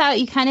starts out,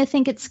 you kind of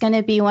think it's going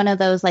to be one of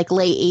those like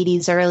late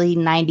 80s, early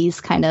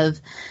 90s kind of,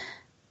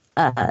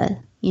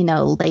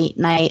 late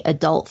night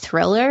adult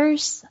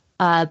thrillers.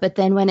 But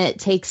then when it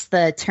takes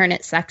the turn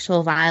at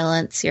sexual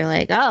violence, you're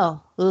like,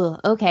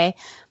 okay.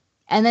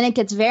 And then it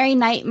gets very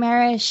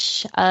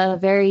nightmarish,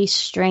 very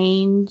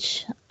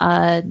strange,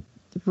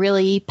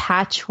 really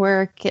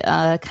patchwork,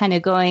 kind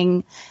of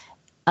going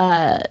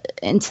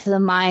into the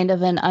mind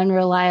of an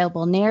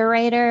unreliable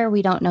narrator.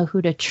 We don't know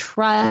who to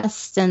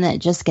trust, and it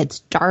just gets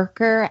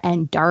darker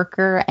and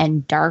darker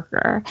and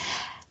darker.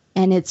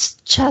 And it's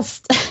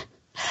just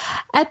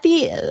at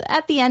the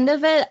end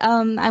of it,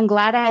 I'm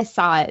glad I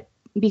saw it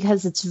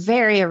because it's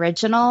very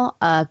original.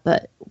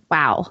 But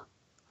wow,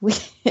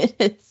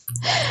 it's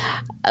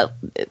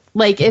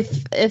like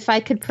if I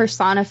could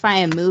personify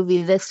a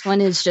movie, this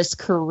one is just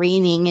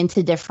careening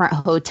into different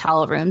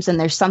hotel rooms, and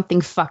there's something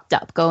fucked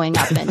up going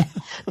on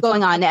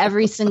in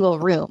every single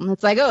room.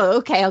 It's like, oh,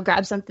 okay, I'll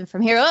grab something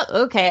from here.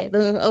 Oh, okay,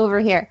 over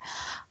here.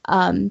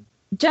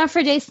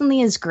 Jennifer Jason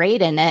Leigh is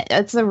great in it.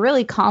 It's a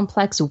really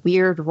complex,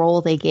 weird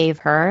role they gave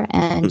her,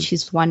 and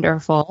she's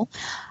wonderful.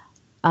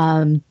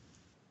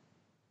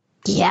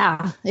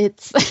 Yeah,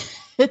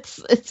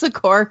 it's a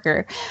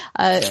corker.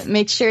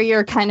 Make sure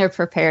you're kind of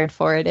prepared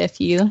for it if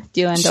you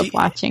do end up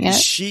watching it.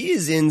 She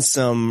is in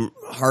some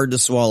hard to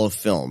swallow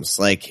films.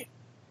 Like,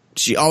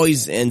 she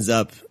always ends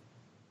up,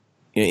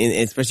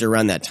 especially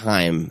around that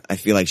time, I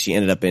feel like she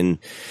ended up in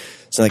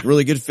some like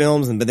really good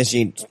films, but then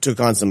she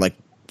took on some like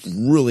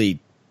really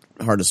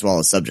hard to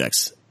swallow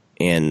subjects.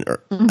 And I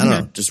don't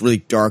know, just really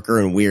darker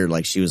and weird.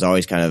 Like, she was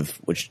always kind of,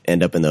 which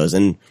end up in those.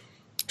 And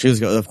she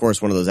was, of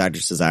course, one of those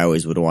actresses I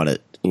always would want to,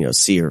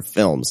 see her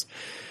films.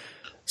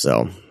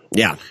 So,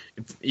 yeah.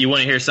 You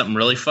want to hear something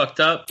really fucked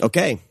up?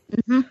 Okay.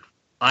 Mm-hmm.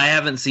 I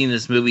haven't seen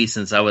this movie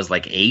since I was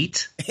like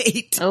 8.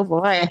 8? Oh,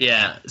 boy.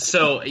 Yeah.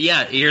 So,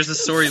 yeah, here's the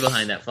story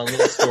behind that. Fun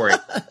little story.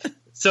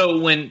 So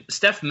when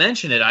Steph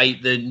mentioned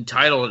it, the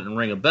title didn't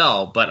ring a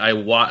bell, but I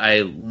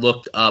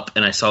looked up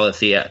and I saw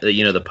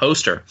the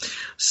poster.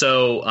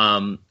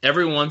 So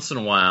every once in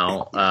a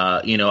while,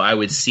 I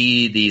would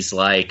see these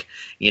like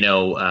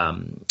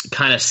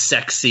kind of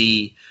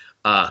sexy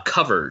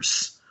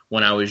covers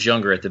when I was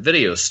younger at the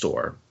video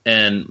store,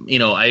 and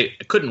I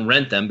couldn't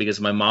rent them because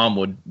my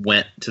mom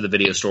went to the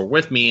video store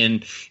with me,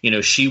 and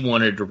she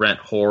wanted to rent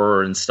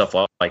horror and stuff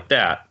like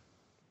that.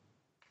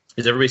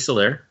 Is everybody still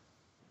there?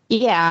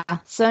 Yeah,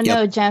 so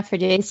no Jennifer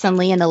Jason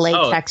Leigh in a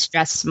latex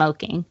dress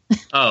smoking.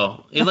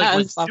 Oh, it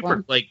went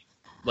super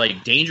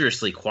like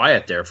dangerously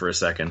quiet there for a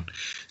second.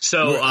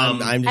 So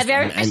I'm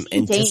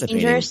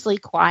dangerously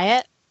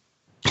quiet.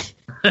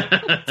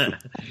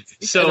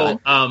 So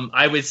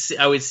I would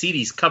see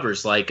these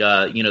covers like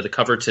the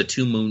cover to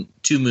Two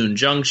Moon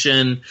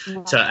Junction,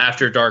 to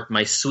After Dark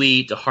My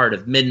Sweet, to Heart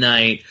of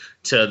Midnight,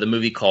 to the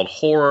movie called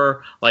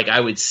Horror. Like, I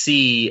would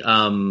see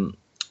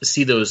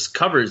see those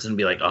covers and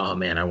be like, oh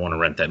man, I want to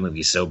rent that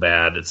movie so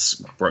bad. It's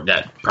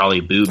got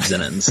probably boobs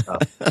in it and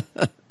stuff.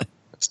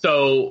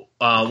 So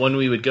when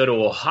we would go to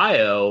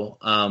Ohio,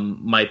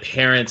 my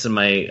parents and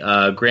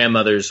my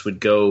grandmothers would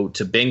go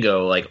to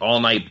bingo, like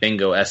all-night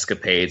bingo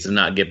escapades, and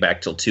not get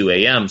back till 2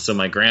 a.m. So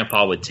my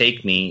grandpa would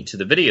take me to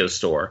the video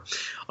store.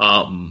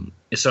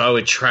 So I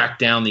would track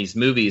down these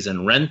movies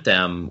and rent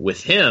them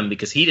with him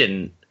because he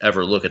didn't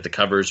ever look at the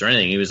covers or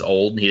anything. He was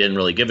old and he didn't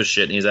really give a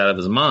shit and he's out of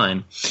his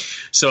mind.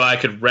 So I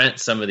could rent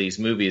some of these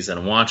movies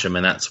and watch them.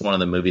 And that's one of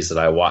the movies that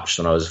I watched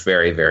when I was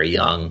very, very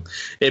young.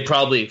 It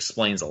probably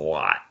explains a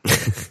lot.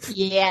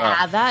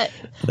 Yeah, I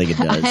think it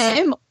does.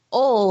 I'm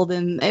old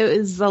and it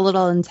was a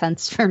little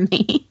intense for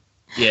me.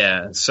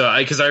 Yeah, so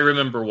because I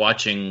remember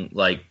watching,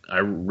 like, I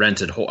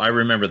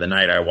remember the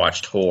night I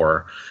watched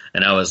Horror,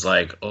 and I was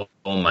like, oh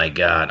my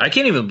God. I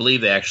can't even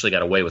believe they actually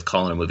got away with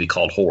calling a movie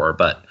called Horror,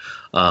 but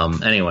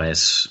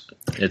anyways,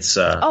 it's...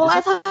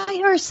 I thought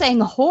you were saying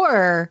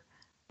horror,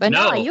 but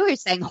no, you were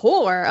saying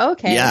horror,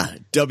 okay. Yeah,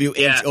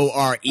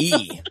 WHORE.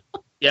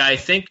 Yeah, I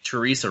think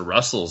Teresa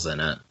Russell's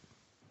in it.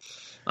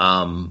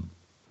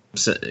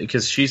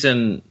 Because she's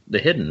in The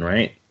Hidden,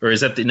 right? Or is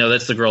that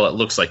that's the girl that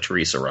looks like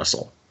Teresa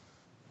Russell.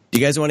 Do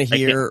you guys want to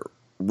hear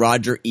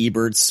Roger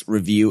Ebert's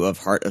review of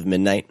Heart of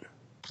Midnight?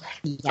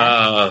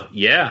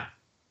 Yeah.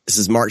 This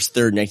is March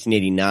 3rd,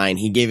 1989.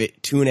 He gave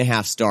it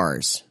 2.5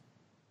 stars.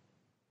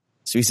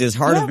 So he says,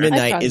 Heart of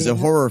Midnight is a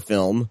horror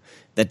film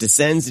that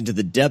descends into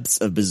the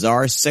depths of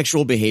bizarre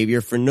sexual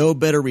behavior for no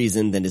better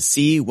reason than to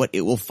see what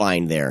it will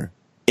find there.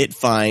 It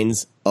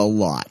finds a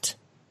lot.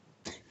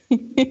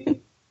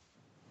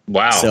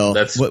 Wow. So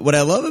that's what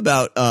I love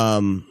about,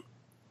 and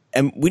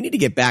we need to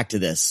get back to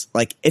this.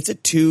 Like, it's a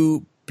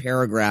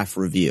 2-paragraph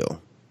review,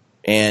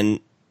 and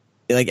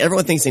like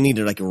everyone thinks they need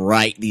to like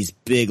write these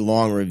big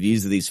long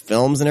reviews of these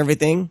films and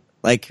everything.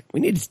 Like, we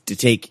need to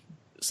take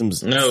some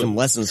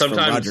lessons from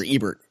Roger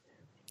Ebert.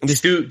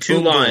 Just two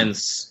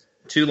lines.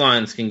 2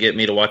 lines can get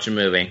me to watch a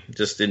movie.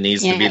 Just it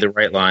needs to be the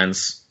right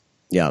lines.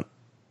 Yeah.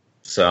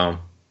 So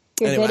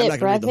if you're good at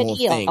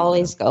brevity, I'll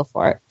always go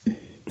for it.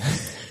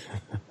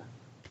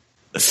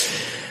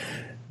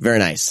 Very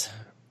nice.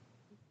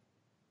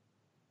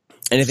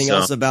 Anything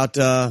else about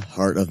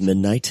Heart of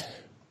Midnight?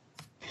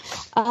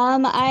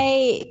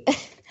 I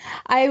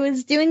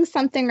was doing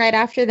something right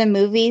after the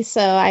movie,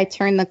 so I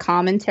turned the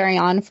commentary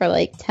on for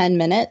like 10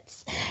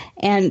 minutes,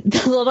 and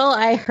the little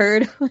I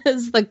heard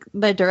was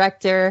the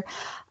director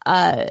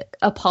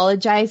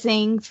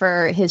apologizing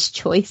for his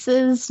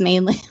choices,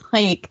 mainly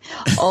like,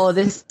 oh,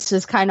 this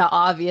is kind of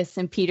obvious,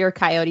 and Peter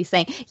Coyote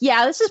saying,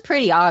 yeah, this is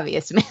pretty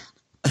obvious, man.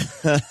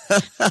 So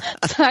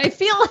I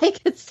feel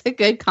like it's a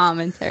good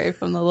commentary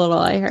from the little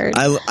I heard.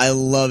 I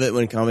love it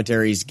when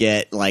commentaries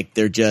get like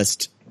they're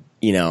just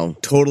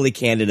totally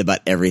candid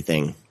about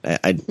everything.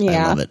 I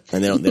love it,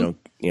 and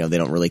they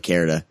don't really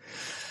care to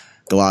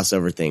gloss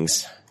over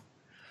things.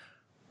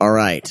 All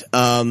right,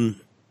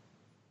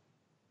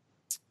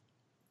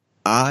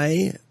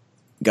 I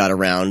got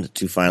around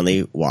to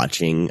finally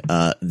watching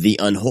The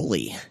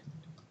Unholy.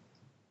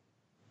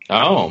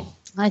 Oh,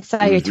 I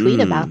saw your tweet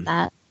about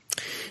that.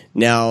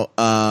 Now,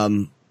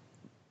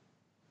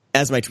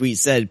 as my tweet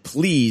said,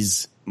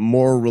 please,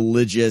 more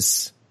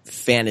religious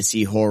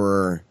fantasy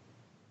horror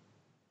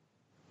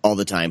all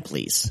the time,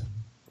 please.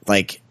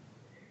 Like,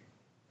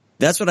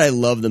 that's what I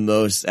love the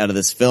most out of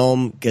this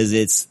film, because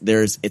it's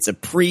a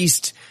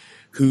priest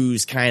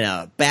who's kind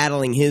of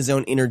battling his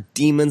own inner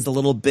demons a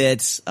little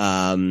bit.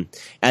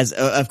 As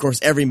of course,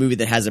 every movie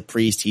that has a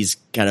priest, he's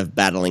kind of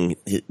battling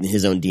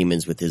his own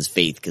demons with his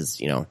faith, because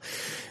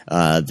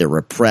they're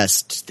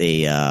repressed.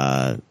 They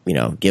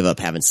give up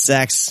having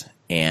sex,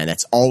 and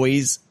that's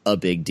always a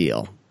big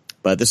deal.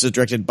 But this is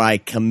directed by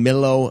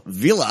Camilo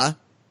Villa,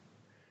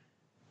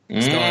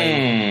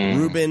 starring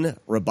Ruben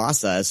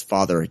Rabasa as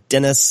Father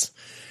Dennis.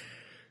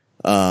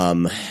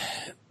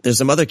 There's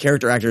some other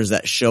character actors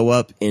that show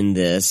up in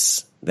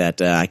this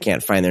that I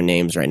can't find their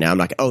names right now. I'm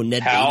not. Oh,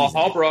 Ned. Hal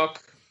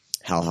Holbrook.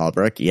 Hal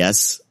Holbrook,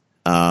 yes.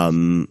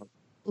 Ooh,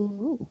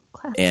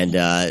 and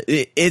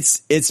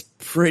it's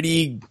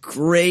pretty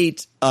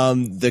great.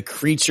 The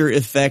creature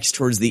effects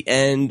towards the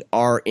end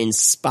are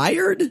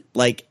inspired.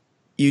 Like,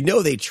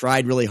 they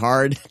tried really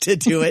hard to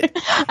do it.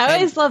 I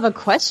always love a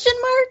question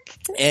mark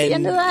at the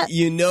end of that.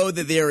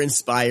 That they are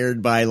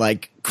inspired by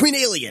like Queen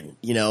Alien.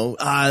 We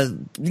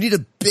need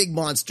a big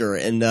monster.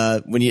 And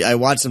I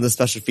watched some of the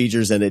special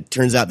features, and it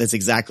turns out that's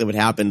exactly what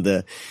happened.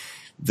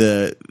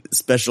 The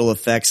special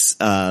effects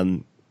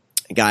guy,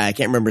 I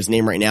can't remember his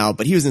name right now,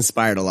 but he was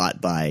inspired a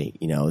lot by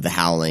The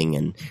Howling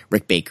and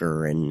Rick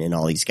Baker and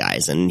all these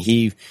guys, and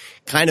he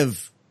kind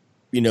of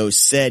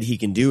said he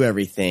can do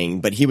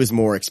everything, but he was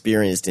more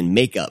experienced in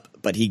makeup.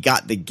 But he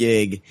got the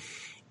gig,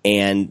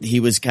 and he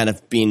was kind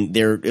of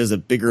there. It was a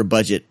bigger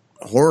budget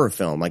horror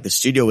film. Like, the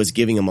studio was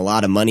giving him a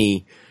lot of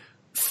money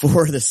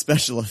for the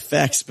special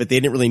effects, but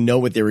they didn't really know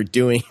what they were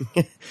doing.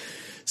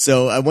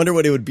 So I wonder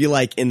what it would be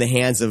like in the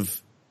hands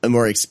of a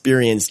more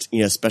experienced,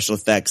 special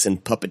effects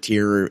and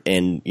puppeteer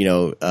and,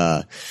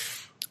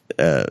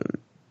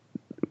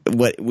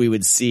 what we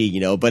would see, you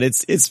know, but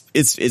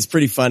it's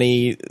pretty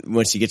funny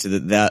once you get to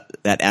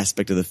that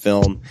aspect of the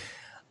film.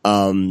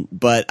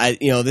 But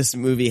this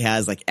movie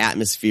has like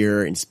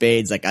atmosphere in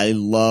spades. Like I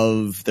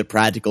love the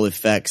practical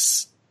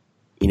effects,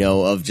 you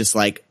know, of just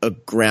like a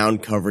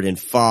ground covered in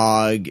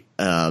fog,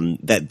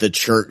 that the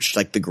church,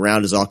 like the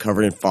ground is all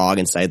covered in fog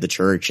inside the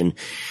church. And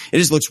it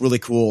just looks really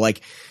cool.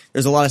 Like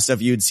there's a lot of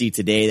stuff you would see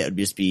today that would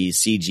just be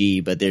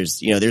CG, but there's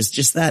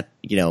just that,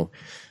 you know,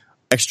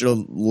 extra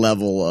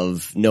level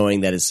of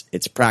knowing that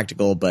it's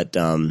practical. But,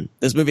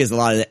 this movie has a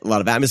lot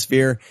of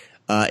atmosphere.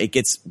 It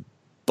gets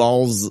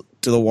balls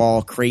to the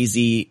wall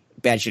crazy,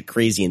 batshit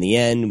crazy in the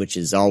end, which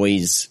is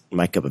always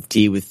my cup of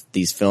tea with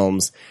these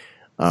films.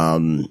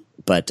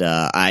 But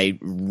I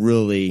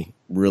really,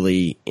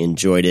 really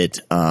enjoyed it.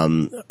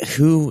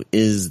 Who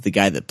is the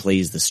guy that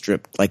plays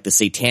the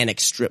satanic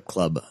strip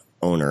club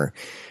owner?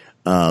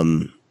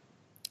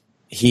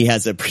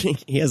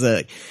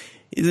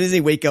 Does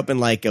he wake up in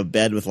like a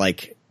bed with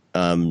like,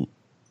 there's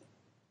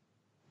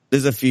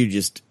a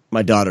few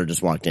my daughter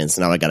just walked in,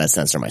 so now I gotta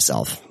censor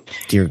myself.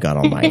 Dear God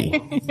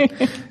Almighty.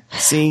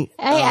 See,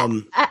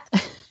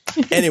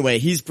 anyway,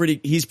 he's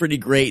pretty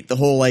great. The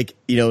whole like,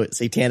 you know,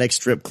 satanic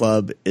strip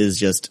club is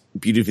just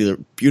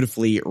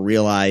beautifully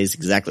realized,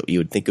 exactly what you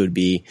would think it would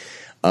be.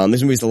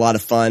 This movie's a lot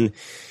of fun.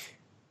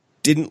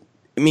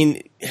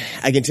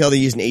 I can tell they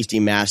used an HD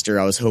master.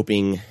 I was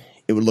hoping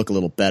it would look a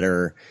little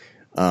better.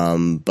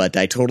 But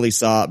I totally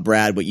saw,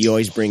 Brad, what you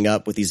always bring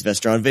up with these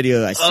Vestron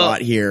videos. I saw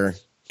it here,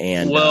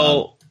 and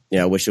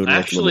I wish it would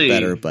look a little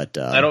better. But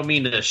I don't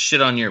mean to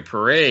shit on your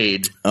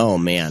parade. Oh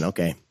man,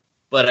 okay.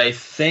 But I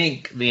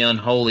think the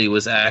Unholy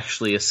was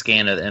actually a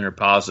scan of the Enter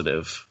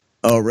Positive.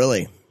 Oh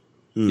really?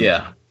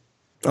 Yeah.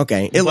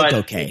 Okay, it looked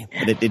okay,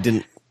 but it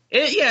didn't.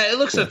 It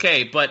looks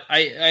okay. But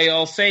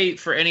I'll say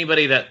for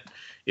anybody that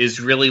is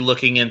really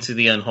looking into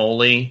the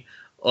Unholy,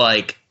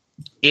 like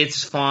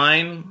it's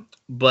fine,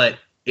 but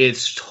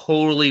it's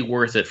totally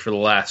worth it for the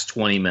last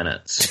 20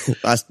 minutes.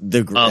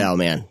 Oh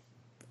man,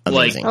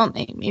 amazing! Don't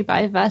make me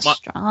buy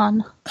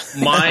Vestron.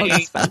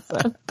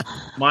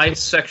 My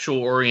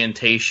sexual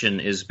orientation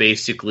is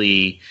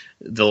basically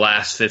the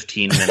last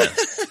 15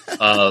 minutes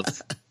of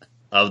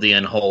the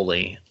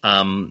Unholy.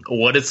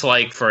 What it's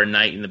like for a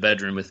night in the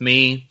bedroom with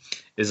me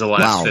is the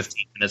last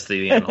 15 minutes of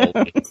the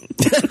Unholy.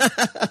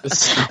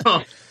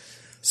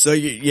 So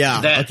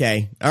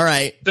okay, all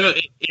right. So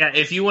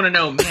if you want to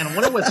know, man, I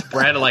wonder what's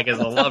Brad like as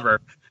a lover.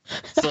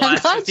 The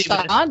last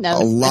 15 minutes,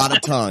 a lot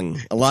of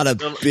tongue, a lot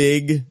of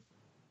big,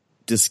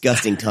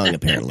 disgusting tongue.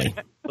 Apparently,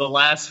 the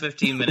last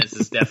 15 minutes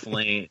is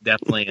definitely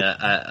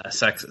a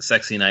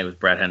sexy night with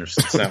Brad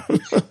Henderson. So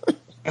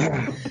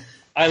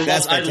I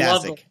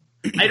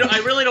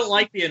really don't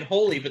like the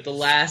Unholy, but the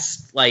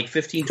last like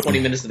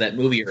 15-20 minutes of that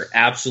movie are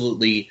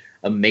absolutely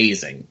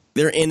amazing.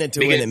 They're in it to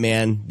win it,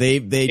 man.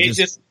 They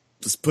just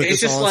put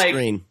this all on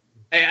screen.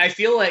 I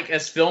feel like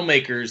as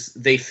filmmakers,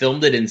 they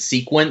filmed it in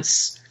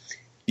sequence.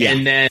 Yeah.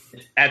 And then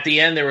at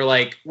the end, they were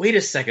like, wait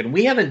a second,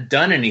 we haven't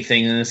done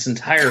anything in this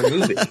entire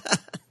movie.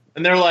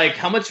 And they're like,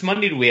 how much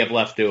money do we have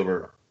left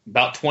over?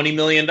 About $20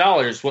 million.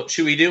 What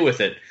should we do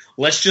with it?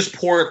 Let's just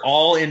pour it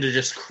all into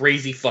just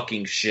crazy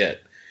fucking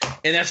shit.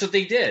 And that's what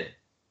they did.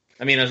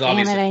 I mean, it was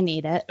obviously... Damn it, I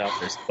need it.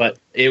 But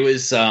it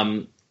was...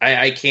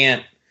 I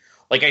can't...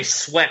 Like, I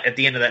sweat at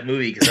the end of that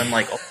movie because I'm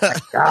like, oh my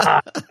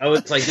God. I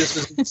was like, this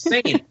is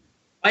insane.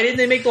 Why didn't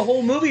they make the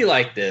whole movie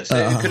like this?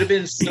 It could have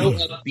been so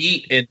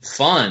upbeat and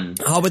fun.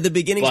 Oh, but the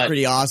beginning's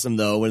pretty awesome,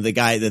 though, when the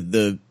guy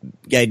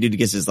dude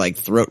gets his, like,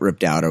 throat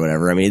ripped out or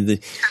whatever. I mean,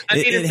 it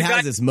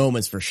has its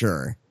moments for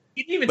sure.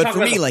 He didn't even talk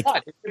about the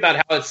plot. It's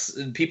about how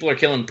people are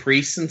killing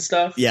priests and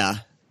stuff. Yeah.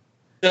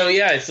 So,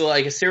 yeah, it's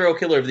like a serial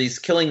killer of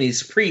killing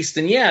these priests.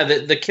 And, yeah,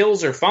 the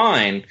kills are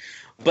fine,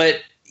 but...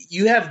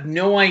 You have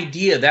no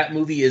idea that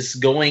movie is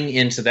going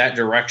into that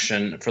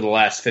direction for the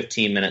last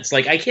 15 minutes.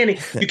 Like you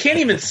can't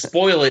even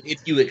spoil it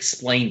if you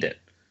explained it.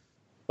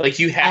 Like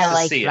you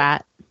have to see it. I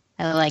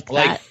like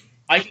that.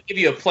 I can give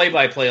you a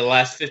play-by-play the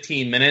last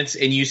 15 minutes,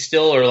 and you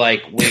still are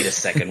like, wait a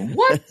second,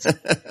 what?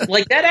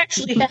 Like that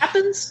actually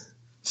happens?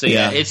 So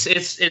yeah, it's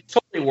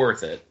totally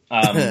worth it.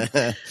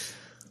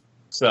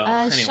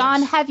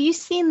 Sean, have you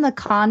seen The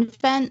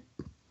Convent?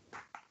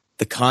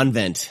 The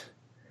Convent.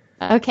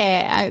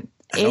 Okay,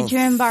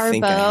 Adrian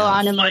Barbeau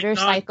on a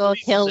motorcycle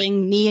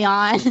killing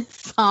neon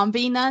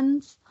zombie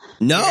nuns?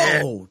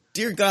 No,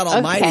 dear God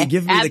Almighty,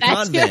 give me The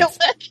Convent.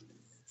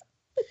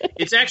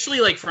 It's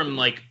actually like from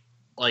like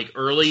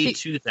early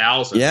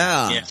 2000.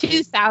 Yeah,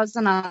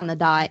 2000 on the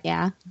dot.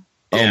 Yeah.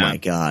 Oh my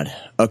God.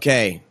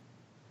 Okay,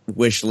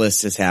 wish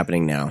list is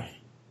happening now.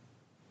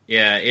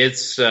 Yeah,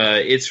 it's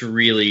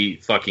really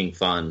fucking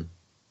fun.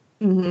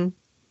 Mm-hmm.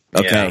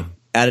 Okay,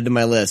 added to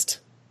my list.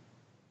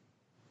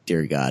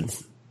 Dear God.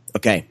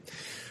 Okay.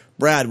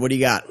 Brad, what do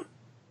you got?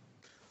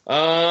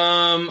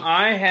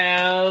 I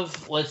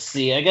have, let's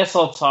see, I guess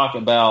I'll talk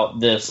about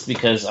this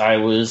because I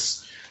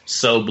was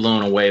so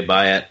blown away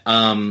by it.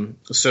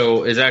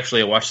 So it's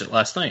actually, I watched it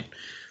last night.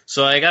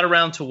 So I got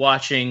around to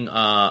watching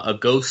A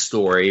Ghost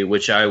Story,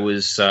 which I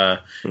was I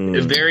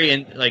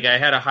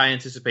had a high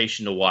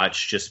anticipation to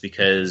watch just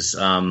because,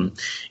 I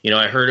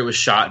heard it was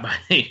shot by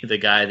the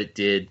guy that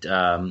did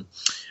the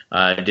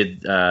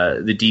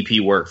DP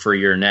work for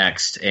Your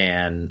Next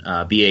and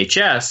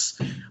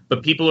VHS,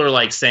 but people are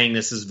like saying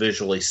this is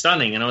visually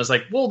stunning, and I was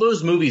like, well,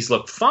 those movies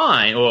look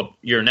fine. Well,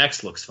 Your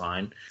Next looks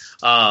fine.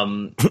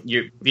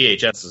 Your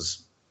VHS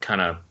is kind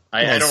of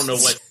I don't know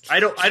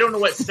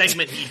what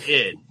segment he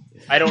did.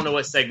 I don't know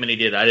what segment he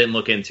did. I didn't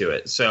look into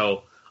it.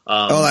 So,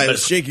 that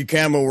shaky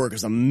camera work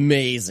is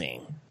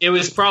amazing. It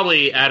was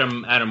probably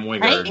Adam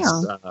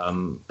Wingard's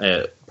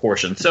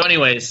portion. So,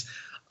 anyways,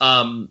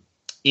 and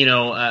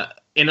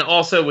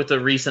also with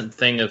the recent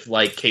thing of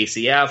like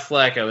Casey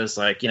Affleck, I was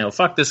like,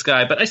 fuck this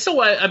guy. But I'm still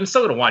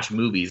going to watch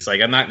movies.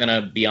 Like, I'm not going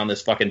to be on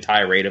this fucking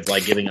tirade of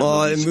like giving.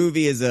 Well, a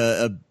movie is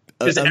a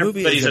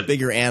movie is a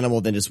bigger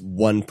animal than just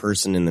one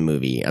person in the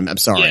movie. I'm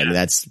sorry. Yeah. I mean,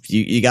 that's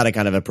you got to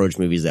kind of approach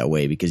movies that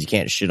way because you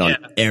can't shit on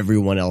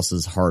everyone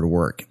else's hard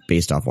work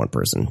based off one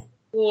person.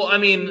 Well, I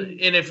mean,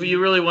 and if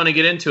you really want to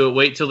get into it,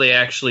 wait till they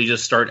actually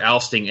just start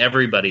ousting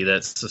everybody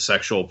that's a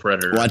sexual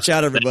predator. Watch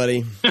out,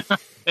 everybody.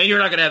 And you're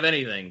not going to have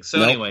anything.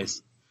 So,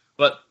 anyways,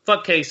 but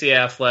fuck Casey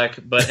Affleck.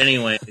 But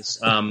anyways,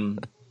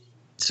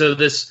 so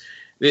this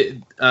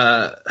in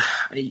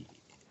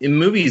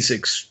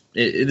movies.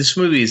 This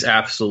movie is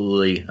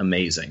absolutely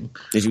amazing.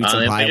 Did you eat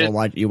some pie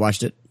while you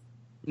watched it?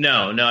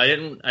 No, I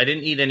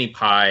didn't eat any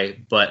pie,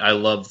 but I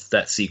love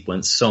that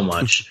sequence so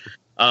much.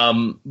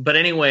 But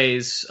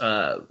anyways,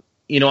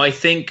 I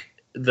think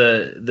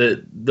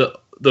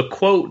the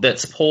quote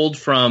that's pulled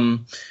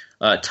from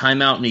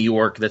Time Out New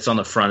York that's on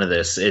the front of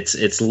this,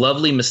 it's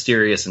lovely,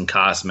 mysterious, and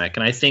cosmic,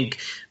 and I think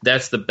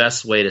that's the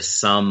best way to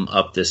sum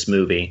up this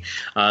movie.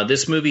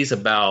 This movie is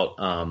about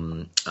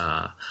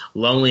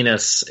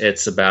loneliness.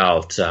 It's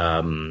about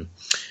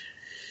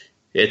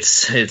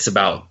it's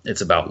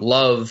about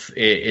love.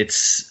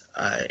 It's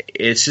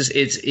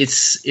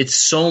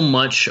so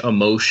much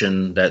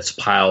emotion that's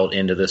piled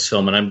into this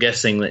film, and I'm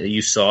guessing that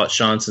you saw it,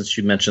 Sean, since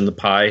you mentioned the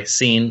pie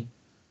scene.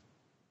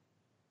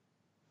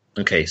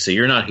 Okay, so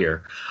you're not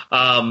here.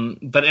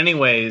 But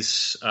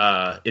anyways,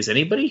 is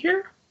anybody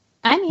here?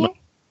 I'm here.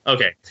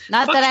 Okay.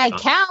 Not that I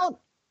count.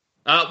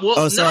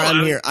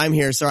 Sorry, I'm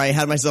here. Sorry, I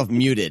had myself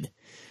muted.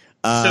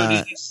 So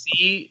did you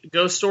see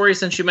Ghost Story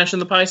since you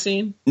mentioned the pie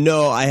scene?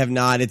 No, I have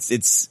not.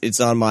 It's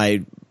on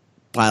my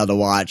pile to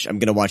watch. I'm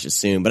gonna watch it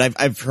soon, but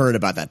I've heard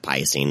about that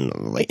pie scene.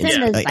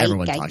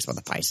 Everyone talks about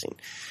the pie scene.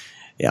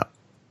 Yeah.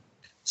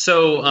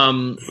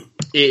 So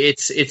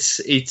it's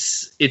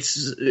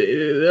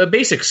a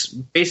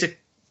basic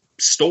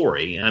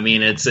story. I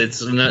mean, it's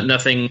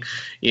nothing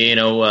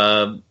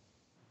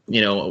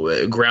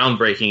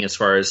groundbreaking as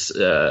far as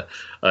a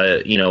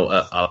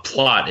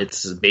plot.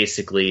 It's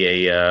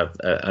basically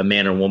a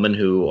man and woman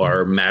who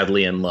are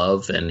madly in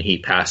love, and he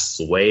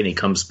passes away, and he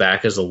comes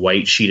back as a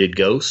white sheeted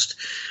ghost,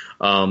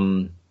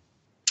 and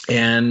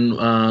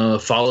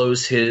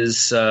follows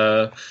his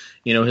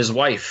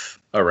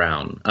wife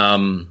around.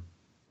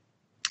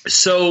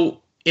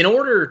 So in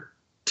order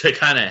to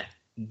kind of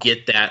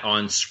get that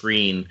on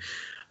screen,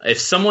 if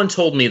someone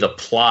told me the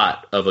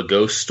plot of A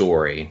Ghost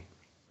Story,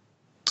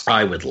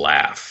 I would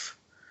laugh,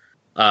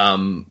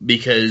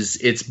 because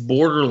it's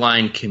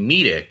borderline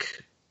comedic.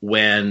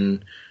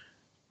 When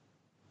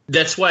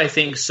that's why I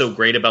think so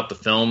great about the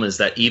film is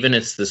that even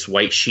it's this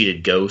white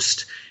sheeted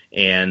ghost,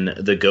 and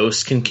the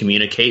ghost can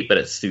communicate, but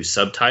it's through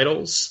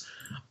subtitles.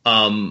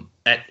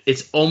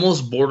 It's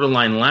almost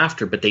borderline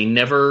laughter, but they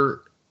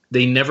never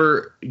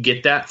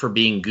get that for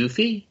being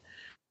goofy.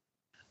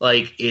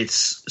 Like,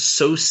 it's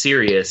so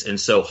serious and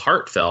so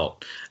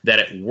heartfelt that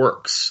it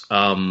works.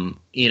 And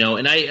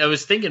I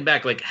was thinking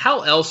back, like,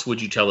 how else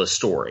would you tell a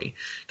story?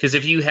 Because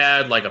if you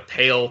had like a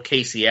pale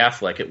Casey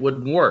Affleck, it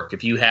wouldn't work.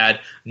 If you had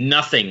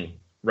nothing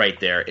right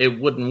there, it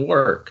wouldn't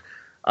work.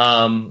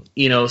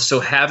 So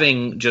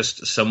having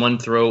just someone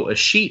throw a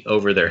sheet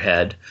over their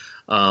head,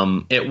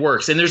 it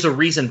works. And there's a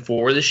reason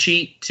for the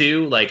sheet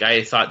too. Like,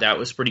 I thought that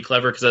was pretty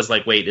clever, because I was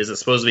like, wait, is it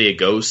supposed to be a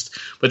ghost?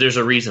 But there's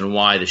a reason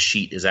why the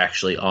sheet is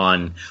actually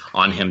on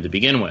him to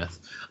begin with.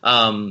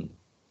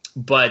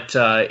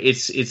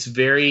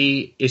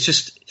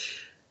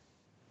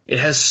 It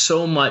has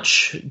so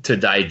much to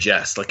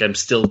digest. Like, I'm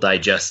still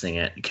digesting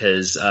it,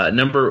 because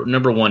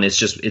number one,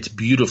 it's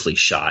beautifully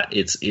shot.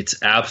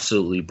 It's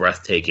absolutely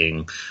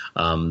breathtaking.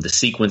 The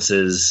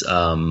sequences,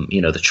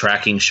 the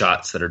tracking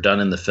shots that are done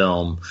in the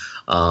film,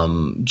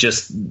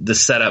 just the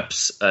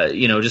setups,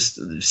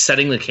 just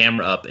setting the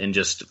camera up and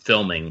just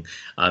filming.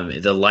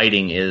 The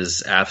lighting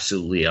is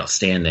absolutely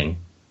outstanding.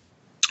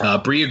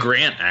 Brea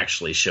Grant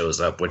actually shows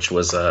up, which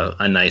was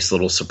a nice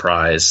little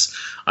surprise.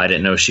 I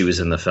didn't know she was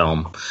in the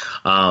film.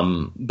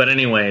 But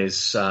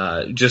anyways,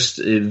 just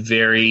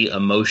very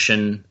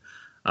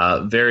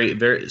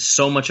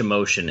so much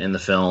emotion in the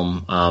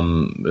film,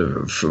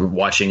 for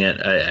watching it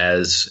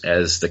as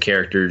the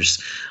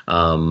characters,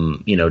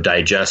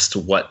 digest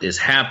what is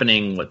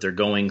happening, what they're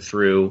going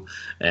through.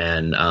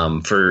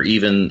 And, for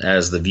even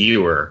as the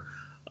viewer,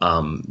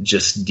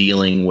 just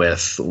dealing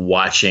with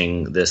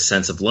watching this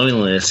sense of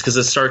loneliness, because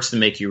it starts to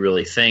make you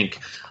really think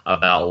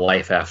about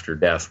life after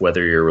death,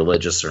 whether you're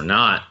religious or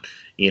not.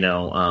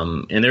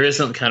 And there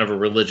isn't kind of a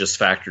religious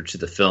factor to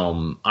the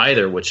film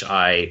either, which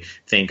I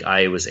think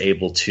I was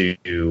able to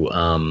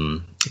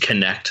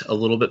connect a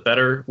little bit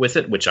better with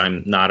it, which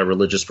I'm not a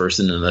religious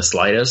person in the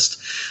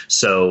slightest.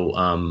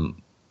 So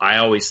I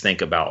always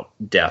think about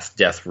death.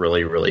 Death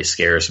really, really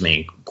scares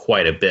me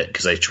quite a bit,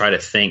 because I try to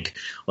think,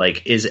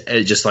 like, is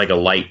it just like a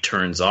light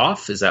turns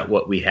off? Is that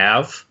what we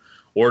have?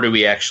 Or do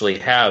we actually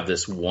have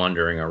this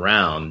wandering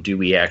around? Do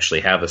we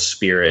actually have a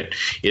spirit?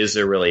 Is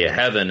there really a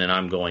heaven and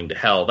I'm going to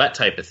hell? That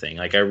type of thing.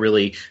 Like, I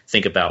really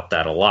think about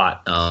that a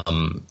lot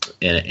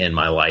in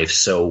my life.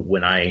 So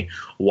when I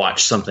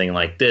watch something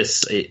like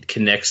this, it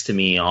connects to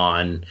me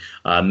on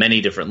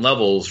many different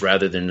levels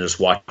rather than just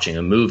watching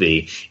a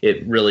movie.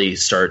 It really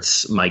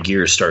my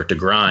gears start to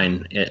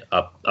grind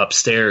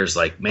upstairs.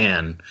 Like,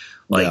 man,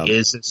 like,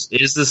 is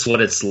this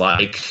what it's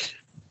like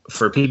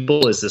for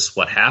people? Is this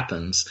what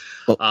happens?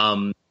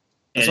 Well,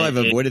 that's why I've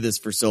avoided this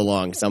for so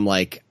long, because I'm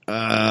like,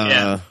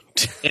 yeah.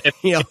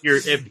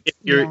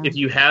 If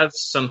you have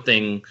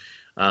something,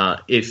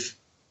 because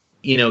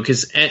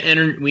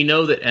we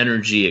know that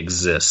energy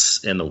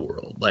exists in the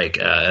world. Like,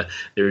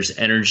 there's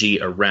energy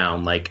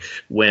around. Like,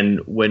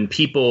 when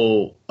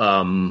people,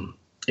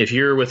 if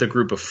you're with a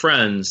group of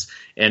friends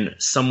and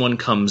someone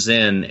comes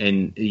in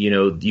and,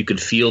 you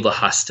could feel the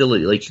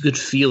hostility, like, you could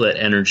feel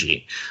that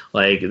energy.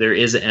 Like, there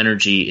is an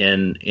energy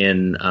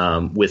in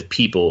with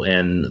people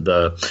and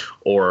the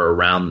aura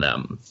around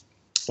them.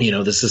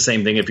 This is the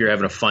same thing if you're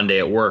having a fun day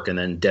at work and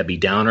then Debbie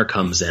Downer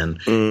comes in.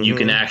 Mm-hmm. You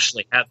can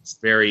actually have this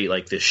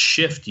this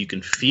shift. You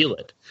can feel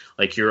it.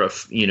 Like,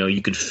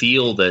 you could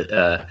feel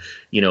that,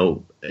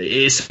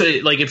 it's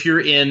like if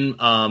you're in,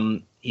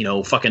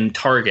 fucking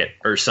Target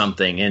or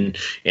something. And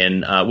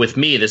with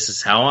me, this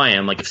is how I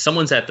am. Like, if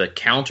someone's at the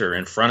counter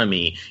in front of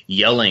me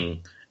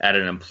yelling at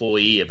an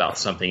employee about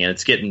something and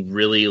it's getting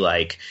really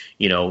like,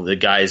 the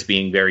guy's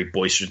being very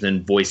boisterous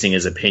and voicing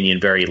his opinion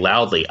very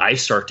loudly, I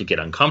start to get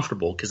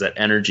uncomfortable because that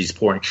energy's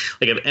pouring.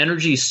 Like, if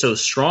energy is so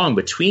strong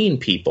between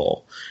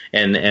people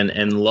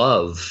and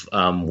love,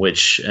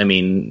 which,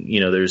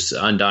 there's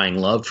undying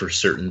love for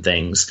certain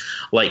things.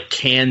 Like,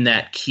 can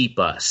that keep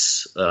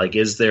us? Like,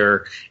 is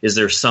there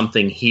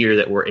something here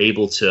that we're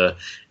able to,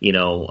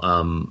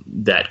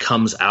 that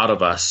comes out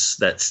of us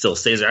that still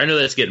stays there? I know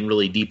that's getting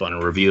really deep on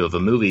a review of a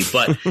movie,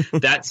 but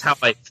that's how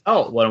I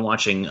felt when I'm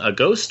watching A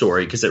Ghost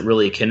Story, because it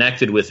really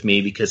connected with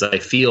me, because I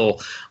feel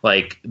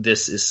like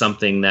this is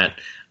something that,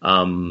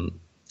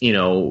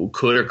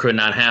 could or could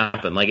not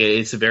happen. Like,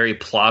 it's very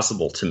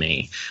plausible to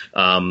me.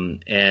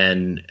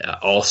 And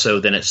also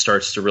then it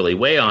starts to really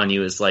weigh on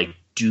you, is like,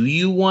 do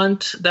you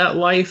want that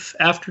life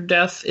after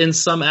death in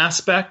some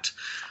aspect?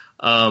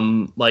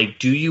 Like,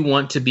 do you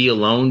want to be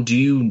alone? Do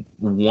you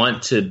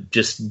want to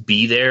just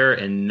be there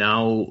and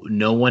now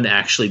no one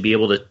actually be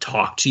able to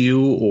talk to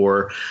you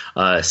or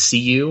see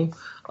you?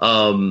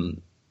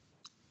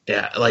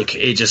 Yeah, like,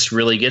 it just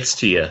really gets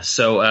to you.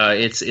 So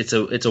it's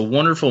a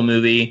wonderful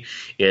movie.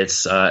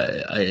 It's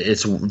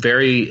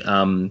very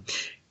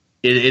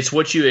it's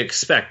what you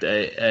expect.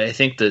 I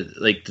think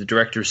that, like, the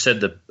director said,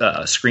 the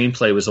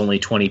screenplay was only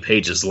 20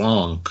 pages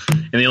long,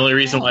 and the only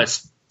reason why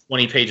it's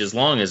 20 pages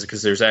long is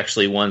because there's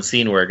actually one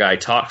scene where a guy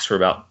talks for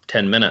about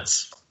 10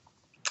 minutes,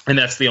 and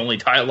that's the only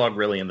dialogue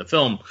really in the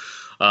film.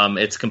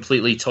 It's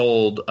completely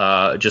told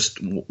just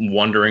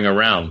wandering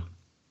around,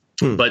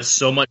 but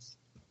so much.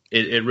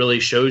 It really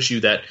shows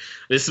you that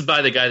this is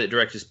by the guy that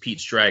directed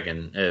Pete's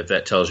Dragon, if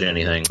that tells you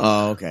anything.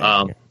 Oh, okay.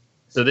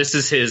 So this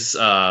is his.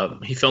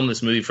 He filmed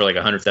this movie for like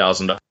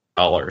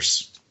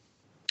 $100,000,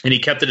 and he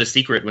kept it a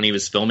secret when he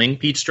was filming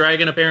Pete's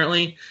Dragon,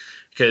 apparently,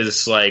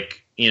 because,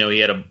 like, he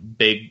had a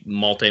big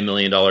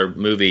multi-million-dollar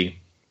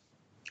movie,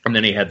 and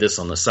then he had this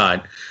on the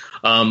side.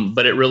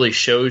 But it really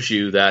shows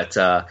you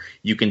that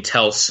you can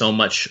tell so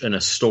much in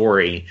a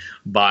story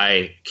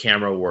by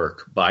camera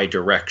work, by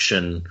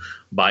direction,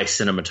 by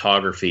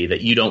cinematography,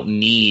 that you don't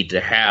need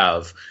to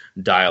have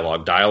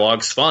dialogue.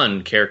 Dialogue's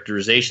fun,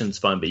 characterization's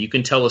fun, but you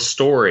can tell a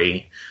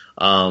story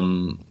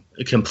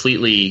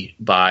completely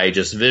by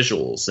just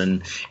visuals.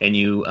 And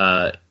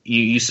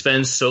you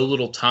spend so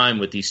little time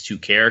with these two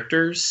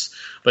characters,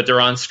 but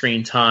they're on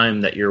screen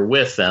time that you're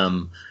with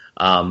them.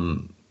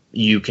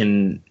 You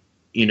can,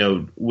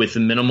 with the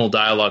minimal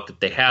dialogue that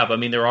they have,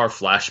 there are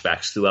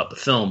flashbacks throughout the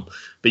film,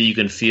 but you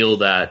can feel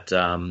that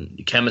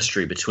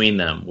chemistry between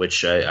them,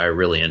 which I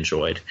really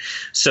enjoyed.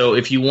 So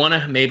if you want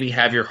to maybe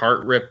have your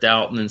heart ripped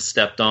out and then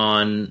stepped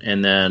on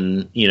and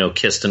then,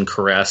 kissed and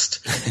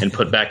caressed and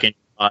put back in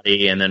your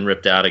body and then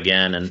ripped out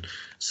again and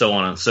so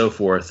on and so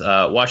forth,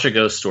 watch A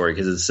Ghost Story,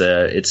 because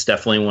it's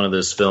definitely one of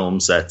those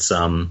films that's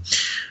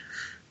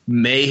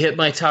may hit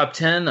my top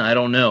 10. I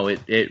don't know.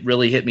 It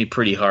really hit me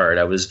pretty hard.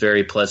 I was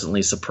very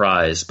pleasantly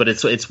surprised, but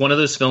it's one of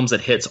those films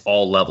that hits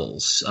all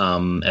levels,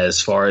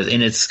 as far as,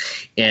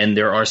 and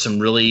there are some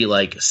really,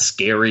 like,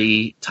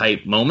 scary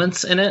type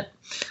moments in it,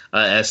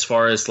 as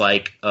far as,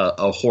 like,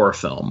 a horror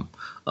film.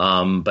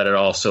 but it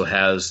also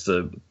has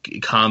the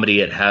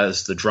comedy. It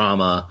has the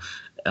drama,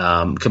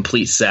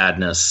 complete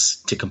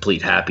sadness to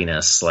complete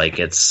happiness. Like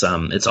it's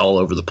all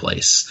over the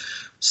place.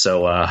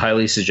 So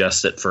highly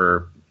suggest it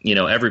for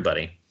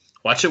everybody.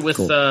 Watch it with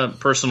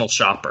Personal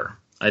Shopper.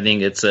 I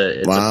think it's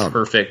a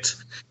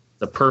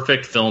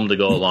perfect film to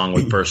go along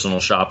with Personal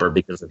Shopper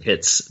because it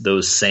hits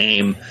those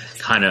same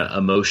kind of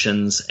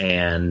emotions.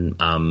 And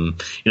I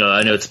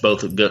know it's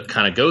both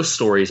kind of ghost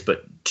stories,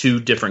 but two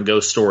different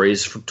ghost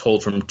stories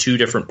told from two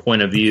different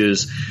point of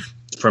views,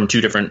 from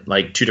two different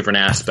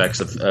aspects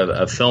of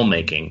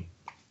filmmaking.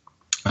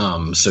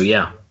 So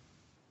yeah.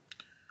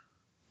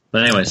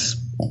 But anyways,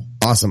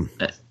 awesome.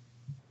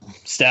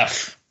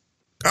 Steph.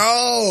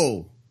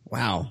 Oh,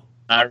 wow.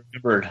 I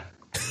remembered.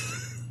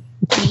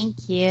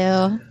 Thank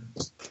you.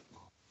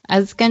 I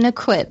was going to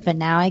quit, but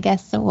now I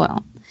guess I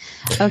won't.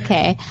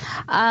 Okay.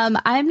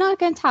 I'm not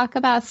going to talk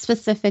about a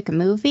specific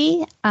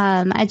movie.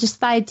 I just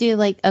thought I'd do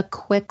like a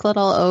quick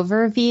little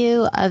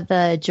overview of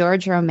the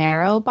George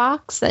Romero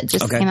box that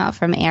just came out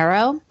from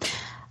Arrow,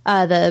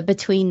 the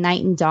Between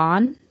Night and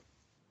Dawn.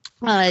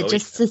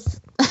 Just to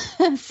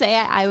say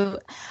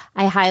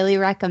I highly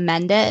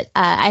recommend it.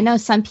 I know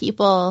some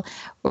people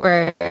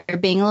were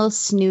being a little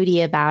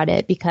snooty about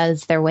it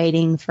because they're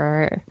waiting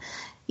for,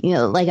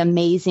 like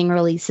amazing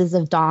releases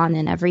of Dawn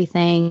and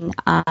everything.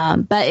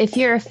 But if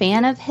you're a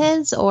fan of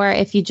his, or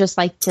if you just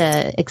like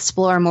to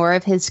explore more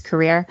of his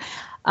career,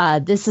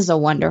 this is a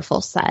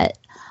wonderful set.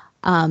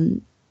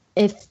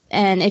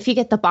 If you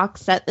get the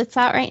box set that's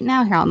out right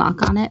now, here, I'll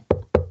knock on it.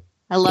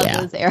 I love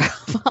those Arrow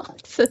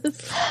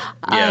boxes.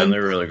 Yeah,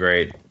 they're really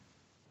great.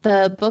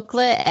 The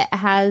booklet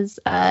has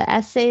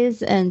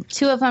essays, and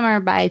two of them are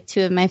by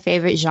two of my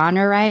favorite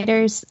genre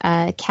writers,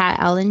 Kat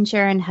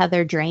Ellinger and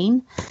Heather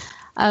Drain,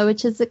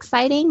 which is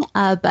exciting.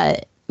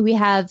 But we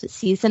have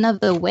Season of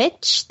the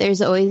Witch.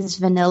 There's always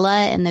Vanilla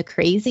and the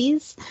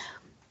Crazies.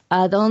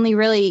 The only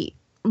really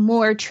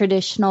more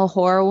traditional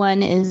horror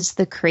one is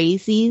the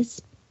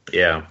Crazies.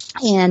 Yeah.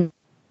 And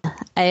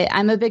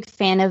I'm a big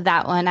fan of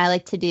that one. I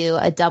like to do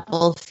a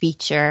double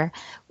feature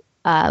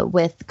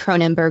with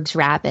Cronenberg's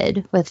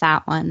Rabid with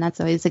that one. That's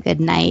always a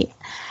good night.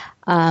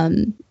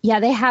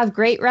 They have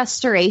great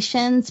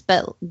restorations,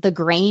 but the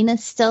grain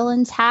is still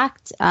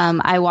intact.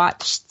 I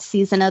watched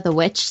Season of the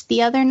Witch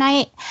the other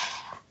night,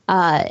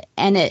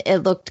 and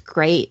it looked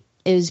great.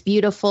 It was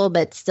beautiful,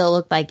 but still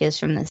looked like it's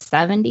from the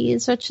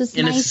 70s, which is nice.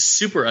 And it's a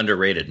super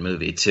underrated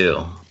movie,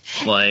 too.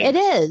 It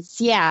is,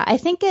 yeah. I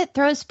think it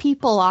throws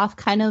people off,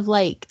 kind of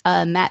like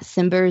Matt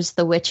Simber's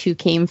The Witch Who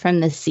Came from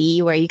the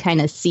Sea, where you kind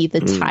of see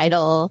the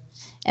title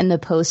and the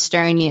poster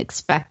and you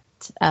expect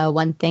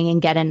one thing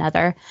and get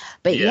another.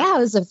 But it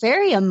was a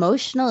very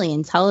emotionally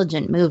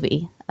intelligent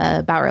movie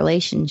about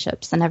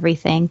relationships and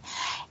everything.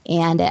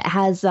 And it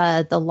has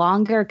the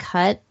longer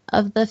cut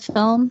of the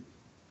film.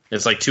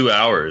 It's like 2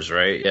 hours,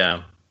 right?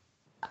 Yeah.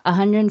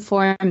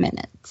 104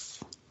 minutes.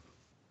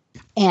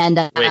 And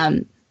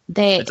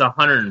it's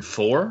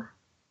 104?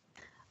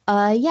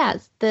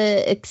 Yes,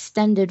 the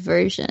extended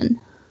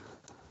version.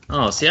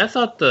 Oh, see, I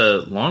thought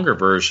the longer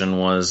version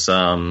was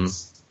I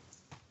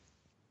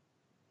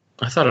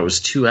thought it was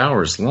 2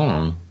 hours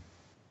long.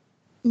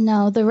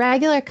 No, the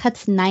regular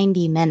cut's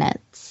 90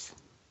 minutes.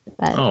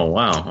 But, oh,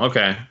 wow.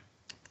 Okay.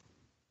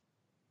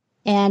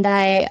 And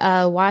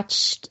I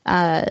watched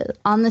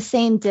on the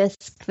same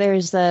disc,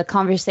 there's a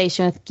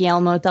conversation with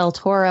Guillermo del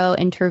Toro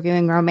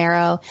interviewing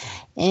Romero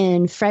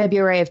in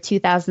February of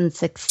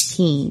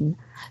 2016.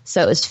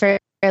 So it was fairly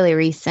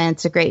recent.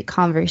 It's a great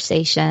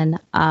conversation.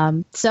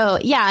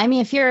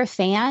 If you're a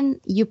fan,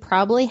 you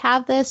probably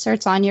have this or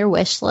it's on your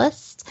wish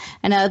list.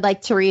 And I would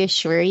like to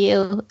reassure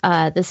you,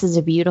 this is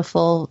a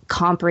beautiful,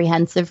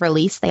 comprehensive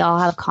release. They all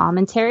have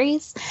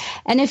commentaries.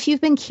 And if you've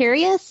been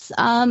curious,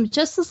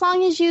 just as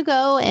long as you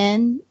go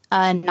in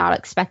not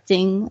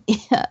expecting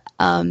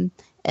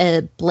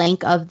a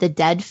Blank of the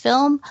Dead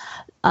film,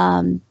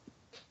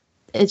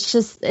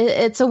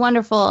 it's a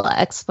wonderful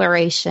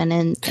exploration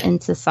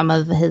into some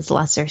of his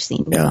lesser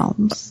seen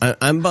films.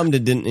 I'm bummed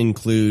it didn't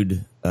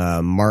include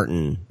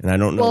Martin, and I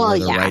don't know where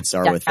the rights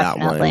are with that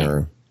one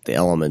or the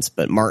elements,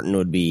 but Martin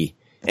would be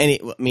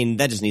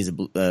that just needs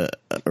a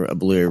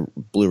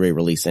Blu-ray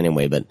release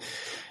anyway. But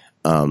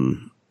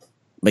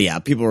yeah,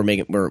 people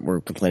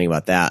were complaining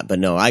about that. But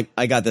no, I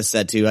got this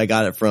set too. I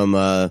got it from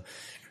I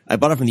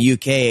bought it from the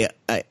UK.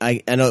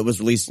 I know it was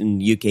released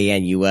in UK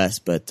and US,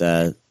 but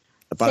I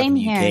bought it from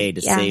the UK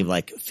to save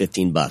like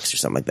 $15 or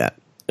something like that.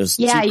 It was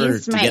cheaper I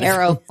used my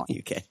Arrow point.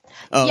 UK.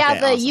 Oh, the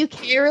awesome.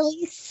 UK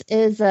release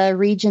is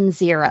Region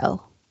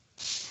 0.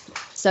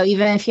 So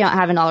even if you don't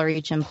have an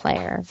all-region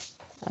player,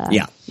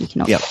 you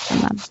can order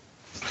from them.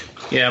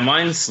 Yeah,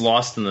 mine's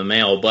lost in the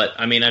mail, but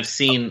I mean, I've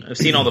seen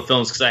all the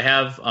films because I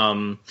have.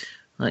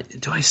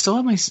 Do I still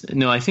have my?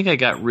 No, I think I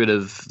got rid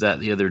of that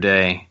the other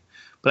day.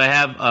 But I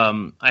have.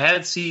 I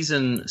had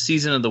Season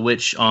of the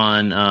Witch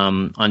on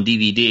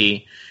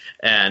DVD,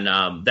 and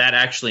that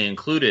actually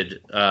included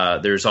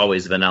There's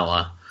Always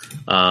Vanilla.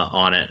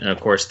 on it, and of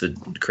course the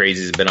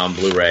Crazies have been on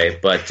Blu-ray.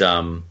 But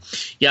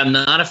yeah, I'm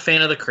not a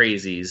fan of the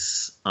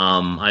Crazies.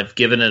 I've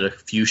given it a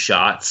few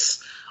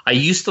shots. I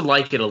used to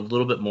like it a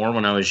little bit more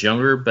when I was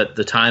younger, but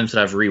the times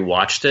that I've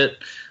rewatched it,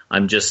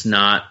 I'm just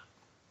not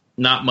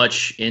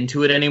much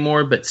into it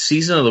anymore. But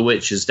Season of the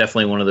Witch is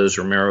definitely one of those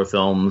Romero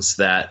films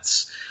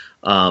that's,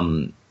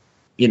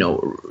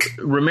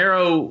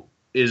 Romero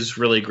is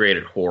really great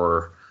at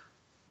horror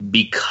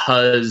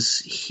because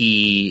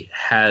he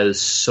has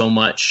so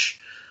much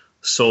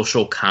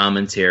social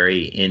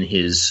commentary in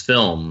his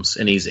films,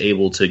 and he's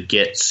able to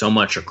get so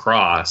much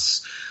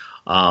across,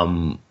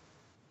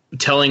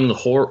 telling the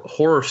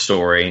horror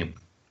story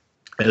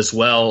as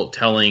well,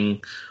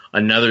 telling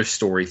another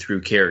story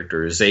through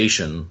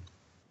characterization.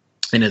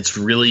 And it's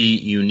really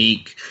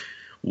unique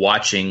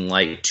watching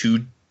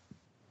Season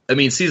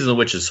of the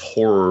Witch is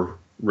horror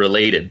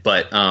related,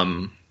 but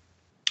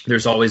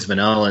There's Always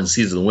Vanilla and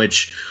Season of the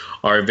Witch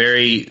are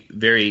very,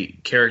 very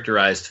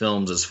characterized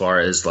films as far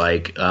as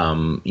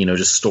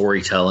just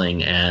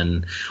storytelling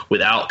and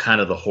without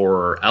kind of the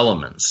horror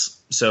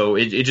elements. So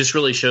it just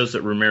really shows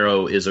that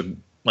Romero is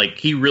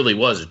he really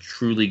was a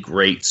truly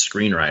great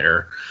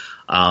screenwriter,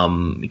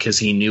 because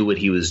he knew what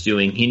he was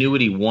doing. He knew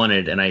what he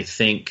wanted. And I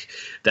think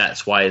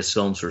that's why his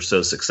films were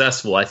so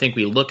successful. I think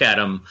we look at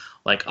him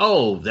like,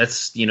 oh,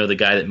 that's, the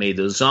guy that made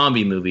those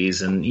zombie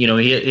movies. And,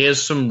 he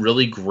has some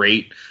really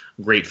great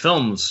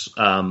films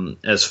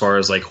as far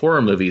as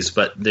horror movies,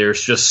 but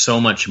there's just so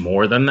much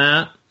more than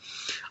that.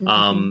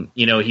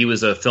 Mm-hmm. He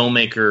was a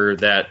filmmaker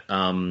that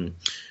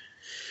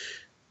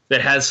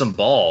had some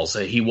balls.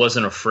 He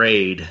wasn't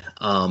afraid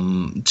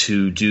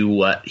to do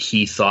what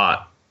he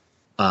thought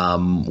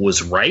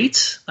was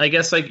right, I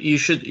guess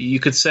you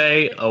could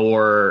say,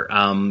 or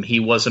he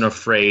wasn't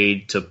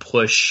afraid to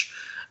push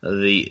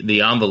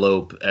the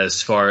envelope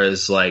as far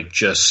as having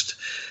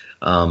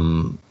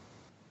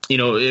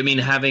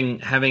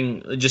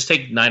just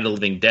take Night of the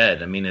Living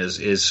Dead. I mean,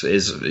 is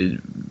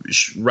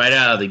right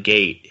out of the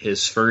gate,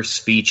 his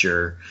first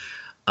feature,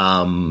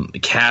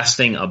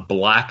 casting a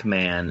black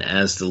man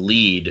as the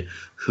lead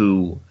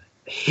who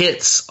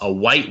hits a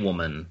white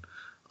woman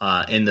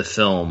in the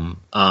film,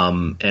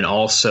 and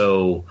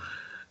also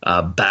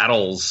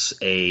battles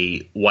a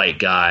white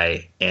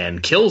guy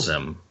and kills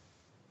him.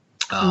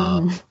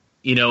 And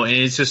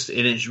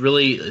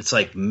it's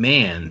like,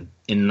 man,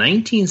 in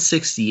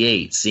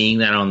 1968, seeing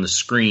that on the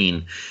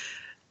screen,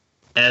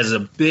 as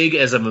big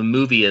as a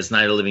movie as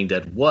Night of the Living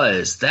Dead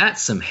was,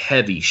 that's some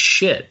heavy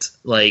shit.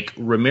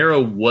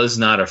 Romero was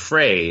not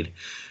afraid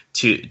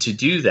to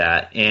do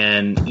that.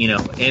 And,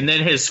 and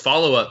then his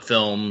follow-up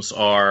films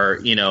are,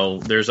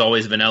 There's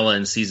Always Vanilla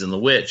and Season of the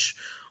Witch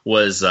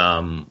was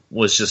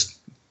just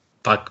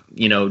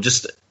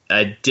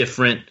a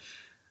different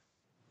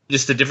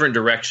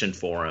direction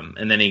for him.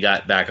 And then he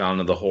got back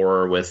onto the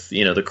horror with,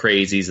 the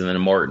Crazies and then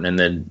Martin and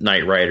then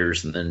Night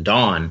Riders and then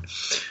Dawn.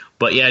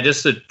 But yeah,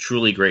 just a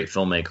truly great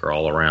filmmaker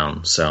all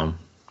around. So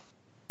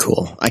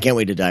cool. I can't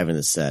wait to dive into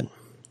this set.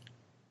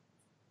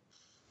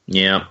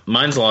 Yeah,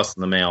 mine's lost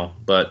in the mail,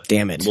 but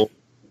damn it,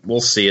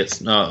 we'll see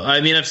it.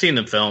 I've seen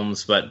the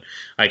films, but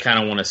I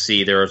kind of want to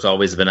see There's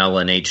Always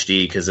Vanilla in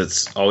HD because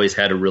it's always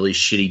had a really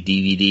shitty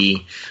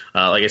DVD.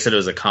 Like I said, it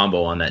was a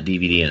combo on that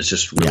DVD, and it's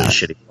just really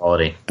shitty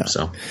quality. Yeah.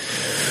 So,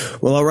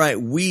 well, all right,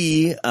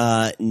 we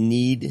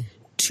need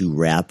to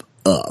wrap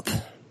up.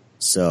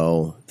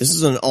 So this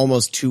is an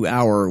almost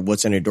 2-hour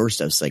What's on Your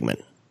Doorstep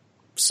segment.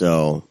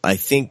 So I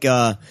think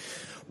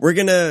we're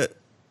gonna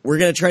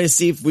try to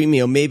see if we,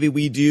 maybe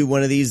we do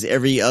one of these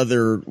every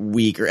other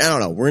week, or I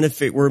don't know.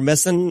 We're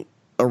messing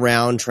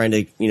around trying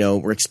to,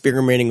 we're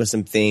experimenting with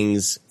some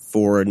things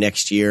for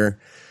next year.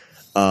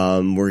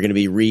 We're going to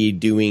be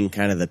redoing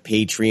kind of the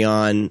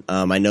Patreon.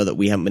 I know that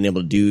we haven't been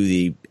able to do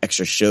the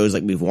extra shows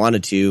like we've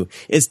wanted to.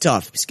 It's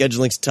tough.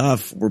 Scheduling's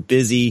tough. We're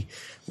busy.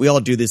 We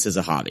all do this as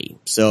a hobby.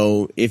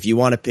 So if you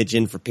want to pitch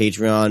in for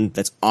Patreon,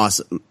 that's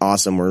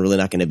awesome. We're really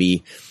not going to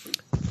be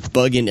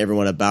bugging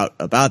everyone about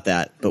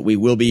that, but we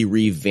will be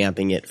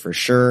revamping it for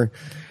sure.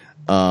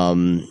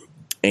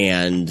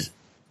 And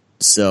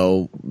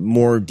so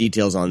more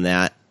details on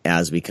that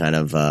as we kind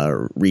of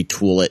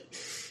retool it.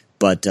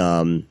 But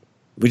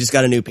we just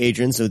got a new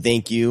patron, so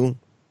thank you.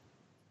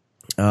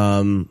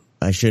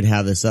 I should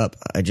have this up.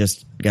 I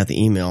just got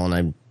the email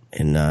and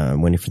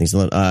I'm waiting for things to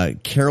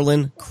load.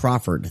 Carolyn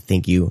Crawford,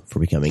 thank you for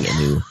becoming a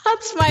new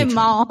That's my patron.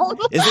 mom.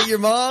 Is it your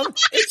mom?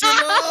 It's your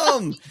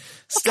mom.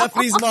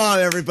 Stephanie's mom,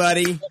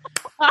 everybody.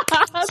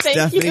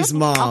 Stephanie's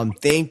mom.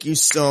 Thank you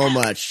so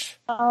much.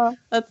 Oh,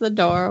 that's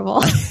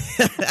adorable.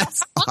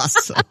 That's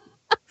awesome.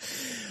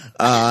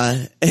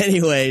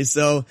 Anyway,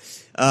 so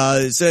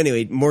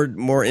anyway,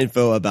 more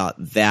info about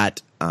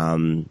that.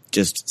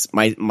 Just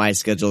my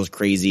schedule is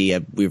crazy.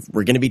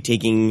 We're going to be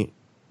taking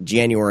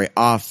January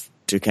off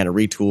to kind of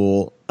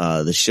retool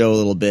the show a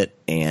little bit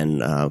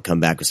and come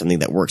back with something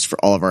that works for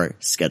all of our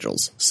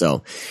schedules.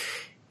 So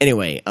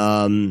anyway,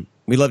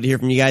 we'd love to hear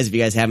from you guys. If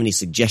you guys have any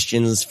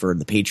suggestions for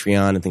the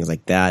Patreon and things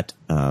like that,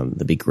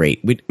 that'd be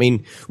great.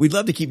 We'd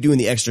love to keep doing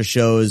the extra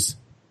shows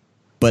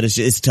but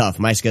it's tough.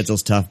 My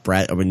schedule's tough,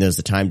 Brad. When there's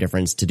a time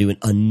difference to do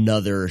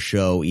another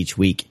show each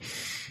week,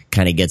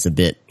 kind of gets a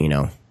bit,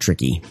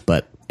 tricky.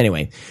 But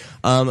anyway,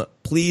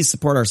 please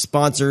support our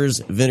sponsors,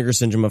 Vinegar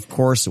Syndrome, of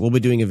course. We'll be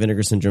doing a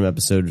Vinegar Syndrome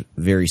episode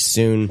very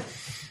soon.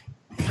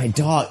 My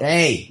dog,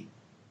 hey,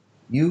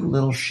 you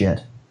little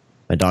shit.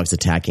 My dog's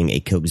attacking a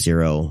Coke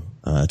Zero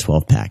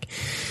 12-pack.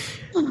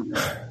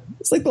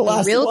 It's like the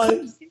last real one.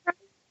 Coke Zero?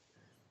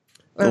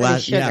 Or the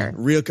sugar? Yeah,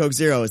 real Coke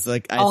Zero. It's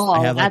like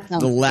I have like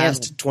the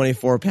last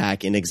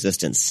 24-pack in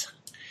existence.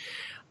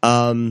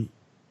 I'm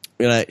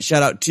gonna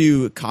shout out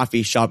to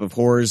Coffee Shop of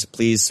Horrors.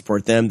 Please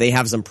support them. They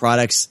have some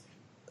products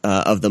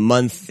of the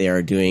month. They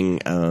are doing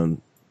a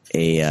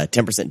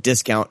 10%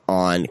 discount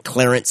on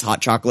Clarence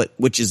hot chocolate,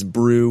 which is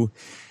brew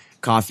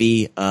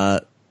coffee,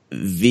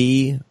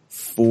 V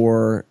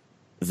for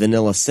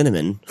vanilla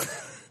cinnamon,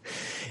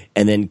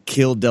 and then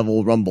Kill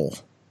Devil Rumble.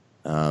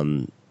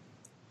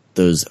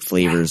 Those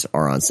flavors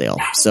are on sale.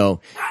 So,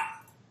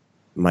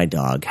 my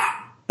dog.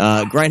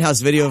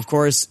 Grindhouse Video, of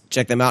course.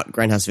 Check them out,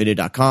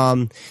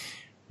 grindhousevideo.com.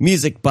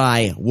 Music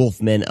by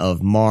Wolfmen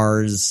of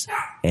Mars,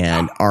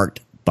 and art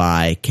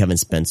by Kevin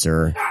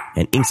Spencer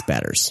and Ink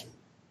Spatters.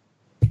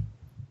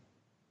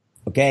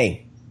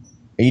 Okay.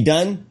 Are you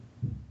done?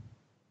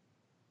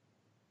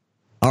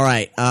 All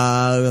right.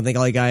 Thank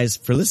all you guys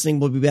for listening.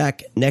 We'll be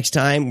back next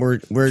time.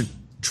 We're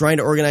trying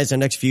to organize our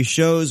next few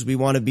shows.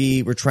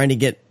 We're trying to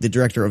get the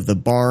director of The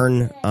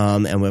Barn.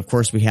 And of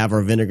course we have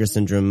our Vinegar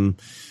Syndrome,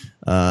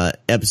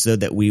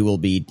 episode that we will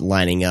be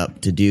lining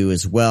up to do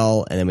as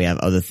well. And then we have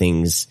other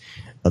things,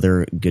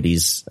 other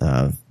goodies,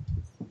 to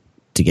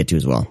get to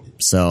as well.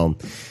 So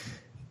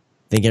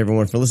thank you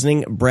everyone for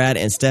listening. Brad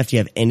and Steph, do you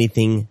have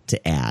anything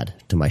to add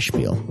to my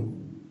spiel?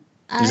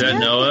 Is that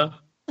Noah?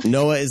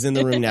 Noah is in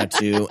the room now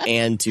too,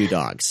 and 2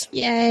 dogs.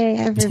 Yay,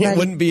 everybody. It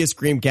wouldn't be a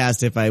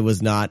Screamcast if I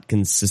was not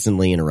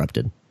consistently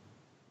interrupted.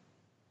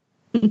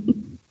 I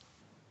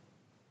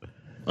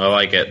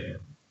like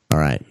it. All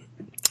right.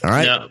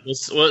 Yeah,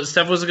 well,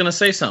 Steph was going to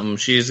say something.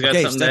 She's got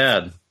something to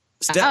add.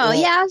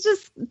 Yeah, I was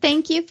just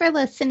thank you for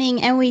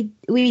listening, and we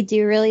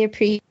do really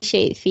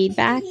appreciate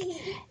feedback.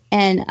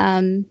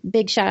 And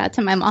big shout out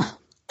to my mom.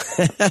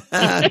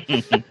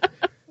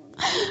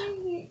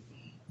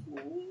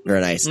 Very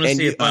nice. I'm going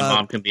to see if my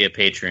mom can be a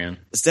Patreon.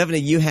 Stephanie,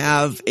 you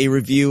have a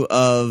review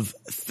of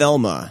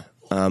Thelma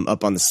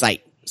up on the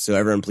site. So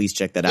everyone please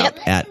check that out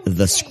at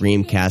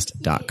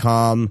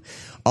thescreamcast.com.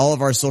 All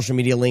of our social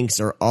media links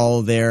are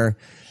all there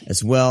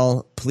as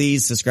well.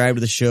 Please subscribe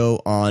to the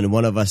show on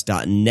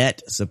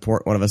oneofus.net.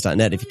 Support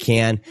oneofus.net if you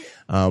can.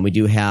 We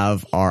do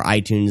have our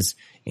iTunes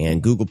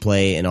and Google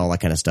Play and all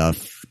that kind of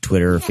stuff.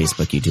 Twitter,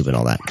 Facebook, YouTube, and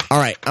all that. All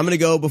right. I'm going to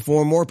go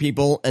before more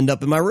people end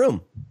up in my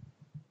room.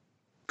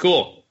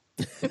 Cool.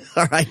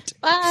 All right.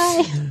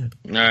 Bye.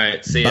 All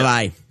right. See ya.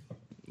 Bye-bye.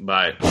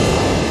 Bye.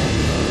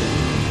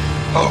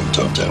 Oh,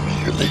 don't tell me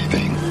you're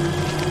leaving.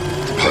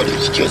 The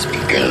party's just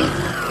begun.